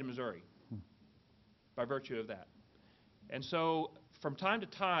in the state of Missouri by virtue of that. And so from time to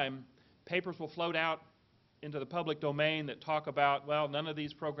time, papers will float out into the public domain that talk about, well, none of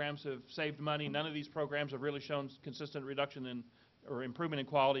these programs have saved money, none of these programs have really shown consistent reduction in, or improvement in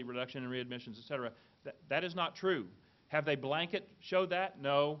quality, reduction in readmissions, et cetera. That is not true. Have they blanket showed that?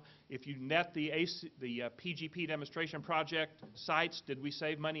 No. If you net the PGP demonstration project sites, did we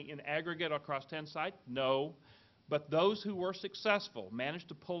save money in aggregate across 10 sites? No. But those who were successful, managed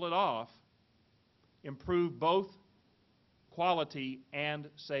to pull it off, improved both quality and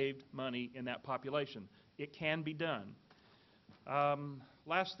saved money in that population. It can be done.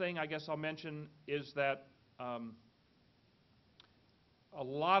 Last thing I guess I'll mention is that a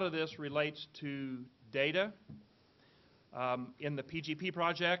lot of this relates to data in the PGP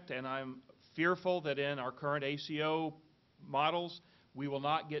project, and I'm fearful that in our current ACO models, we will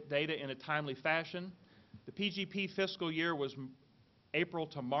not get data in a timely fashion. The PGP fiscal year was April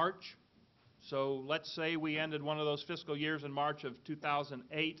to March, so let's say we ended one of those fiscal years in March of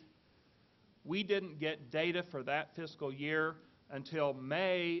 2008. We didn't get data for that fiscal year until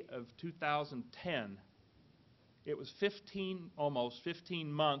May of 2010. It was almost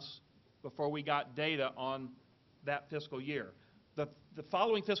 15 months before we got data on that fiscal year. The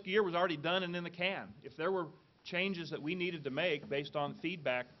following fiscal year was already done and in the can. If there were changes that we needed to make based on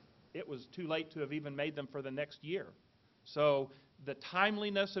feedback, it was too late to have even made them for the next year. So the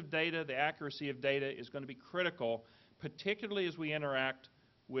timeliness of data, the accuracy of data is going to be critical, particularly as we interact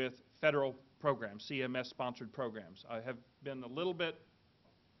with federal programs, CMS-sponsored programs. I have been a little bit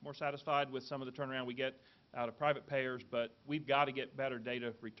more satisfied with some of the turnaround we get out of private payers, but we've got to get better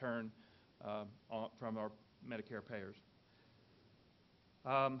data return from our Medicare payers.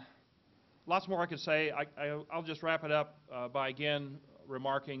 Lots more I could say. I'll just wrap it up by again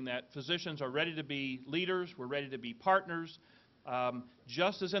remarking that physicians are ready to be leaders. We're ready to be partners.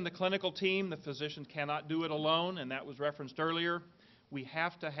 Just as in the clinical team, the physician cannot do it alone, and that was referenced earlier. We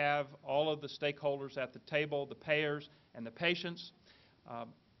have to have all of the stakeholders at the table, the payers and the patients.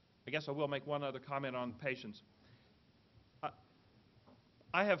 I guess I will make one other comment on patients.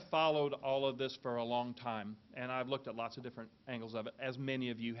 I have followed all of this for a long time, and I've looked at lots of different angles of it, as many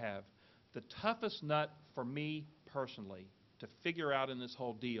of you have. The toughest nut for me personally to figure out in this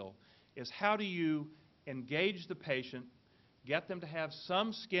whole deal is how do you engage the patient, get them to have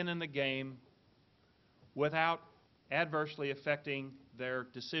some skin in the game without adversely affecting their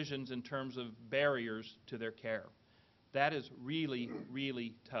decisions in terms of barriers to their care. That is really,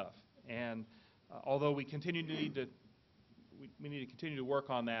 really tough. And although we continue to need to continue to work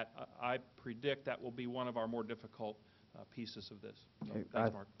on that, I predict that will be one of our more difficult pieces of this. So, Okay,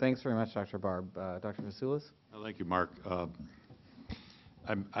 thanks, Mark. Thanks very much, Dr. Barb. Dr. Vassoulis? Thank you, Mark.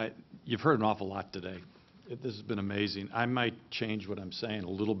 You've heard an awful lot today. This has been amazing. I might change what I'm saying a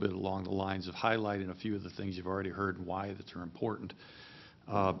little bit along the lines of highlighting a few of the things you've already heard and why that are important.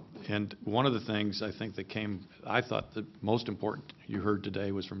 And one of the things I think that I thought the most important you heard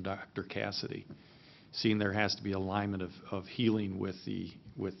today was from Dr. Cassidy, seeing there has to be alignment of healing with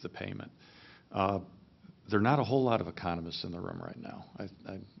the payment. There are not a whole lot of economists in the room right now.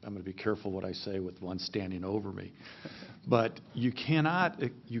 I'm going to be careful what I say with one standing over me. But you cannot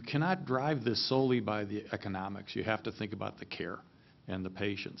drive this solely by the economics. You have to think about the care and the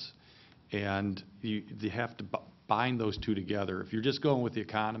patients. And you have to bind those two together. If you're just going with the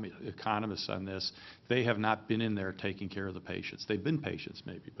economists on this, they have not been in there taking care of the patients. They've been patients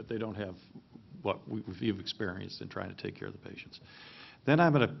maybe, but they don't have what we've experienced in trying to take care of the patients. Then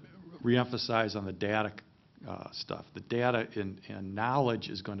I'm going to reemphasize on the data stuff. The data and knowledge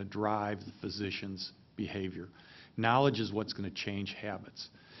is going to drive the physician's behavior. Knowledge is what's going to change habits.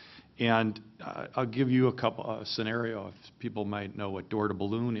 And I'll give you a scenario. If people might know what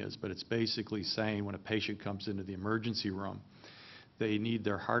door-to-balloon is, but it's basically saying when a patient comes into the emergency room, they need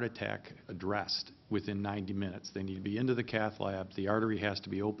their heart attack addressed within 90 minutes. They need to be into the cath lab. The artery has to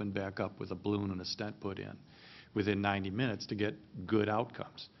be opened back up with a balloon and a stent put in within 90 minutes to get good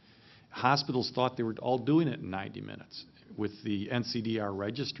outcomes. Hospitals thought they were all doing it in 90 minutes. With the NCDR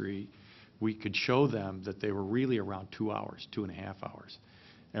registry, we could show them that they were really around 2 hours, 2.5 hours.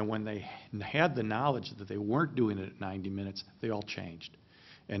 And when they had the knowledge that they weren't doing it at 90 minutes, they all changed.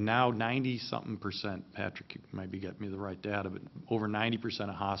 And now 90-something%, Patrick, you might be getting me the right data, but over 90%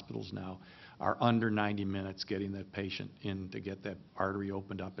 of hospitals now are under 90 minutes getting that patient in to get that artery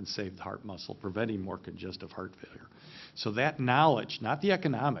opened up and save the heart muscle, preventing more congestive heart failure. So that knowledge, not the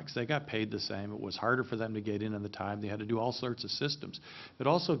economics, they got paid the same. It was harder for them to get in the time. They had to do all sorts of systems. It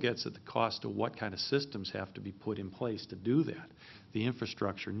also gets at the cost of what kind of systems have to be put in place to do that, the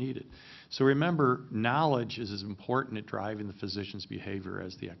infrastructure needed. So remember, knowledge is as important at driving the physician's behavior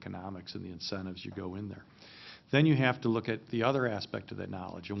as the economics and the incentives you go in there. Then you have to look at the other aspect of that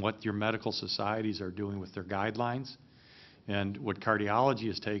knowledge and what your medical societies are doing with their guidelines. And what cardiology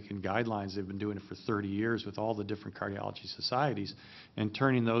has taken guidelines, they've been doing it for 30 years with all the different cardiology societies, and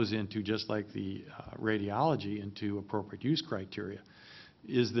turning those into, just like the radiology, into appropriate use criteria.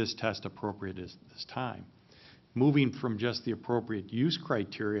 Is this test appropriate at this time? Moving from just the appropriate use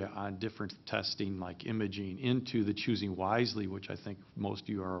criteria on different testing like imaging into the choosing wisely, which I think most of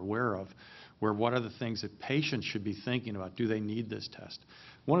you are aware of, where what are the things that patients should be thinking about? Do they need this test?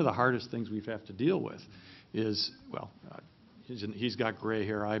 One of the hardest things we have to deal with is, well, he's got gray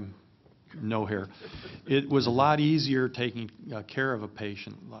hair, I'm no hair. It was a lot easier taking care of a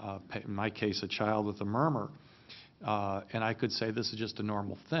patient, in my case a child with a murmur, and I could say this is just a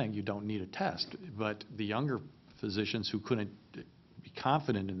normal thing, you don't need a test. But the younger physicians who couldn't be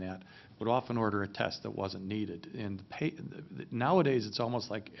confident in that would often order a test that wasn't needed. And nowadays it's almost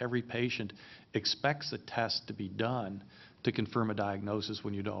like every patient expects a test to be done to confirm a diagnosis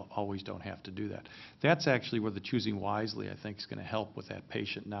when you always don't have to do that. That's actually where the choosing wisely, I think, is going to help with that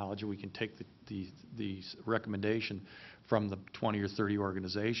patient knowledge. And we can take the recommendation from the 20 or 30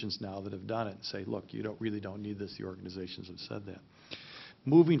 organizations now that have done it and say, look, you really don't need this. The organizations have said that.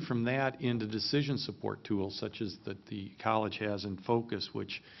 moving from that into decision support tools such as that the college has in Focus,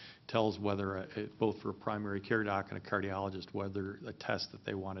 which tells whether, both for a primary care doc and a cardiologist, whether a test that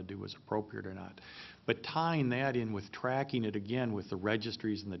they want to do is appropriate or not. But tying that in with tracking it again with the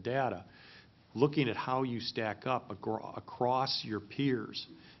registries and the data, looking at how you stack up across your peers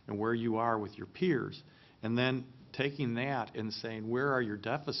and where you are with your peers, and then taking that and saying, where are your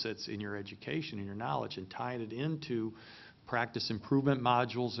deficits in your education and your knowledge, and tying it into practice improvement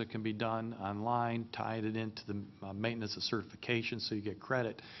modules that can be done online, tying it into the maintenance of certification so you get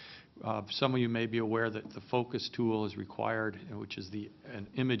credit. Some of you may be aware that the Focus tool is required, which is an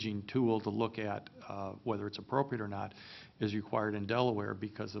imaging tool to look at whether it's appropriate or not, is required in Delaware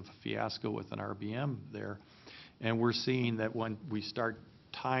because of a fiasco with an RBM there. And we're seeing that when we start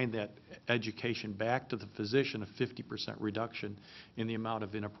tying that education back to the physician, a 50% reduction in the amount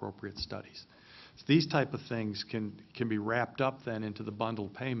of inappropriate studies. So these type of things can be wrapped up then into the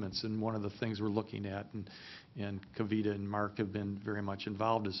bundled payments, and one of the things we're looking at, and Kavita and Mark have been very much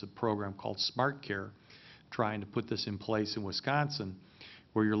involved, is a program called Smart Care, trying to put this in place in Wisconsin,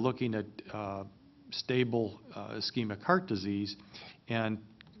 where you're looking at stable ischemic heart disease and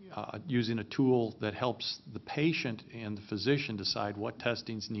using a tool that helps the patient and the physician decide what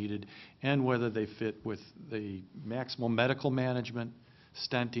testing's needed and whether they fit with the maximal medical management,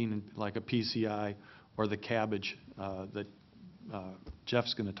 stenting like a PCI, or the CABG that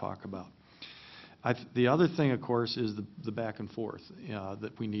Jeff's going to talk about. The other thing, of course, is the back and forth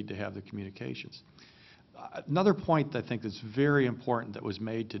that we need to have the communications. Another point that I think that's very important that was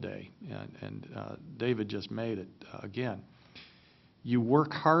made today, and David just made it again, you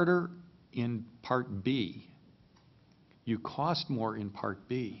work harder in Part B, you cost more in Part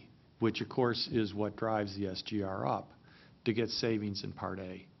B, which of course is what drives the SGR up, to get savings in Part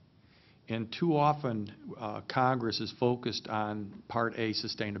A. And too often Congress is focused on Part A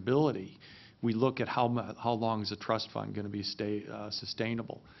sustainability. We look at how long is a trust fund going to be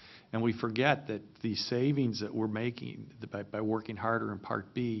sustainable. And we forget that the savings that we're making by working harder in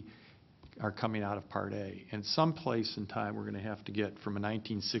Part B are coming out of Part A. And someplace in time we're going to have to get from a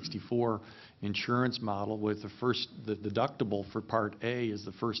 1964 insurance model with the deductible for Part A is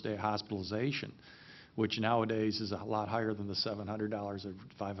the first day of hospitalization, which nowadays is a lot higher than the $700 or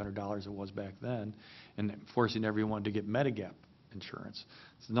 $500 it was back then, and forcing everyone to get Medigap insurance.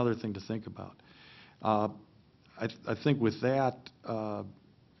 It's another thing to think about. I think with that,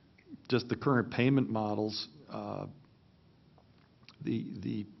 just the current payment models,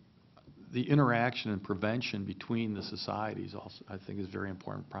 the interaction and prevention between the societies also, I think, is very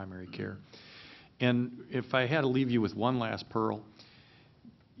important in primary care. And if I had to leave you with one last pearl,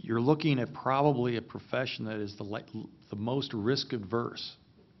 you're looking at probably a profession that is the most risk-adverse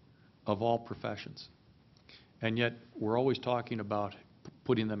of all professions. And yet, we're always talking about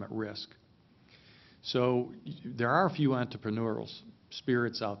putting them at risk. So there are a few entrepreneurial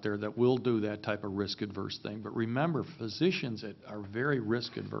spirits out there that will do that type of risk-adverse thing. But remember, physicians are very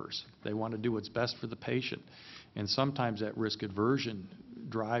risk-adverse. They want to do what's best for the patient. And sometimes that risk aversion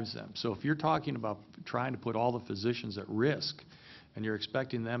drives them. So if you're talking about trying to put all the physicians at risk, and you're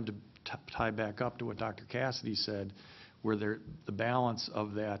expecting them to tie back up to what Dr. Cassidy said, where the balance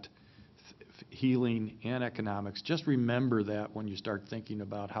of that healing and economics, just remember that when you start thinking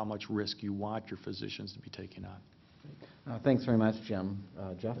about how much risk you want your physicians to be taking on. Thanks very much, Jim.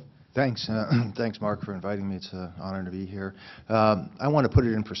 Jeff? Thanks. Thanks, Mark, for inviting me. It's an honor to be here. I want to put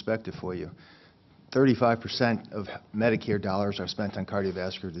it in perspective for you. 35% of Medicare dollars are spent on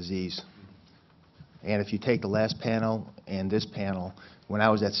cardiovascular disease. And if you take the last panel and this panel, when I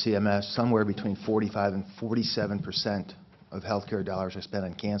was at CMS, somewhere between 45 and 47% of healthcare dollars are spent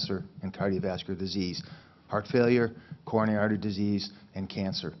on cancer and cardiovascular disease. Heart failure, coronary artery disease, and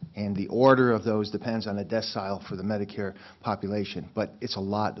cancer. And the order of those depends on the decile for the Medicare population, but it's a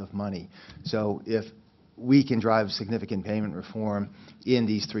lot of money. So if we can drive significant payment reform in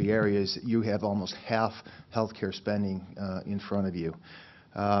these three areas, you have almost half healthcare spending in front of you.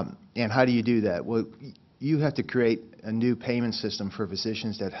 And how do you do that? Well, you have to create a new payment system for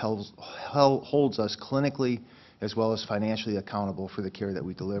physicians that holds us clinically as well as financially accountable for the care that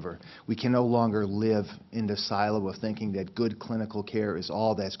we deliver. We can no longer live in the silo of thinking that good clinical care is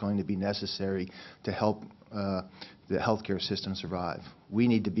all that's going to be necessary to help the healthcare system survive. We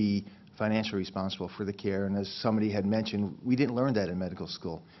need to be financially responsible for the care, and as somebody had mentioned, we didn't learn that in medical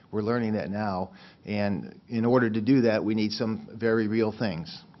school. We're learning that now, and in order to do that, we need some very real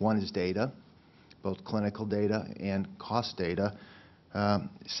things. One is data, both clinical data and cost data.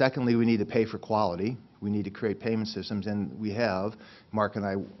 Secondly, we need to pay for quality. We need to create payment systems, and we have. Mark and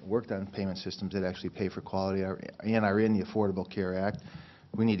I worked on payment systems that actually pay for quality and are in the Affordable Care Act.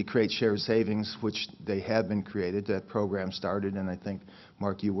 We need to create shared savings, which they have been created. That program started, and I think,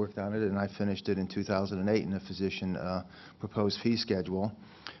 Mark, you worked on it, and I finished it in 2008 in a physician proposed fee schedule.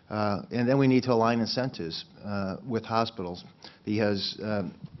 And then we need to align incentives with hospitals, because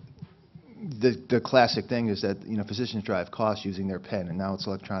the classic thing is that, you know, physicians drive costs using their pen, and now it's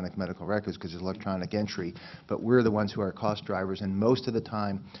electronic medical records because it's electronic entry. But we're the ones who are cost drivers, and most of the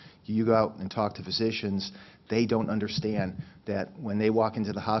time, you go out and talk to physicians, they don't understand that when they walk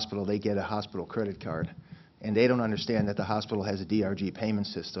into the hospital, they get a hospital credit card. And they don't understand that the hospital has a DRG payment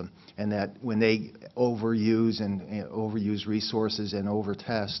system, and that when they overuse overuse resources and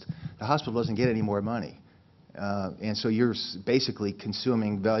over-test, the hospital doesn't get any more money. And so you're basically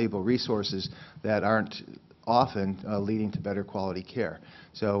consuming valuable resources that aren't often leading to better quality care.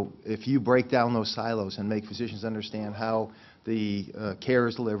 So if you break down those silos and make physicians understand how the care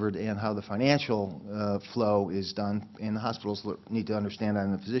is delivered and how the financial flow is done, and the hospitals need to understand that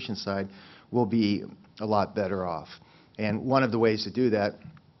on the physician side, we'll be a lot better off. And one of the ways to do that,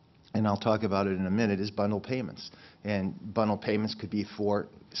 and I'll talk about it in a minute, is bundle payments. And bundle payments could be for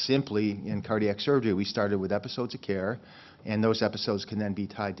simply in cardiac surgery. We started with episodes of care, and those episodes can then be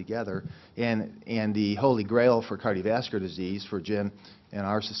tied together. And the holy grail for cardiovascular disease for Jim and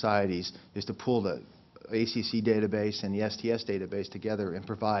our societies is to pull the ACC database and the STS database together and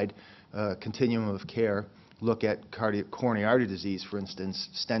provide a continuum of care. Look at coronary artery disease, for instance,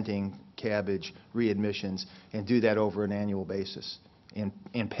 stenting, CABG, readmissions, and do that over an annual basis,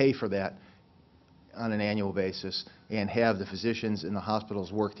 and pay for that on an annual basis, and have the physicians and the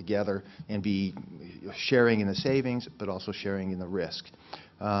hospitals work together and be sharing in the savings, but also sharing in the risk.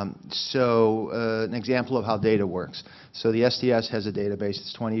 An example of how data works. So the STS has a database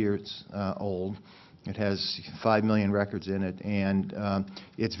that's 20 years old. It has 5 million records in it, and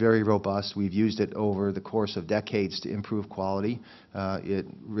it's very robust. We've used it over the course of decades to improve quality.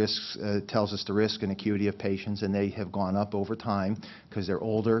 It tells us the risk and acuity of patients, and they have gone up over time because they're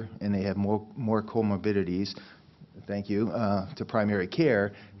older and they have more comorbidities. Thank you to primary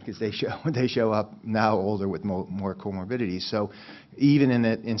care, because they show up now older with more comorbidities. So even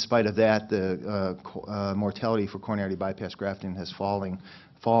in spite of that, the mortality for coronary bypass grafting has fallen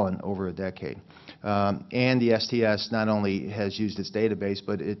over a decade. And the STS not only has used its database,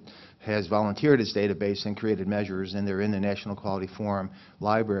 but it has volunteered its database and created measures, and they're in the National Quality Forum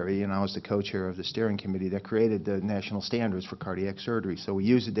library, and I was the co-chair of the steering committee that created the national standards for cardiac surgery. So we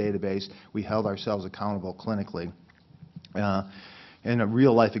used the database, we held ourselves accountable clinically. And a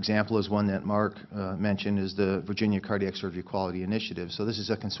real-life example is one that Mark mentioned, is the Virginia Cardiac Surgery Quality Initiative. So this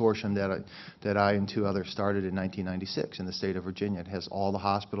is a consortium that I and two others started in 1996 in the state of Virginia. It has all the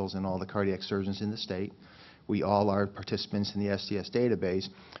hospitals and all the cardiac surgeons in the state. We all are participants in the STS database,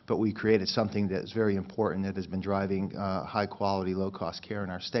 but we created something that's very important that has been driving high-quality, low-cost care in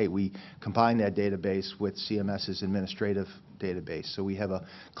our state. We combined that database with CMS's administrative database, so we have a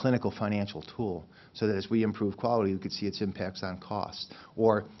clinical financial tool, so that as we improve quality, we could see its impacts on costs.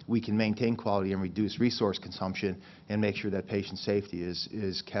 Or we can maintain quality and reduce resource consumption and make sure that patient safety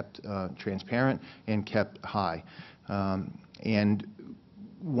is kept transparent and kept high. And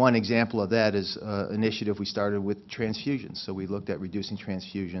one example of that is an initiative we started with transfusions. So we looked at reducing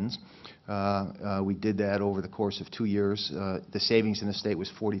transfusions. We did that over the course of 2 years. The savings in the state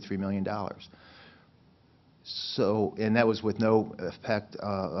was $43 million. So, and that was with no effect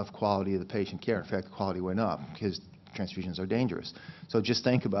of quality of the patient care. In fact, the quality went up because transfusions are dangerous. So just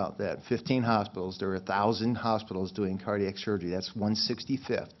think about that. 15 hospitals, there are 1,000 hospitals doing cardiac surgery. That's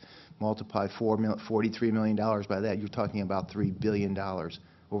 1/65th. Multiply $43 million by that, you're talking about $3 billion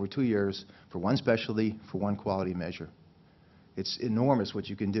over 2 years for one specialty, for one quality measure. It's enormous what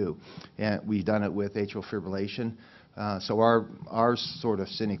you can do. And we've done it with atrial fibrillation. So our sort of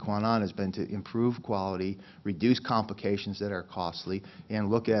sine qua non has been to improve quality, reduce complications that are costly, and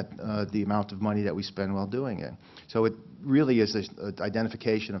look at the amount of money that we spend while doing it. So it really is an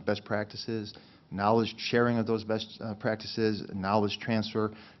identification of best practices, knowledge sharing of those best practices, knowledge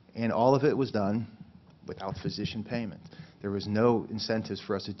transfer, and all of it was done without physician payment. There was no incentives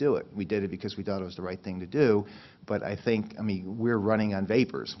for us to do it. We did it because we thought it was the right thing to do, but I mean, we're running on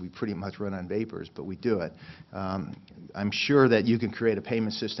vapors. We pretty much run on vapors, but we do it. I'm sure that you can create a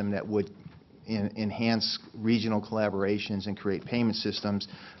payment system that would enhance regional collaborations and create payment systems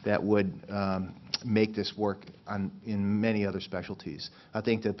that would make this work in many other specialties. I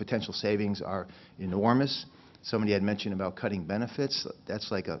think the potential savings are enormous. Somebody had mentioned about cutting benefits.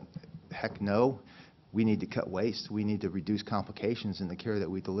 That's like a heck no. We need to cut waste. We need to reduce complications in the care that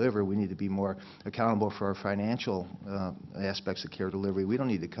we deliver. We need to be more accountable for our financial aspects of care delivery. We don't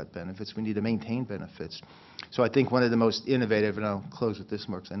need to cut benefits. We need to maintain benefits. So I think one of the most innovative, and I'll close with this,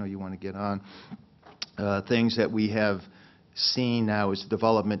 Mark, because I know you want to get on, things that we have seen now is the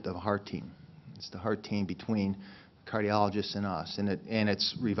development of a heart team. It's the heart team between cardiologists and us, and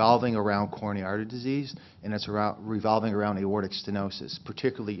it's revolving around coronary artery disease, and it's revolving around aortic stenosis,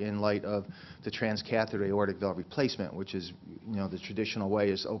 particularly in light of the transcatheter aortic valve replacement, which is, the traditional way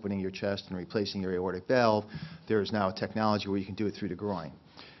is opening your chest and replacing your aortic valve. There is now a technology where you can do it through the groin,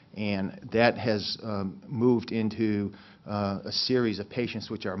 and that has moved into a series of patients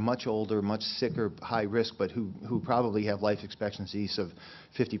which are much older, much sicker, high risk, but who probably have life expectancies of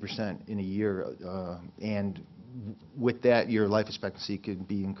 50% in a year, and with that, your life expectancy could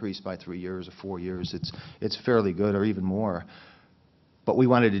be increased by 3 years or 4 years. It's fairly good, or even more. But we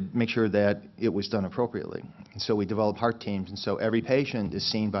wanted to make sure that it was done appropriately. And so we developed heart teams. And so every patient is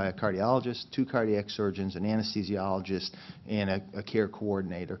seen by a cardiologist, 2 cardiac surgeons, an anesthesiologist, and a care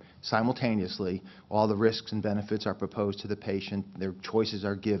coordinator. Simultaneously, all the risks and benefits are proposed to the patient. Their choices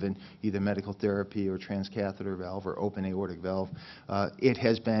are given, either medical therapy or transcatheter valve or open aortic valve. It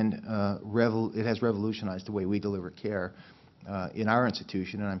has revolutionized the way we deliver care in our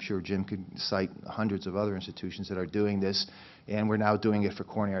institution, and I'm sure Jim could cite hundreds of other institutions that are doing this, and we're now doing it for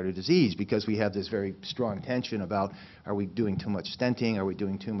coronary artery disease because we have this very strong tension about, are we doing too much stenting, are we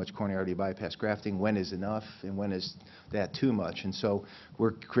doing too much coronary artery bypass grafting, when is enough, and when is that too much? And so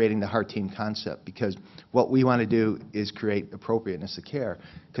we're creating the heart team concept, because what we want to do is create appropriateness of care,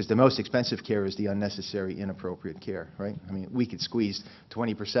 because the most expensive care is the unnecessary, inappropriate care, right? I mean, we could squeeze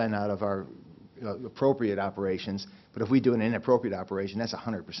 20% out of our appropriate operations, but if we do an inappropriate operation, that's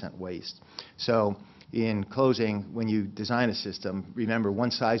 100% waste. So in closing, when you design a system, remember, one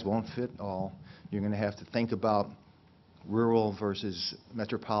size won't fit all. You're going to have to think about rural versus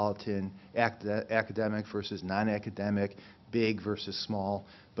metropolitan, academic versus non-academic, big versus small,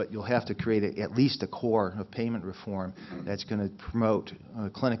 but you'll have to create at least a core of payment reform that's going to promote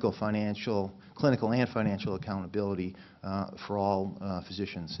clinical and financial accountability for all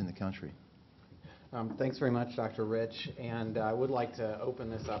physicians in the country. Thanks very much, Dr. Rich, and I would like to open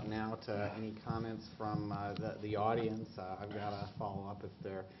this up now to any comments from the audience. I've got to follow up if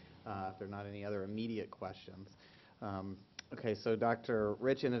there are not any other immediate questions. Okay, so Dr.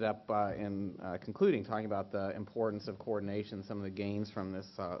 Rich ended up in concluding talking about the importance of coordination, some of the gains from this,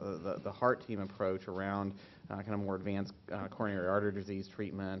 the heart team approach around kind of more advanced coronary artery disease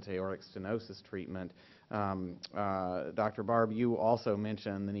treatment, aortic stenosis treatment. Dr. Barb, you also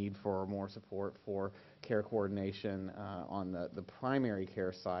mentioned the need for more support for care coordination on the primary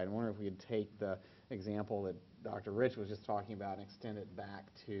care side. I wonder if we could take the example that Dr. Rich was just talking about and extend it back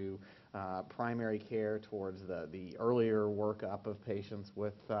to primary care towards the earlier workup of patients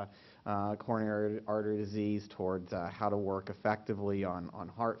with coronary artery disease, towards how to work effectively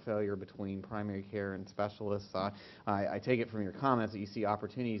on heart failure between primary care and specialists. I take it from your comments that you see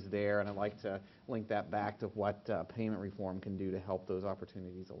opportunities there, and I'd like to link that back to what payment reform can do to help those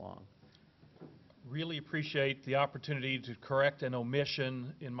opportunities along. Really appreciate the opportunity to correct an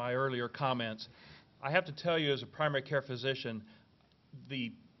omission in my earlier comments. I have to tell you, as a primary care physician,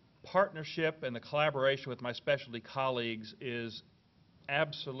 the partnership and the collaboration with my specialty colleagues is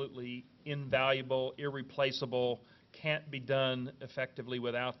absolutely invaluable, irreplaceable, can't be done effectively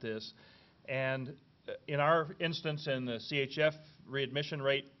without this. And in our instance, in the CHF readmission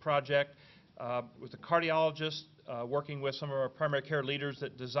rate project, with the cardiologist working with some of our primary care leaders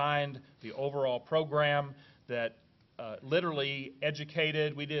that designed the overall program, that literally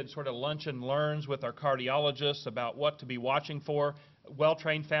educated. We did sort of lunch and learns with our cardiologists about what to be watching for.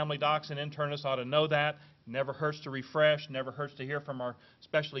 Well-trained family docs and internists ought to know that. Never hurts to refresh, never hurts to hear from our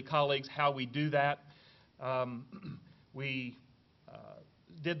specialty colleagues how we do that. We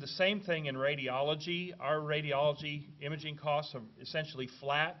did the same thing in radiology. Our radiology imaging costs are essentially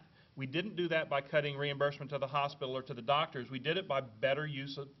flat. We didn't do that by cutting reimbursement to the hospital or to the doctors. We did it by better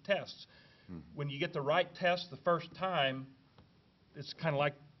use of tests. When you get the right test the first time, it's kind of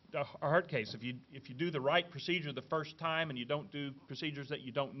like a heart case. If you do the right procedure the first time and you don't do procedures that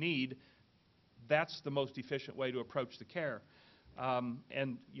you don't need, that's the most efficient way to approach the care.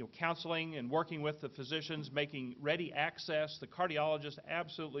 And counseling and working with the physicians, making ready access. The cardiologist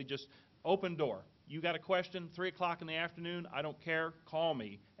absolutely just open door. You got a question, 3 o'clock in the afternoon, I don't care, call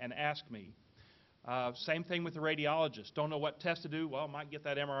me and ask me. Same thing with the radiologist. Don't know what test to do? Well, might get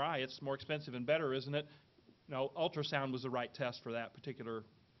that MRI. It's more expensive and better, isn't it? No, ultrasound was the right test for that particular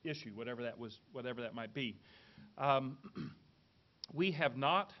issue, whatever that might be. We have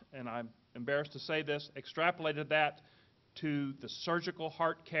not, and I'm embarrassed to say this, extrapolated that to the surgical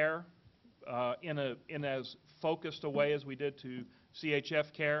heart care in as focused a way as we did to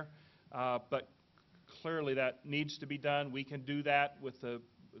CHF care, but clearly that needs to be done. We can do that with the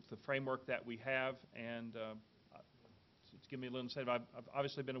framework that we have, and to give me a little incentive, I've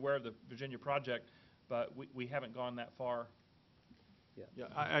obviously been aware of the Virginia project, but we haven't gone that far.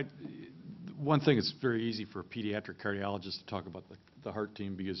 Yeah, one thing, it's very easy for a pediatric cardiologist to talk about the heart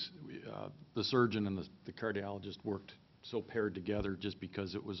team because the surgeon and the cardiologist worked so paired together just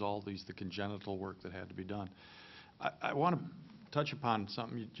because it was all the congenital work that had to be done. I want to touch upon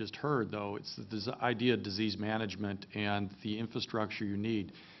something you just heard, though. It's the idea of disease management and the infrastructure you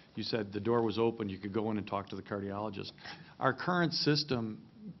need. You said the door was open, you could go in and talk to the cardiologist. Our current system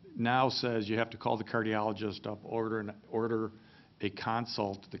now says you have to call the cardiologist up, order a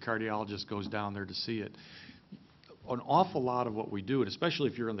consult, the cardiologist goes down there to see it. An awful lot of what we do, and especially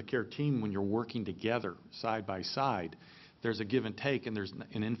if you're in the care team when you're working together side by side, there's a give and take and there's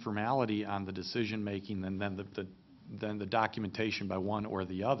an informality on the decision making and then the documentation by one or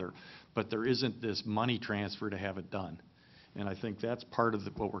the other. But there isn't this money transfer to have it done. And I think that's part of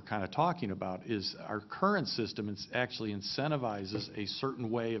what we're kind of talking about is our current system actually incentivizes a certain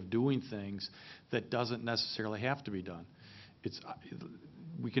way of doing things that doesn't necessarily have to be done.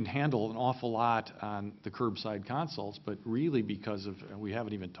 We can handle an awful lot on the curbside consults, but really because of, and we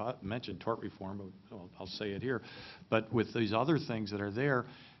haven't even mentioned tort reform, but I'll say it here, but with these other things that are there,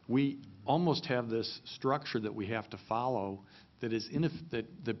 we almost have this structure that we have to follow that is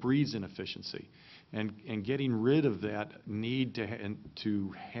that breeds inefficiency. And getting rid of that need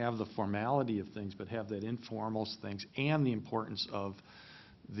to have the formality of things, but have that informal things and the importance of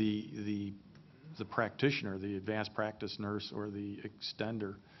the practitioner, the advanced practice nurse or the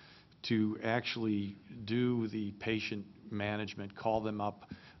extender to actually do the patient management, call them up.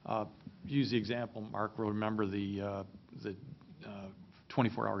 Use the example, Mark will remember the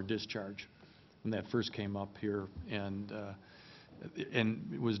 24-hour discharge when that first came up here, and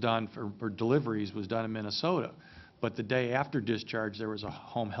it was done for deliveries, was done in Minnesota. But the day after discharge, there was a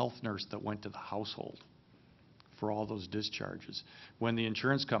home health nurse that went to the household for all those discharges. When the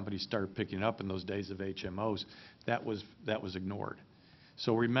insurance companies started picking up in those days of HMOs, that was ignored.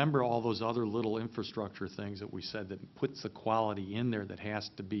 So remember all those other little infrastructure things that we said that puts the quality in there that has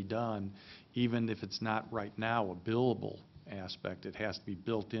to be done, even if it's not right now a billable aspect. It has to be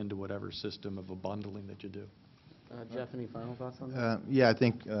built into whatever system of a bundling that you do. Jeff, any final thoughts on that? Yeah, I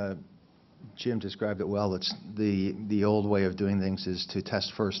think Jim described it well. It's the old way of doing things is to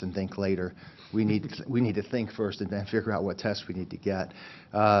test first and think later. We need to think first and then figure out what tests we need to get.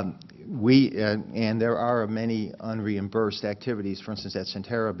 And there are many unreimbursed activities. For instance, at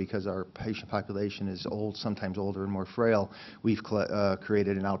Sentara, because our patient population is old, sometimes older and more frail, we've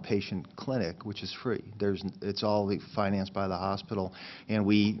created an outpatient clinic, which is free. It's all financed by the hospital, and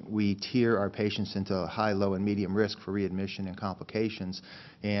we tier our patients into high, low, and medium risk for readmission and complications,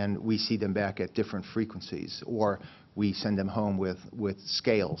 and we see them back at different frequencies, or we send them home with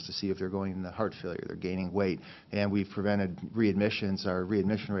scales to see if they're going into heart failure, they're gaining weight, and we've prevented readmissions. Our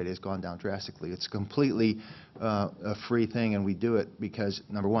readmission rate has gone down drastically. It's completely a free thing, and we do it because,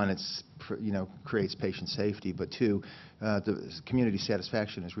 number one, it's creates patient safety, but two, the community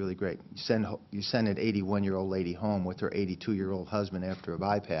satisfaction is really great. You send an 81-year-old lady home with her 82-year-old husband after a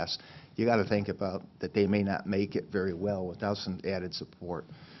bypass. You got to think about that they may not make it very well without some added support.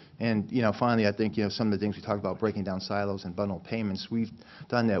 And finally, I think some of the things we talked about, breaking down silos and bundled payments, we've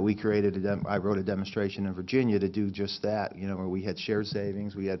done that. We created I wrote a demonstration in Virginia to do just that. Where we had shared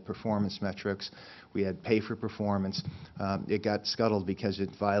savings, we had performance metrics, we had pay for performance. It got scuttled because it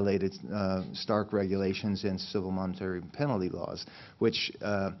violated Stark regulations and civil monetary penalty laws, which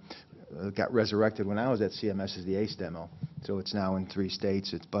got resurrected when I was at CMS as the ACE demo. So it's now in 3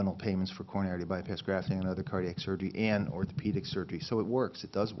 states. It's bundled payments for coronary artery bypass grafting and other cardiac surgery and orthopedic surgery. So it works.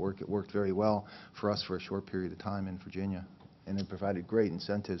 It does work. It worked very well for us for a short period of time in Virginia. And it provided great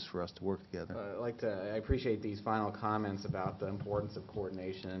incentives for us to work together. I appreciate these final comments about the importance of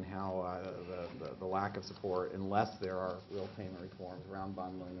coordination and how the lack of support, unless there are real payment reforms around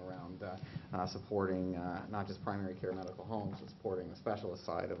bundling, around supporting not just primary care medical homes, but supporting the specialist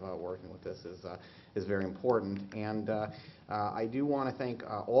side of working with this is very important. And I do want to thank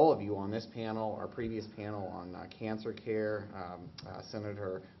all of you on this panel, our previous panel on cancer care,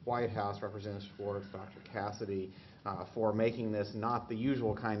 Senator Whitehouse, Representative Schwartz, Dr. Cassidy, for making this not the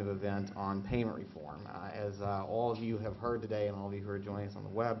usual kind of event on payment reform. As all of you have heard today and all of you who are joining us on the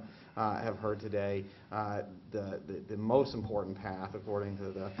web, have heard today, the most important path, according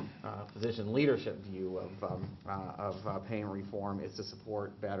to the physician leadership view of payment reform, is to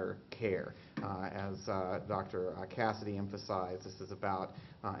support better care. As Dr. Cassidy emphasized, this is about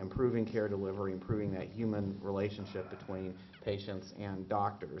improving care delivery, improving that human relationship between patients and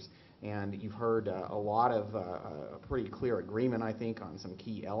doctors. And you've heard a lot of a pretty clear agreement, I think, on some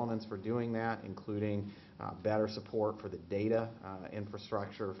key elements for doing that, including better support for the data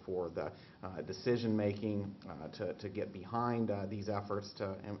infrastructure, for the decision-making to get behind these efforts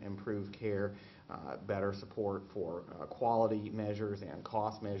to improve care, better support for quality measures and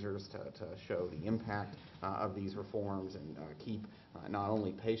cost measures to show the impact of these reforms and keep not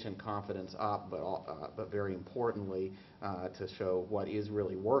only patient confidence up, but very importantly, to show what is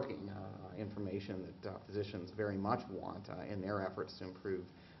really working, information that physicians very much want in their efforts to improve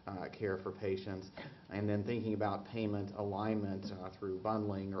care for patients, and then thinking about payment alignment through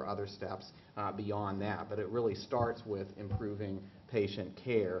bundling or other steps beyond that. But it really starts with improving patient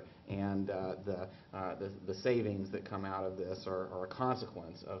care, and the savings that come out of this are a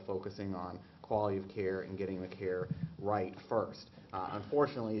consequence of focusing on quality of care and getting the care right first.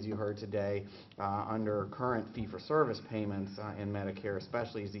 Unfortunately, as you heard today, under current fee-for-service payments in Medicare,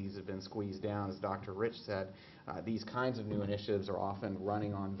 especially as these have been squeezed down, as Dr. Rich said, these kinds of new initiatives are often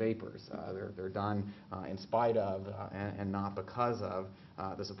running on vapors. They're done in spite of and not because of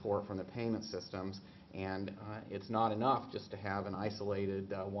the support from the payment systems. And it's not enough just to have an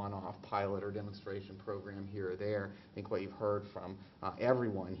isolated one-off pilot or demonstration program here or there. I think what you've heard from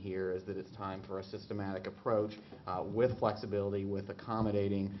everyone here is that it's time for a systematic approach with flexibility, with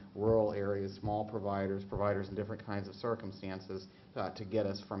accommodating rural areas, small providers, providers in different kinds of circumstances to get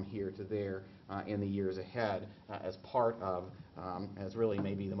us from here to there in the years ahead as part of, as really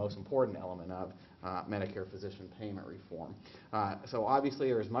maybe the most important element of Medicare physician payment reform. So obviously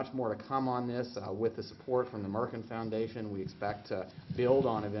there's much more to come on this with the support from the Merkin Foundation. We expect to build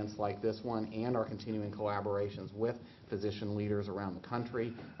on events like this one and our continuing collaborations with physician leaders around the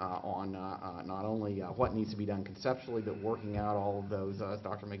country on not only what needs to be done conceptually, but working out all of those, as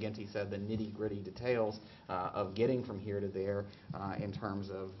Dr. McGinty said, the nitty-gritty details of getting from here to there in terms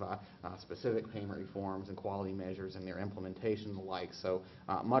of specific payment reforms and quality measures and their implementation and the like. So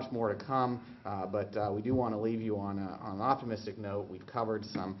much more to come, but we do want to leave you on an optimistic note. We've covered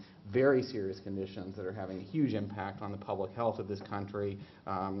some very serious conditions that are having a huge impact on the public health of this country.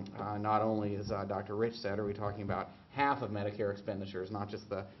 Not only, as Dr. Rich said, are we talking about half of Medicare expenditures, not just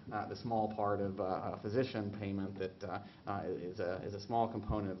the small part of physician payment that is a small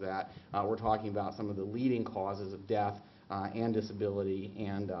component of that. We're talking about some of the leading causes of death and disability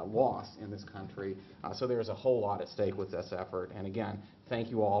and loss in this country. So there's a whole lot at stake with this effort. And again, thank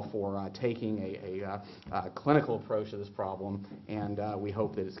you all for taking a clinical approach to this problem, and we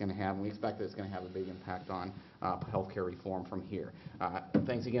hope that it's going to have, and we expect that it's going to have a big impact on healthcare reform from here.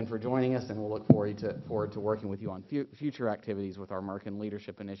 Thanks again for joining us, and we'll look forward to working with you on future activities with our Merkin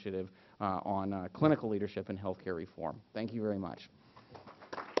Leadership Initiative on clinical leadership and healthcare reform. Thank you very much.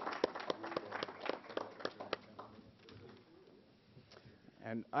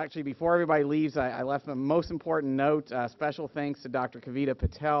 And actually, before everybody leaves, I left the most important note. Special thanks to Dr. Kavita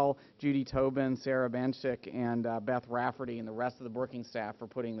Patel, Judy Tobin, Sarah Benchik, and Beth Rafferty, and the rest of the Brookings staff for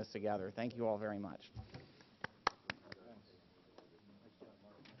putting this together. Thank you all very much.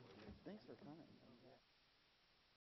 Thanks for coming.